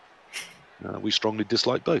neutral. We strongly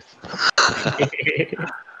dislike both.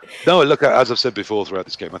 No, look, as I've said before throughout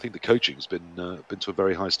this game, I think the coaching's been to a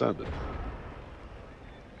very high standard.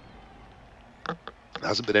 There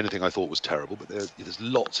hasn't been anything I thought was terrible, but there's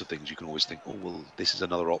lots of things you can always think, oh, well, this is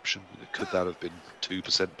another option. Could that have been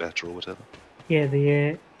 2% better or whatever? Yeah,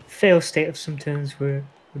 the fail state of some turns were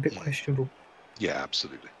a bit questionable. Yeah,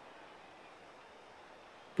 absolutely.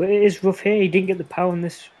 But it is rough here. He didn't get the power on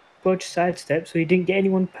this bodge sidestep, so he didn't get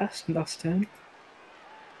anyone past last turn.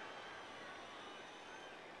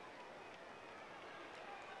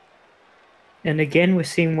 And again, we're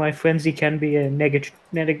seeing why Frenzy can be a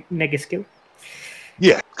nega skill.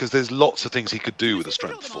 Yeah, because there's lots of things he could do with a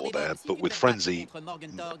strength 4 there, but with Frenzy,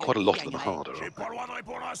 quite a lot of them are harder. I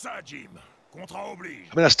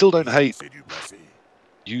mean, I still don't hate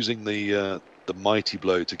using the mighty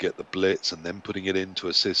blow to get the blitz and then putting it in to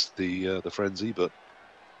assist the Frenzy, but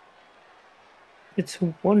it's a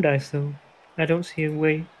 1 dice though. I don't see a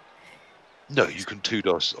way. No, you can 2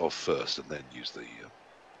 dice off first and then use the.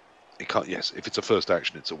 It can't. Yes, if it's a first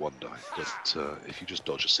action, it's a 1 die. But if you just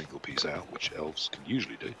dodge a single piece out, which Elves can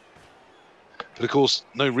usually do. But of course,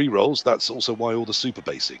 no re-rolls. That's also why all the super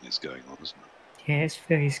basing is going on, isn't it? Yeah, it's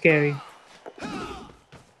very scary.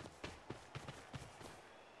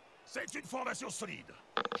 C'est une formation solide.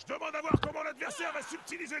 Je demande à voir comment l'adversaire va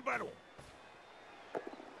subtiliser le ballon.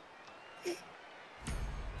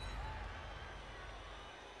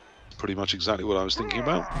 Pretty much exactly what I was thinking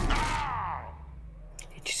about.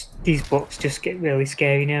 These blocks just get really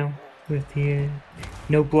scary now with the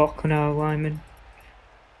no block on our lineman.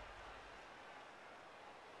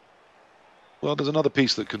 Well, there's another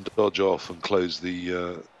piece that can dodge off and close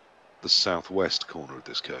the southwest corner of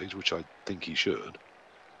this cage, which I think he should.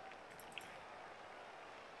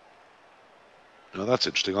 Now that's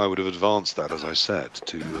interesting. I would have advanced that, as I said,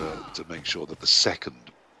 to make sure that the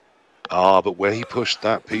second. But where he pushed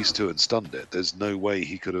that piece to and stunned it, there's no way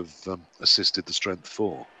he could have assisted the strength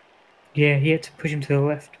 4. Yeah, he had to push him to the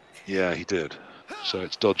left. Yeah, he did. So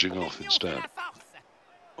it's dodging off instead,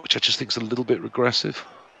 which I just think is a little bit regressive.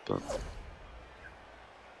 But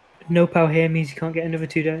no power here means you can't get another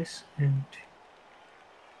 2 dice, and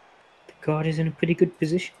the guard is in a pretty good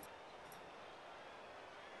position.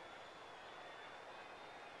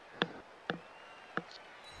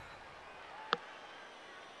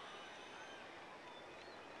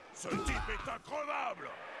 Ce type est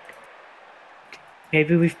increvable.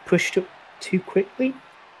 Maybe we've pushed up too quickly.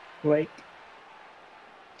 Like,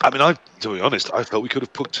 I mean, to be honest, I felt we could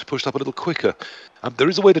have pushed up a little quicker. There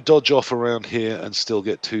is a way to dodge off around here and still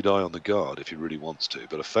get 2 die on the guard if he really wants to,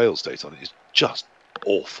 but a fail state on it is just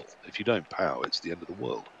awful. If you don't power, it's the end of the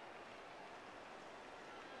world.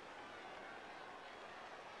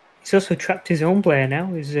 he's also trapped his own player now.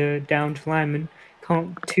 His downed lineman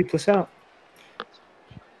can't 2+ out.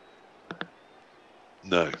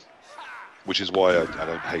 No, which is why I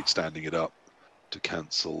don't hate standing it up to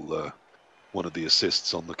cancel one of the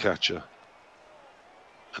assists on the catcher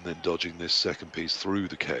and then dodging this second piece through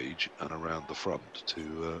the cage and around the front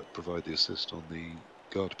to provide the assist on the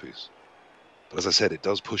guard piece. But as I said, it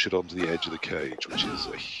does push it onto the edge of the cage, which is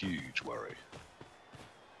a huge worry.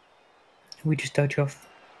 We just dodge off.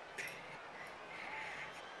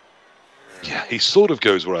 Yeah, he sort of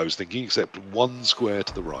goes where I was thinking, except 1 square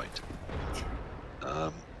to the right.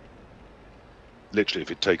 Literally, if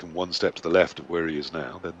he'd taken 1 step to the left of where he is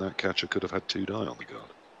now, then that catcher could have had 2 die on the guard.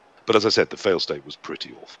 But as I said, the fail state was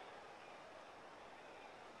pretty awful.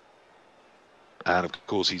 And of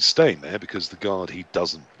course, he's staying there because the guard he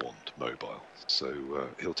doesn't want mobile. So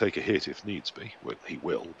he'll take a hit if needs be. Well, he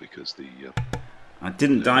will, because the... I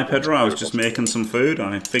didn't die, Pedro. I was just making some food.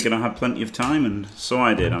 I figured I had plenty of time, and so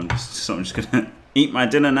I did. I'm just going to eat my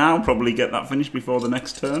dinner now, probably get that finished before the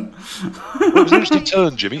next turn. Well, it was an interesting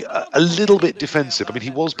turn, Jimmy. A little bit defensive. I mean,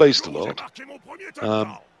 he was based a lot.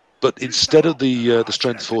 But instead of the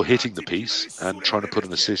strength 4 hitting the piece and trying to put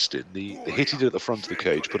an assist in, the hit he did at the front of the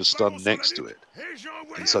cage put a stun next to it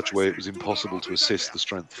in such a way it was impossible to assist the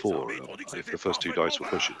strength 4 if the first 2 dice were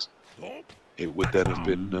pushes. It would then have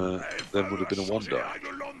been a 1 die.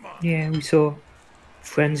 Yeah, we saw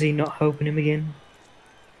Frenzy not hoping him again.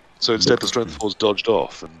 So instead, the strength 4's dodged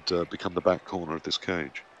off and become the back corner of this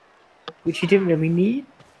cage. Which he didn't really need.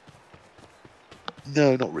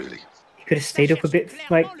 No, not really. He could have stayed up a bit,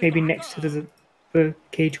 like maybe next to the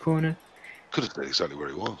cage corner. Could have stayed exactly where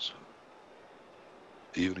he was.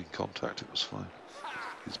 Even in contact, it was fine.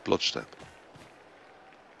 His blood step.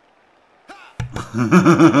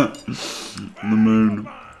 The moon.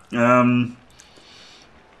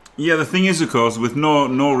 Yeah, the thing is, of course, with no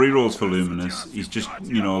rerolls for Luminous, he's just,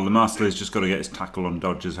 you know, Lemarseillais just got to get his tackle on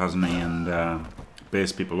dodges, hasn't he? And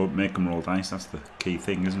base people up, make them roll dice. That's the key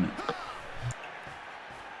thing, isn't it?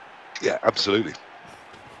 Yeah, absolutely.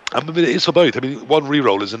 I mean, it is for both. I mean, 1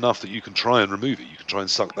 reroll is enough that you can try and remove it. You can try and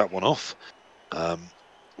suck that one off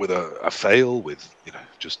with a fail, with, you know,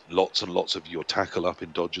 just lots and lots of your tackle up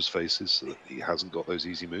in dodgers' faces so that he hasn't got those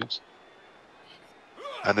easy moves.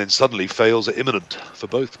 And then suddenly fails are imminent for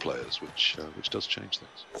both players, which does change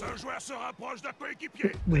things.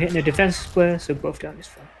 We're hitting a defensive player, so both down is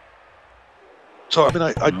fine. So I mean,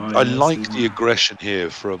 I like the aggression here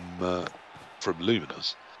from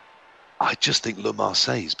Luminous. I just think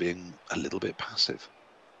Lemarseillais is being a little bit passive.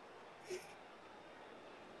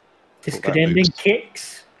 This could end in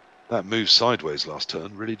kicks. That move sideways last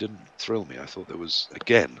turn really didn't thrill me. I thought there was,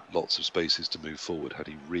 again, lots of spaces to move forward had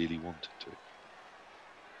he really wanted to.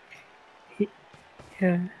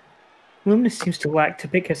 Yeah. Luminous seems to like to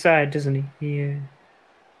pick a side, doesn't he? He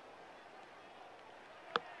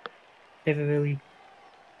never really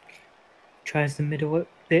tries the middle a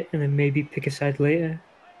bit and then maybe pick a side later.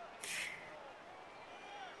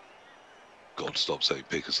 God, stop saying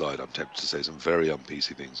pick a side. I'm tempted to say some very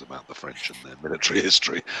un-PC things about the French and their military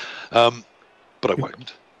history. But I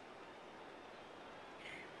won't.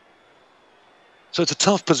 So it's a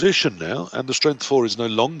tough position now, and the strength 4 is no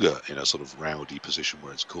longer in a sort of rowdy position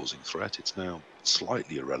where it's causing threat. It's now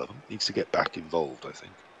slightly irrelevant. Needs to get back involved, I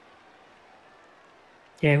think.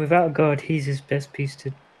 Yeah, without a guard, he's his best piece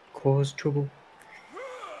to cause trouble.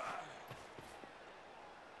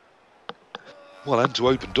 Well, and to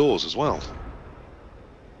open doors as well.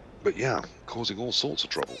 But yeah, causing all sorts of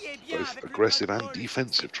trouble, both aggressive and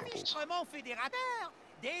defensive troubles.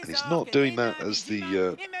 And he's not doing that as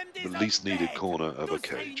the least needed corner of a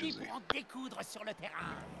cage, is he?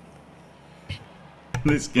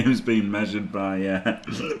 This game's been measured by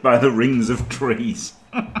by the rings of trees.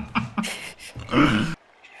 We're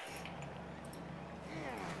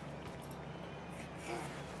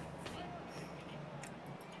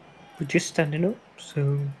just standing up,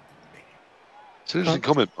 so... It's an interesting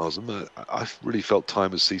comment, Marsden. I've really felt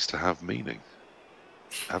time has ceased to have meaning.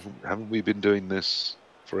 Haven't we been doing this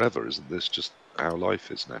forever, isn't this just how life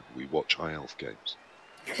is now? We watch High Elf games.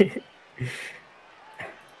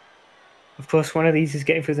 Of course, one of these is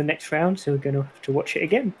getting through the next round, so we're going to have to watch it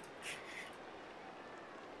again.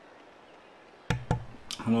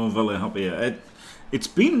 Hello, Valley Happy. It's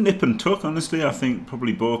been nip and tuck, honestly. I think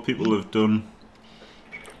probably both people have done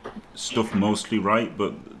stuff mostly right,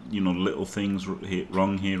 but, you know, little things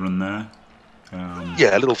wrong here and there.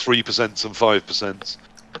 Yeah, a little 3% and 5%.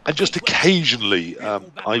 And just occasionally,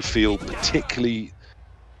 I feel, particularly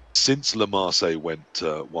since Lemarseillais went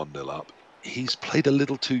 1-0 up, he's played a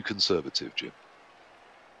little too conservative, Jim.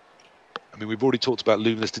 I mean, we've already talked about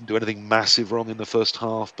Luminous didn't do anything massive wrong in the first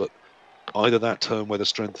half, but either that turn where the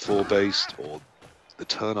strength 4 based, or the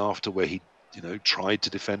turn after where he, you know, tried to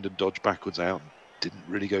defend and dodge backwards out, and didn't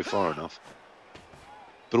really go far enough.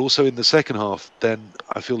 But also in the second half, then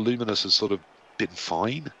I feel Luminous has sort of been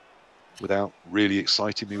fine without really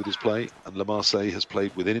exciting me with his play, and Lemarseillais has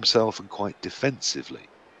played within himself and quite defensively.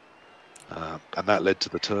 And that led to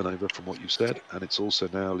the turnover from what you've said, and it's also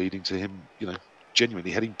now leading to him, you know,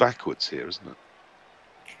 genuinely heading backwards here, isn't it?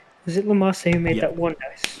 Was it Lemarseillais who made that one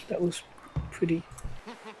dice? That was pretty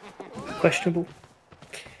questionable.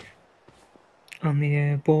 On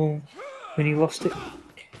the ball when he lost it.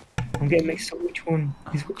 I'm getting mixed up which one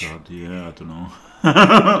is which. God, yeah, I don't know.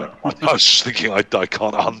 I was just thinking I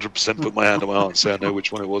can't 100% put my hand on my heart and say I know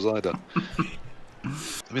which one it was either. I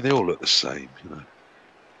mean, they all look the same, you know.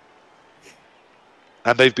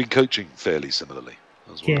 And they've been coaching fairly similarly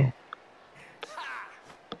as well. Yeah.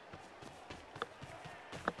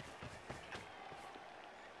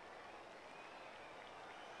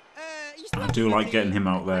 I do like getting him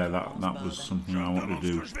out there. That was something I want to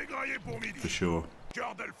do for sure.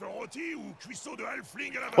 Well,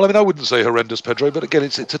 I mean, I wouldn't say horrendous, Pedro, but again,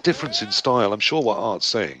 it's a difference in style. I'm sure what Art's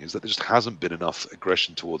saying is that there just hasn't been enough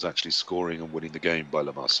aggression towards actually scoring and winning the game by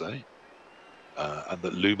Lemarseillais. And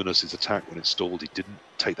that Luminous's attack, when it stalled, he didn't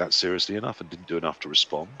take that seriously enough and didn't do enough to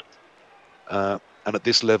respond. And at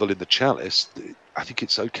this level in the Chalice, I think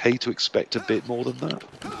it's okay to expect a bit more than that.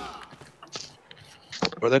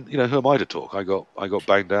 But then, you know, who am I to talk? I got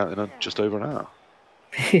banged out in just over an hour.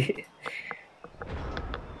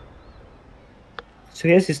 So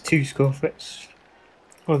he has his 2 score threats.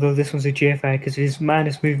 Although this one's a GFI because of his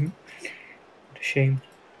minus movement. What a shame.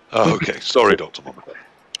 Oh, okay. Sorry, Dr. Mama.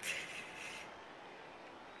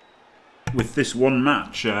 With this one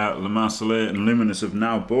match, Lemarseillais and Luminous have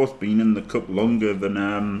now both been in the cup longer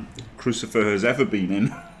than Crucifer has ever been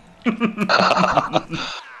in.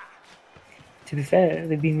 To be fair,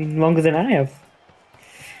 they've been in longer than I have.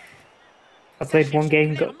 I played one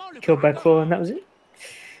game, got killed by Claw, and that was it.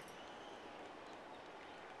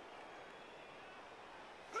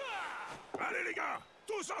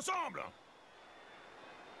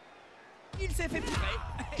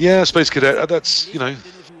 Yeah, Space Cadet, that's, you know,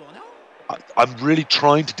 I'm really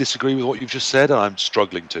trying to disagree with what you've just said, and I'm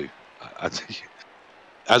struggling to. I think,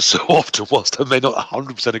 as so often, whilst I may not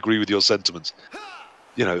 100% agree with your sentiments,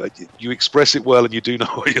 you know, you express it well and you do know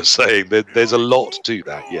what you're saying. There's a lot to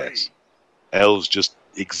that, yes. Elves just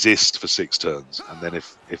exist for 6 turns, and then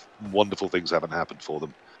if wonderful things haven't happened for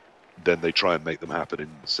them, then they try and make them happen in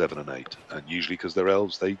 7 and 8. And usually because they're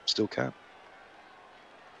elves, they still can.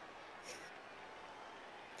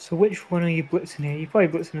 So which one are you blitzing here? You're probably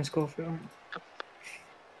blitzing a score for it, aren't you?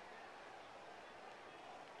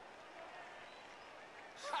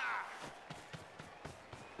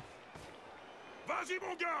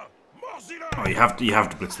 Oh, you have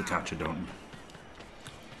to blitz the catcher, don't you?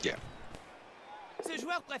 Yeah. Ce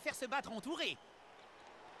joueur préfère se battre entouré.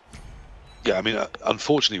 Yeah, I mean,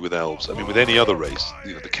 unfortunately with Elves, I mean, with any other race,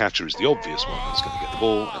 you know, the catcher is the obvious one that's going to get the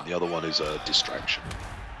ball, and the other one is a distraction.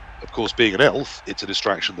 Of course, being an elf, it's a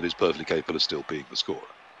distraction that is perfectly capable of still being the scorer.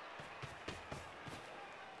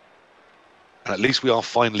 And at least we are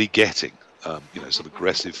finally getting, you know, some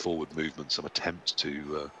aggressive forward movement, some attempts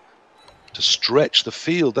to stretch the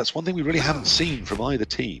field. That's one thing we really haven't seen from either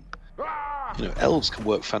team. You know, Elves can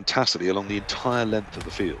work fantastically along the entire length of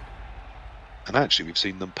the field. And actually, we've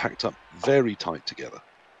seen them packed up very tight together.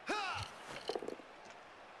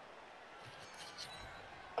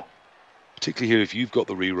 Particularly here, if you've got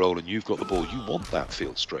the re-roll and you've got the ball, you want that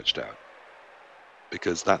field stretched out.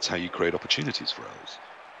 Because that's how you create opportunities for Elves.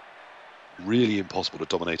 Really impossible to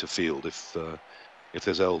dominate a field if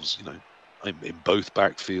there's Elves, you know, in both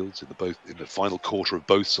backfields, in the final quarter of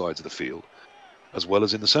both sides of the field, as well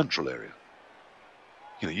as in the central area.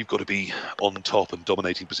 You know, you've got to be on top and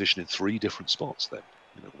dominating position in 3 different spots then.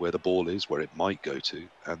 You know, where the ball is, where it might go to,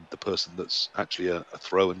 and the person that's actually a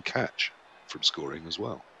throw and catch from scoring as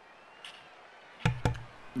well.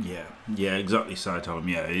 Yeah, exactly, Saitalum.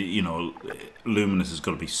 Yeah, you know, Luminous has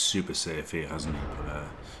got to be super safe here, hasn't he? But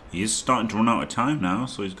he is starting to run out of time now,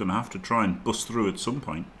 so he's going to have to try and bust through at some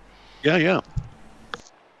point. Yeah.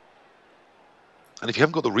 And if you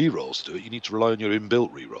haven't got the rerolls to do it, you need to rely on your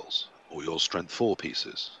inbuilt rerolls or your strength 4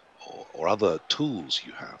 pieces or other tools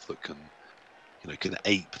you have that can, you know, can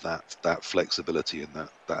ape that flexibility and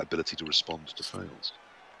that ability to respond to fails.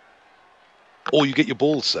 Or you get your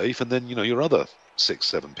balls safe, and then you know your other 6,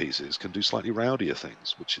 7 pieces can do slightly rowdier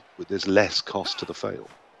things, which there's less cost to the fail.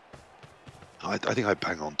 I think I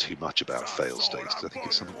bang on too much about fail states because I think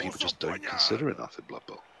it's something people just don't consider enough in Blood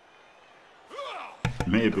Bowl.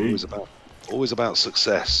 Maybe. Always about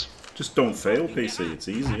success. Just don't fail, PC. It's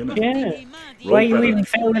easy, isn't it? Yeah. Why are you even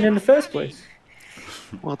failing in the first place?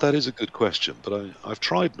 Well, that is a good question, but I've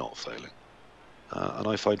tried not failing. And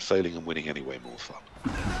I find failing and winning anyway more fun.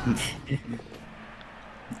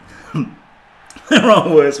 There are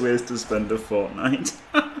worse ways to spend a fortnight.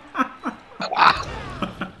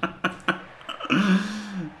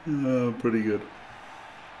 Oh, pretty good.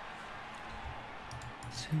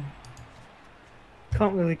 So,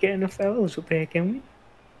 can't really get enough elves up here, can we?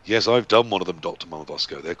 Yes, I've done one of them, Dr. Mama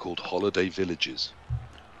Bosco. They're called holiday villages.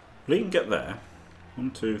 Well, he can get there.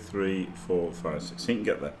 1, 2, 3, 4, 5, 6. He can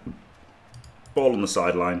get there. Ball on the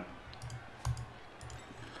sideline.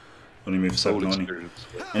 Only move 7 on him.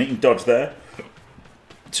 And he can dodge there.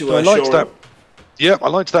 So I liked that. Yeah, I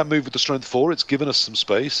liked that move with the strength 4. It's given us some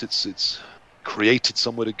space. It's created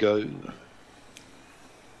somewhere to go.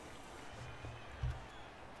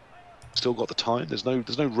 Still got the time. There's no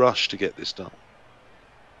rush to get this done.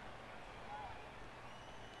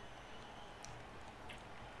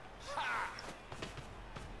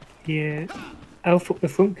 Yeah, elf up the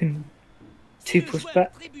front can 2+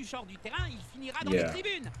 back.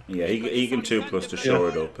 Yeah, he can 2+ to shore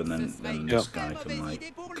it up, and then this guy can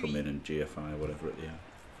like come in and GFI whatever at the end.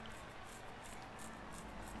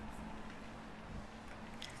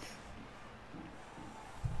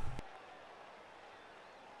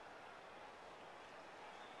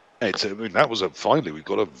 I mean, that was finally we've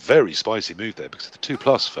got a very spicy move there because if the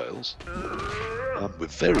 2+ fails, we're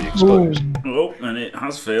very exposed. Oh, and it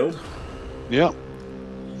has failed. Yeah.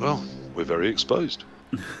 Well, we're very exposed.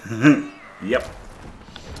 Yep.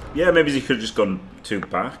 Yeah, maybe he could have just gone 2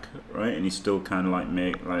 back, right? And he's still kind of like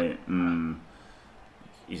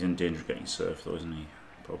he's in danger of getting surfed, though, isn't he?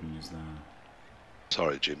 Problem is that.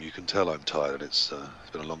 Sorry, Jim. You can tell I'm tired, and it's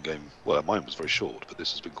been a long game. Well, mine was very short, but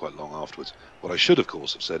this has been quite long afterwards. What I should, of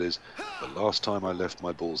course, have said is the last time I left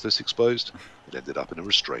my balls this exposed, it ended up in a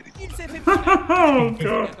restraining order. Oh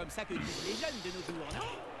God!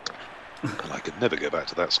 And I could never go back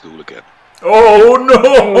to that school again. Oh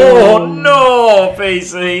no! No,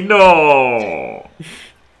 PC, no!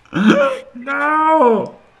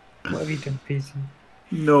 No! What have you done, PC?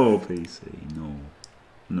 No, PC, no.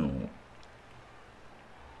 No.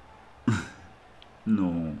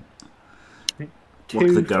 No. Lock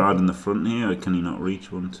the guard in the front here, or can he not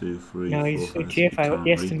reach? 1, 2, 3, no, 4, he's 5, GFI.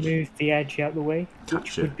 He has to move the edge out of the way,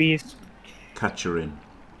 which would be his... Catch her in.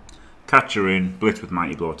 Catch her in, blitz with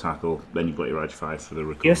Mighty Blow tackle, then you've got your edge 5 for the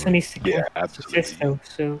recovery. He also needs to get absolutely. Though,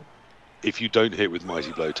 so... If you don't hit with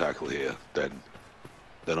Mighty Blow tackle here, then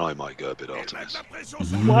I might go a bit Artemis.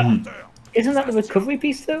 What? Isn't that the recovery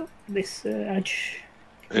piece, though? This edge...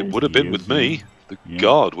 It would have been with me. The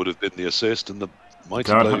guard would have been the assist, and the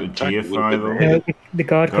Mighty Blow tackle would have been no, the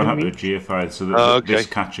guard had to GFI, so that this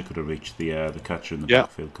catcher could have reached the catcher in the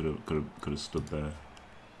backfield could have stood there.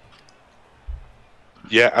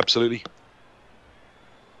 Yeah, absolutely.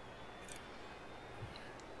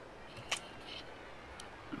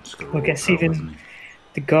 I guess even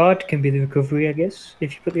the guard can be the recovery, I guess.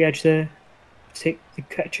 If you put the edge there, take the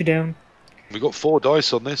catcher down. We've got 4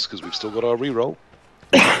 dice on this because we've still got our reroll.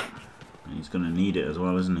 He's going to need it as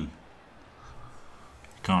well, isn't he?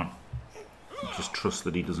 Can't just trust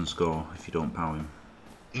that he doesn't score if you don't power him.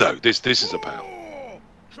 No, this is a power.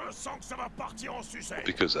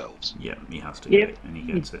 Because elves. Yeah, he has to get it, and he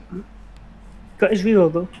gets it. Got his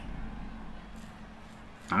reroll though.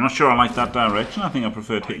 I'm not sure I like that direction. I think I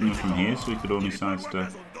preferred hitting him from here, so he could only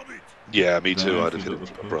sidestep. Yeah, me too. I'd have hit him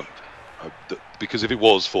from front. Because if it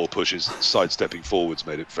was 4 pushes, sidestepping forwards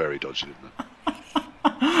made it very dodgy, didn't it?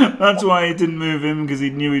 That's why he didn't move him, because he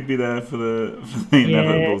knew he'd be there for the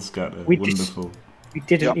inevitable scatter. Wonderful. We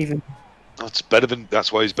didn't even.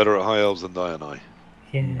 That's why he's better at high elves than Dianai.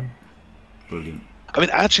 Yeah. Brilliant. I mean,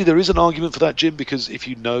 actually, there is an argument for that, Jim, because if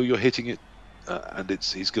you know you're hitting it, and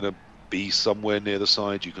he's going to be somewhere near the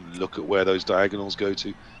side, you can look at where those diagonals go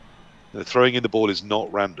to. Throwing in the ball is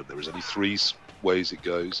not random. There is only 3 ways it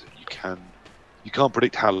goes. You can You can't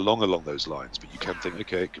predict how long along those lines, but you can think,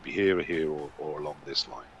 okay, it could be here or here or along this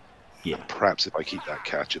line. Yeah. And perhaps if I keep that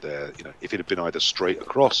catcher there, you know, if it had been either straight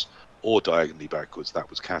across or diagonally backwards, that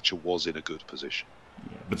catcher was in a good position.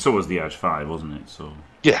 Yeah, but so was the Edge 5, wasn't it? So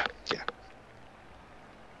yeah.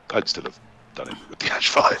 I'd still have done it with the Edge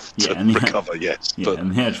 5 to recover, yes. Yeah, but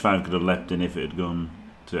and the Edge 5 could have leapt in if it had gone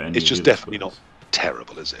to any. It's just definitely not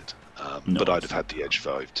terrible, is it? No, but I'd have had the Edge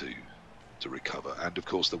 5 to recover, and of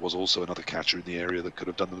course there was also another catcher in the area that could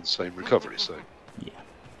have done the same recovery. So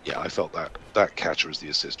yeah, I felt that catcher as the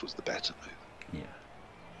assist was the better move. Yeah.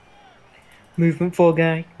 Movement 4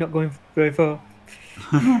 guy, not going very far.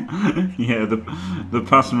 Yeah, the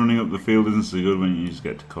pass running up the field isn't so good when you just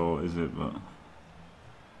get to court, is it? But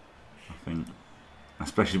I think,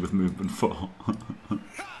 especially with movement 4. I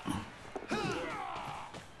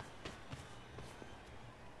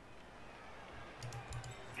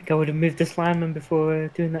think I would have moved this lineman before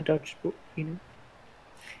doing that dodge, but you know.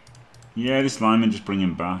 Yeah, this lineman just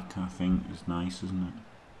bringing back, I think, is nice, isn't it?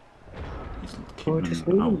 He's keeping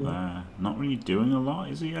him out there. Not really doing a lot,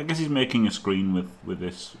 is he? I guess he's making a screen with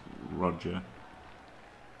this Roger.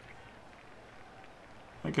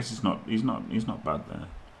 I guess he's not bad there.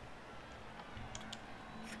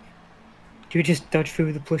 Do you just dodge through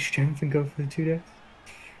with the plus strength and go for the 2 deaths?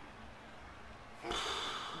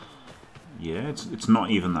 Yeah, it's not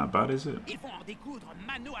even that bad, is it? Ils vont en découdre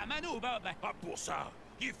mano à mano, Bob. Pas pour ça.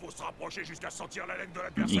 Il faut se rapprocher jusqu'à sentir la laine de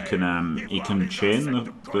He l'adversaire. can chain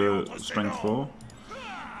the strength 4.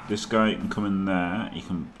 This guy can come in there. He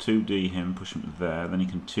can 2D him, push him to there. Then he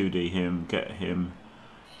can 2D him, get him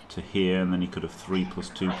to here, and then he could have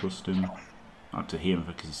 3+2+ him. Not to here,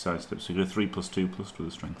 because he sidesteps. So he could have 3+2+ with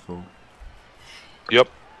a strength 4. Yep.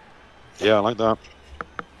 Yeah, I like that.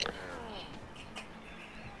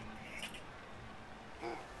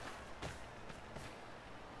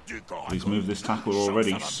 He's moved this tackle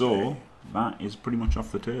already, so that is pretty much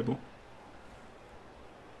off the table.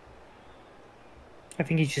 I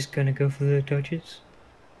think he's just going to go for the dodges.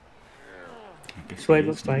 That's what it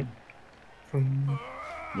looks like. From...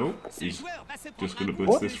 Oh, he's just going to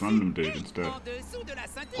blitz this random dude instead.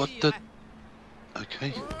 What the...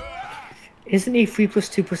 Okay. Isn't he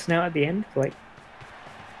 3+2+ out at the end? Like,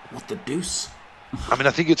 what the deuce? I mean,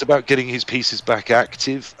 I think it's about getting his pieces back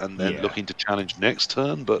active and then looking to challenge next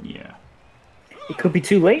turn, but... Yeah. It could be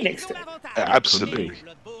too late next turn. Absolutely.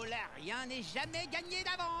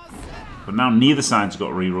 But now neither side's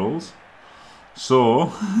got rerolls.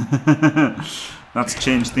 So, that's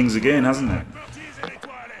changed things again, hasn't it?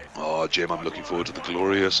 Oh, Jim, I'm looking forward to the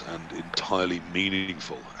glorious and entirely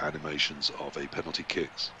meaningful animations of a penalty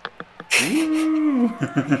kicks.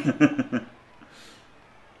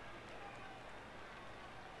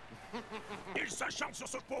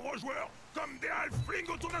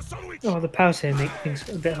 Oh, the powers here make things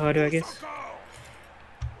a bit harder, I guess.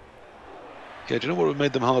 Yeah, do you know what would have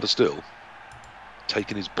made them harder still?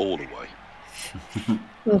 Taking his ball away.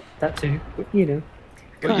 Well, that too, but you know.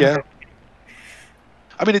 But yeah.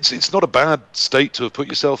 I mean, it's not a bad state to have put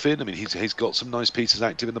yourself in. I mean, he's got some nice pieces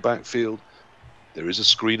active in the backfield. There is a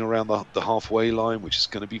screen around the halfway line, which is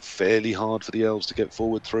going to be fairly hard for the Elves to get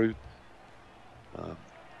forward through.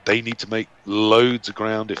 They need to make loads of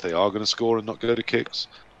ground if they are going to score and not go to kicks.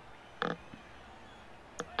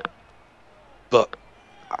 But,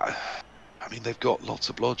 I mean, they've got lots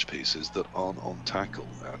of blodge pieces that aren't on tackle.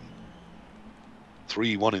 And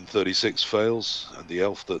 3-1 in 36 fails, and the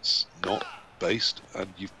Elf that's not based,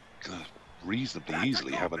 and you can reasonably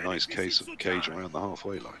easily have a nice cage around the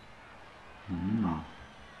halfway line.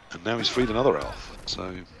 And now he's freed another Elf.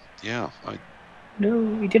 So, yeah,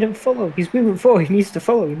 No, he didn't follow. He's moving forward. He needs to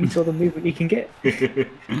follow. He needs all the movement he can get.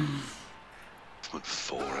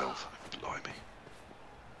 4 Elf. Blimey.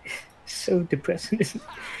 So depressing, isn't it?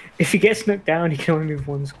 If he gets knocked down, he can only move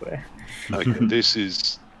 1 square. Okay, this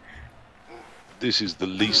is the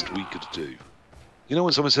least we could do. You know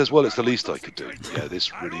when someone says, well, it's the least I could do? Yeah,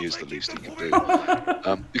 this really is the least he can do.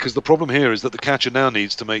 Because the problem here is that the catcher now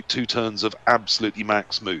needs to make 2 turns of absolutely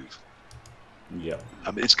max move. Yeah.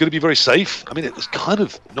 It's going to be very safe. I mean, it was kind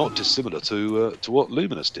of not dissimilar to what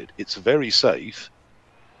Luminous did. It's very safe,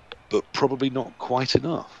 but probably not quite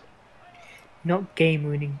enough. Not game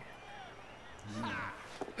winning.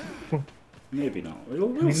 Maybe not.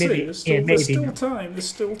 We'll see. There's still time. There's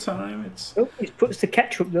still time. It's. Oh, he puts the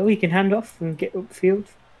catcher up though. He can hand off and get upfield.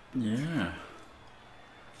 Yeah.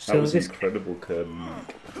 So that was this incredible, Curtin.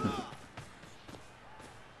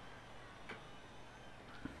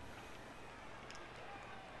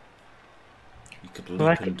 He could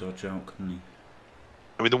leap and dodge out, couldn't he?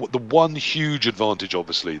 I mean, the one huge advantage,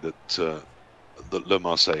 obviously, that that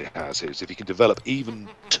Lemarseillais has here is if he can develop even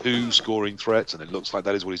 2 scoring threats, and it looks like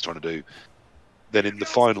that is what he's trying to do, then in the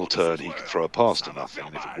final turn he can throw a pass to nothing,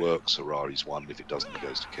 and if it works, Harari's won. If it doesn't, he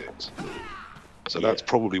goes to kicks. So that's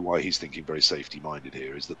probably why he's thinking very safety-minded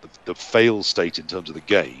here, is that the fail state in terms of the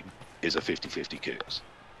game is a 50-50 kicks.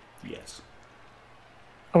 Yes.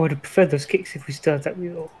 I would have preferred those kicks if we still had that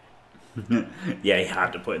reroll. Yeah, he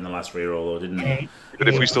had to put in the last reroll, though, didn't he? But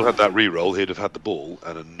if we still had that reroll, he'd have had the ball,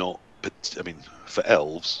 and I mean, for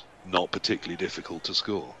Elves, not particularly difficult to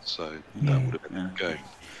score. So that would have been going.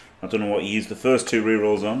 I don't know what he used the first 2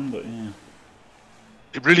 rerolls on, but yeah.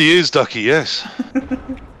 It really is, Ducky, yes.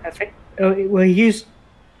 I think. Well, he used.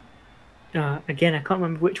 Again, I can't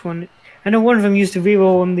remember which one. I know one of them used a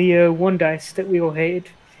reroll on the 1 dice that we all hated.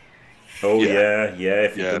 Oh, yeah.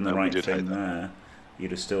 If you'd done the right thing there,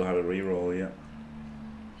 you'd have still had a reroll, yeah.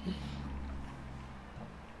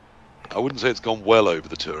 I wouldn't say it's gone well over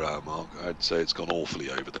the 2-hour mark. I'd say it's gone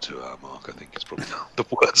awfully over the 2-hour mark. I think it's probably the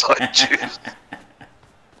words I'd choose.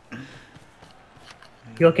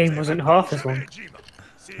 Your game wasn't half as long.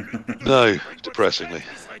 No, depressingly.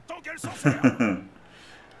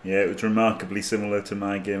 Yeah, it was remarkably similar to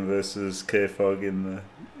my game versus K-Fog in the,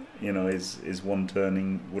 his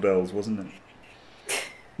one-turning Wood Elves, wasn't it?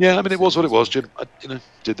 Yeah, I mean, it was what it was, Jim. I,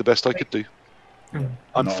 did the best I could do.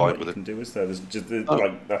 I'm fine with it. Can do, is there? There's just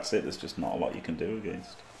like that's it. There's just not a lot you can do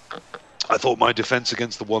against. I thought my defense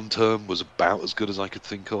against the 1 turn was about as good as I could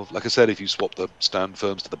think of. Like I said, if you swap the stand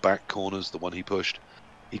firms to the back corners, the one he pushed,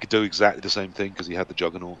 he could do exactly the same thing because he had the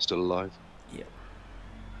Juggernaut still alive. Yeah.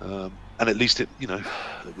 And at least it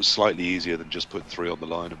was slightly easier than just putting 3 on the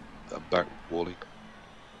line and back walling.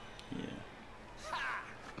 Yeah.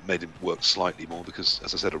 It made him work slightly more because,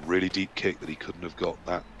 as I said, a really deep kick that he couldn't have got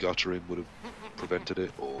that gutter in would have prevented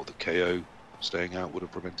it, or the KO staying out would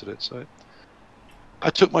have prevented it. So I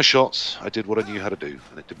took my shots, I did what I knew how to do,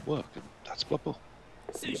 and it didn't work, and that's Blood Bowl.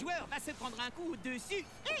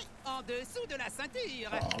 Oh,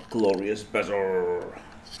 glorious Bezer.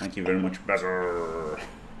 Thank you very much, Bezer.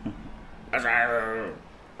 Bezer.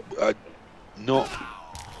 Not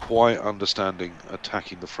quite understanding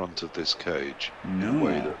attacking the front of this cage in a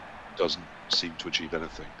way that doesn't seem to achieve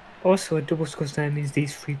anything. Also, a double score time means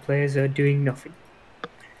these 3 players are doing nothing.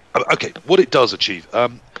 Okay, what it does achieve,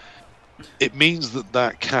 it means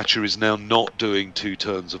that catcher is now not doing 2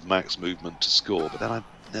 turns of max movement to score, but then I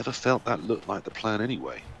never felt that looked like the plan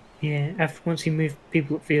anyway. Yeah, once he moved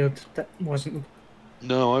people upfield, that wasn't.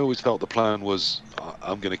 No, I always felt the plan was,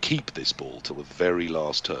 I'm going to keep this ball till the very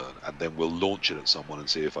last turn, and then we'll launch it at someone and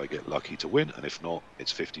see if I get lucky to win, and if not,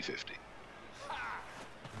 it's 50-50.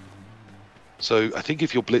 So I think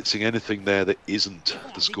if you're blitzing anything there that isn't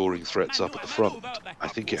the scoring threats up at the front, I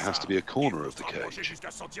think it has to be a corner of the cage,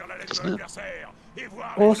 doesn't it?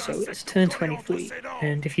 Also, it's turn 23,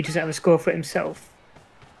 and if he doesn't have a score for himself,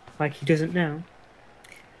 like he doesn't now,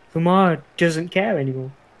 Lamar doesn't care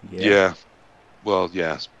anymore. Yeah. Well,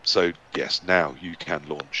 yeah. So, yes, now you can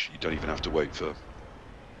launch. You don't even have to wait for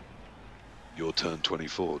your turn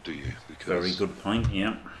 24, do you? Because very good point,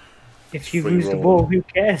 yeah. If you lose the ball, who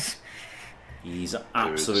cares? He's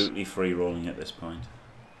absolutely free rolling at this point.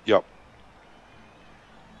 Yep.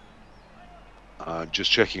 I'm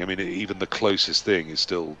just checking. I mean, even the closest thing is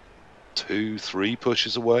still 2-3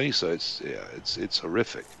 pushes away, so it's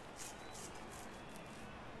horrific.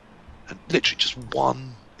 And literally just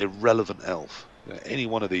one irrelevant elf. Any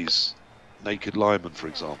one of these naked linemen, for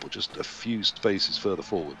example, just a few spaces further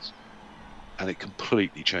forwards, and it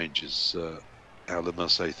completely changes how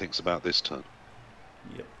Lemarseillais thinks about this turn.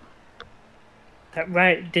 Yep. That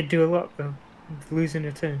right did do a lot though, losing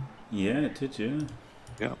a turn. Yeah, it did, yeah.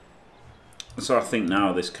 Yeah. So I think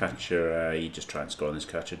now this catcher, you just try and score on this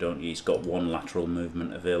catcher, don't you? He's got 1 lateral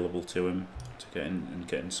movement available to him to get in and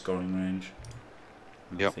get in scoring range.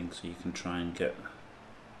 I think so. You can try and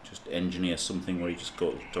just engineer something where he just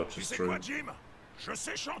dodges through.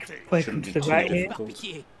 Play come to the right here.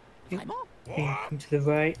 Yeah, come to the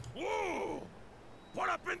right. Well,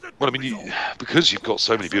 I mean, because you've got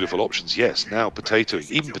so many beautiful options, yes, now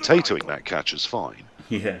even potatoing that catcher's fine.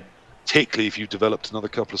 Yeah. Particularly if you've developed another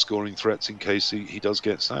couple of scoring threats in case he does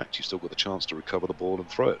get sacked. You've still got the chance to recover the ball and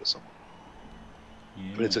throw it at someone.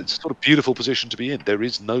 Yeah. But it's a sort of beautiful position to be in. There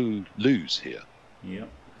is no lose here. Yeah.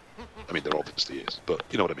 I mean, there obviously is, but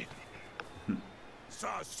you know what I mean. Yeah,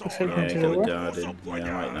 got the guard in.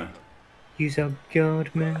 Yeah, I like that. Use our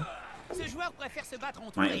guard, man.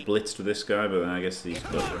 Might have blitzed with this guy, but then I guess he's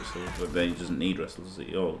got wrestled. But then he doesn't need wrestles, does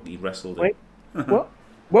he? Oh, he wrestled him. Wait. What?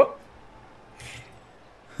 What?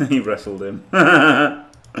 He wrestled him.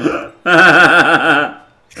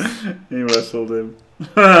 He wrestled him.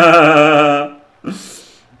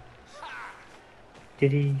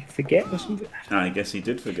 Did he forget or something? I guess he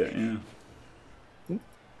did forget, yeah.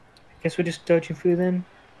 Guess we're just dodging through then.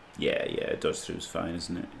 Yeah, dodge through's fine,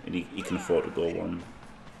 isn't it? And he can afford to go one.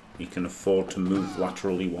 He can afford to move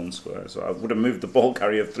laterally one square. So I would have moved the ball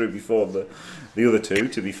carrier through before the other two,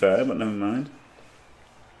 to be fair, but never mind.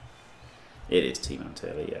 It is T-Man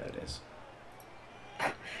Taylor, yeah, it is.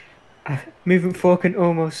 Movement 4 can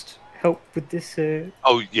almost help with this.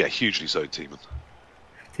 Oh yeah, hugely so, Teeman.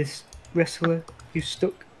 This wrestler who's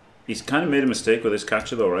stuck. He's kind of made a mistake with his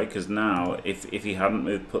catcher though, right? Because now, if he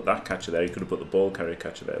hadn't put that catcher there, he could have put the ball carrier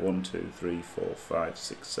catcher there. 1, 2, 3, 4, 5,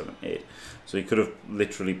 6, 7, 8. So he could have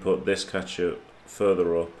literally put this catcher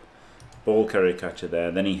further up, ball carrier catcher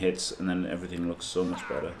there, then he hits, and then everything looks so much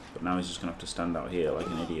better. But now he's just going to have to stand out here like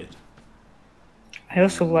an idiot. I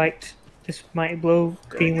also liked this mighty blow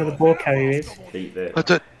being where the ball carrier is. Hate that.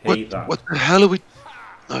 What the hell are we...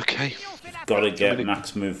 Okay. Got to get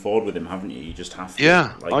Max move forward with him, haven't you? You just have to.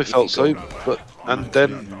 Yeah, like, I felt so. But and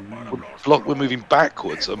then we're moving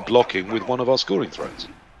backwards and blocking with one of our scoring threats.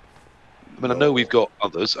 I mean, I know we've got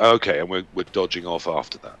others. Okay, and we're dodging off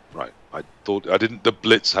after that. Right. The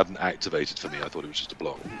blitz hadn't activated for me. I thought it was just a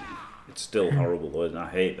block. It's still horrible, though, isn't it? I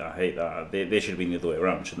hate that. They should have been the other way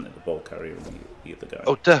around, shouldn't they? The ball carrier and the other guy.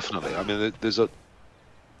 Oh, definitely. I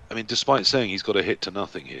mean, despite saying he's got a hit to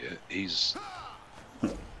nothing here,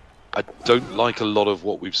 I don't like a lot of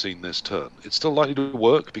what we've seen this turn. It's still likely to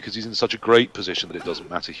work because he's in such a great position that it doesn't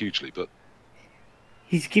matter hugely, but...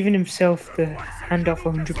 He's given himself the handoff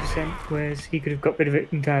 100%, whereas he could have got rid of it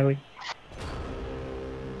entirely.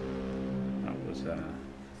 That was...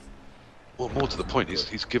 Well, more to the point,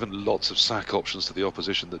 he's given lots of sack options to the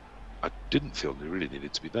opposition that I didn't feel they really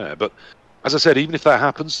needed to be there. But, as I said, even if that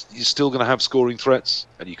happens, you're still going to have scoring threats,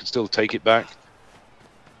 and you can still take it back.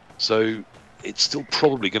 So... it's still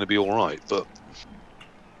probably going to be all right, but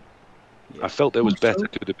I felt there was better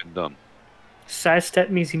could have been done.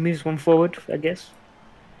 Sidestep means he moves one forward, I guess.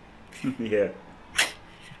 Yeah.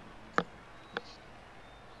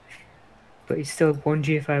 But he's still one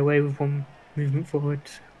GFI away with one movement forward.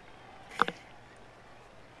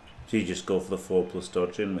 So you just go for the 4+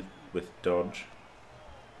 dodging with dodge.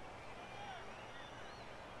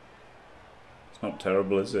 It's not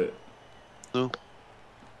terrible, is it? No.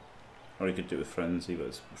 Or you could do it with Frenzy,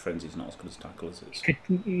 but Frenzy's not as good as tackle as it is.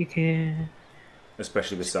 You can...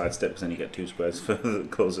 Especially with sidestep, because then you get 2 squares further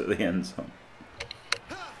that goes at the end. So.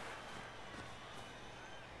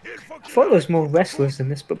 I thought there was more wrestlers than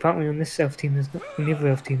this, but apparently on this Elf team there's not. On the other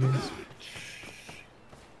Elf team there's...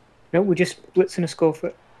 No, we're just blitzing a score for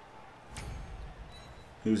it.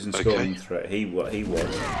 Who's in scoring threat? He was.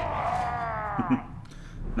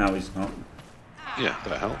 Now he's not. Yeah,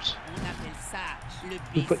 that helps.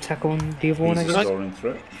 You put tackle on the other one, I He's guess. a scoring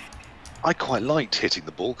threat. I quite liked hitting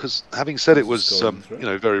the ball because, having said it was,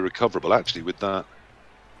 very recoverable. Actually, with that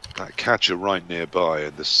catcher right nearby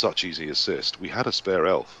and this such easy assist, we had a spare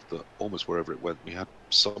elf that almost wherever it went, we had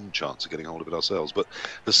some chance of getting hold of it ourselves. But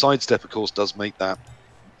the sidestep, of course, does make that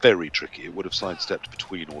very tricky. It would have sidestepped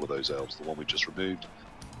between all of those elves, the one we just removed,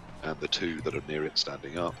 and the 2 that are near it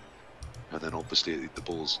standing up. And then obviously the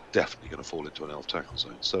ball's definitely going to fall into an elf tackle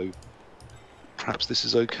zone. So perhaps this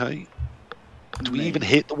is okay. Do we even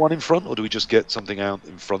hit the one in front, or do we just get something out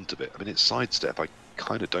in front of it? I mean, it's sidestep. I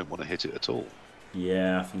kind of don't want to hit it at all.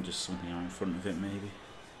 Yeah, I think just something out in front of it, maybe.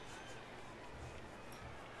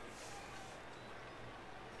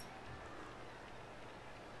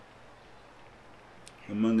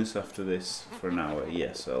 Among Us after this for an hour,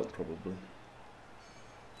 yes, I'll probably.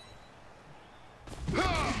 You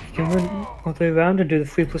can run all the way around and do the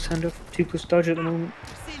 3+ handoff, 2+ dodge at the moment.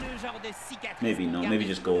 Maybe not, maybe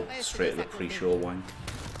just go straight at the pre-show wank.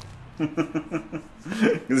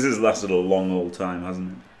 This has lasted a long old time,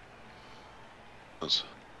 hasn't it? Yes.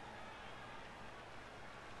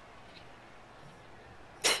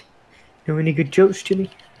 Know any good jokes,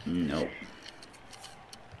 Jimmy? No.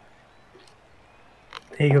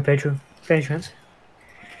 There you go, Pedro. Fair chance.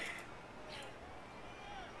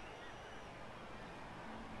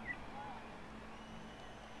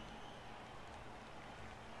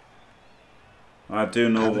 I do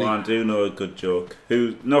know a good joke.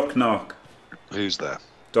 Who? Knock knock. Who's there?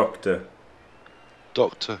 Doctor.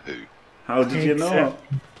 Doctor Who? How did you know?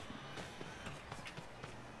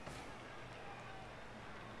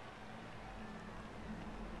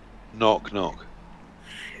 Knock knock.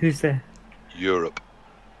 Who's there? Europe.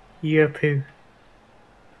 Europe who?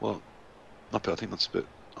 Well, Muppet, I think that's a bit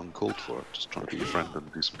uncalled for. I'm just trying to be your friend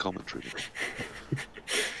and do some commentary.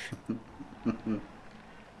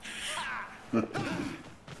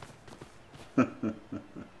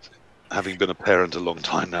 Having been a parent a long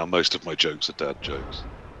time now, most of my jokes are dad jokes.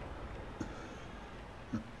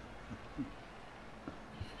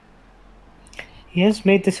 He has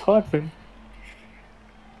made this hard for him.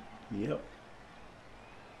 Yep.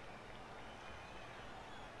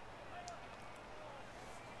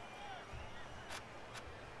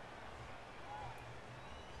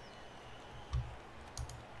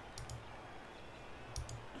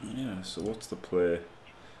 Yeah, so what's the play?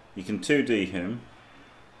 You can 2D him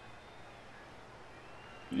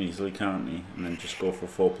easily, can't you? And then just go for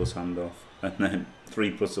a 4+ handoff, and then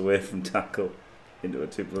 3+ away from tackle into a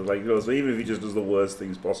 2+. Like, so even if he just does the worst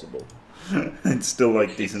things possible, it's still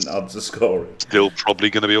like decent odds of scoring. Still probably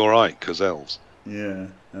going to be all right because elves. Yeah,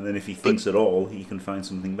 and then if he thinks at all, he can find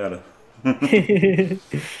something better.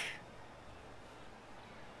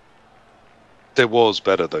 There was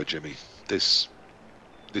better though, Jimmy. This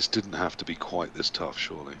didn't have to be quite this tough,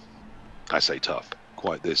 surely. I say tough,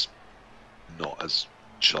 quite this not as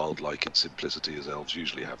childlike in simplicity as elves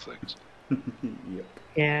usually have things. Yep.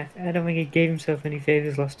 Yeah, I don't think he gave himself any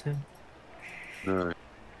favours last time. No.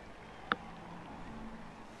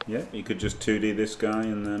 Yeah, you could just 2D this guy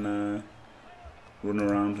and then run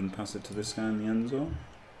around and pass it to this guy in the end zone.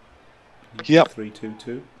 Yep.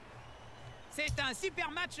 3-2-2. C'est un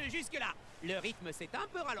super match jusque-là. Le rythme s'est un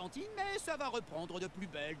peu ralenti, mais ça va reprendre de plus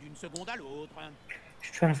belle d'une seconde à l'autre.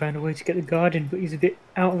 Just trying to find a way to get the guard in, but he's a bit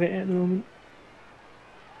out of it at the moment.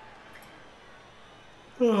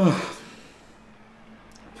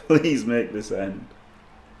 Please make this end.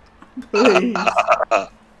 Please.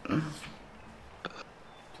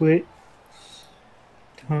 Blitz.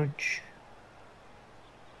 Touch.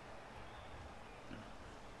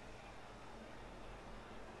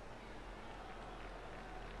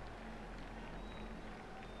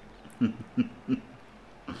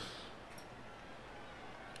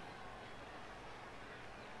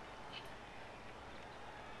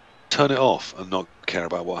 Turn it off and not care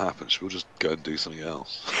about what happens. We'll just go and do something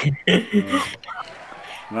else.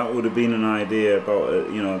 That would have been an idea about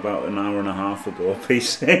about an hour and a half ago,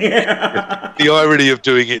 PC. The irony of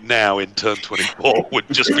doing it now in turn 24 would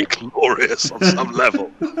just be glorious on some level.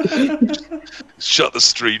 Shut the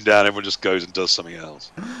stream down, everyone just goes and does something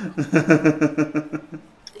else.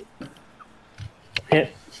 Yep.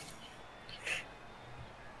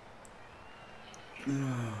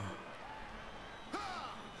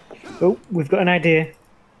 Oh, we've got an idea.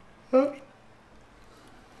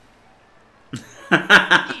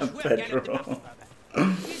 Pedro.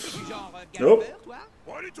 Nope.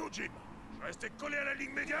 Pas du tout, Jim. Je restais collé à la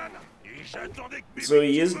ligne médiane et j'attendais que... So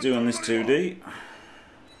he is doing this 2D.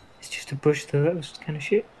 It's just a bush though, that was kind of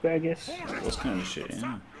shit, but I guess. What's kind of shit, yeah.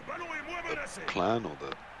 Le ballon est moins menacé. Plan or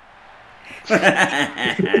the...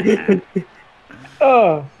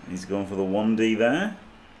 Oh! He's going for the 1D there.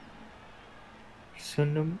 So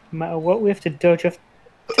no matter what, we have to dodge off.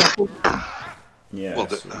 Yeah. Well,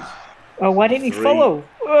 so Oh, why didn't he 3. follow?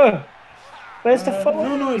 Ugh. Where's the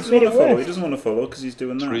follow? no, he He's doesn't made want it to follow. worse. He doesn't want to follow because he's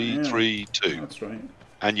doing that. 3-3-2. That's right.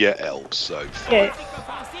 And yeah, elves, so fine. Yeah,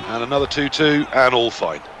 And another 2-2, and all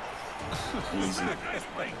fine. Easy.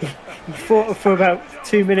 he fought for about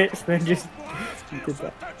 2 minutes, then just did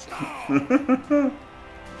that.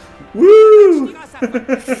 Woo!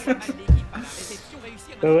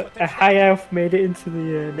 So a high elf made it into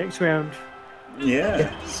the next round.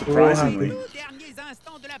 Yeah, surprisingly.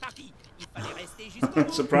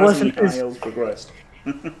 Surprisingly, Wasn't as- high elves progressed.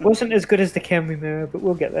 Wasn't as good as the Camry mirror, but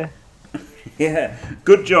we'll get there. Yeah,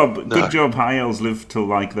 good job. No. Good job. High elves lived till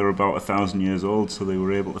like they're about 1,000 years old, so they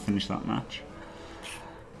were able to finish that match.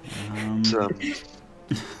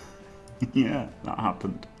 Yeah, that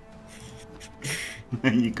happened.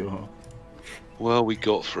 There you go. Well, we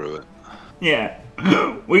got through it. Yeah,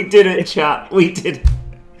 we did it, chat. We did.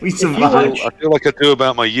 We survived. I feel like I do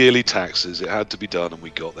about my yearly taxes. It had to be done, and we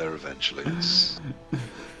got there eventually.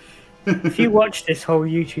 If you watch this whole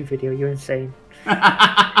YouTube video, you're insane.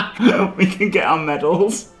 We can get our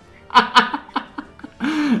medals.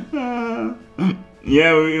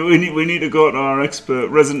 Yeah, we need to go to our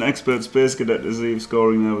resident expert space cadet to see if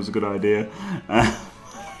scoring there was a good idea.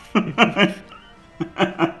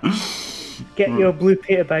 Get your blue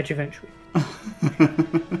Peter badge eventually.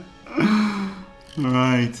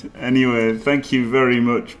 Right. Anyway, thank you very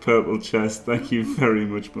much, Purple Chest. Thank you very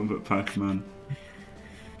much, Muppet Pacman.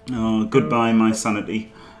 Oh, goodbye, my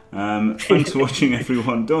sanity. Thanks for watching,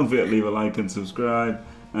 everyone. Don't forget to leave a like and subscribe,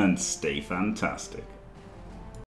 and stay fantastic.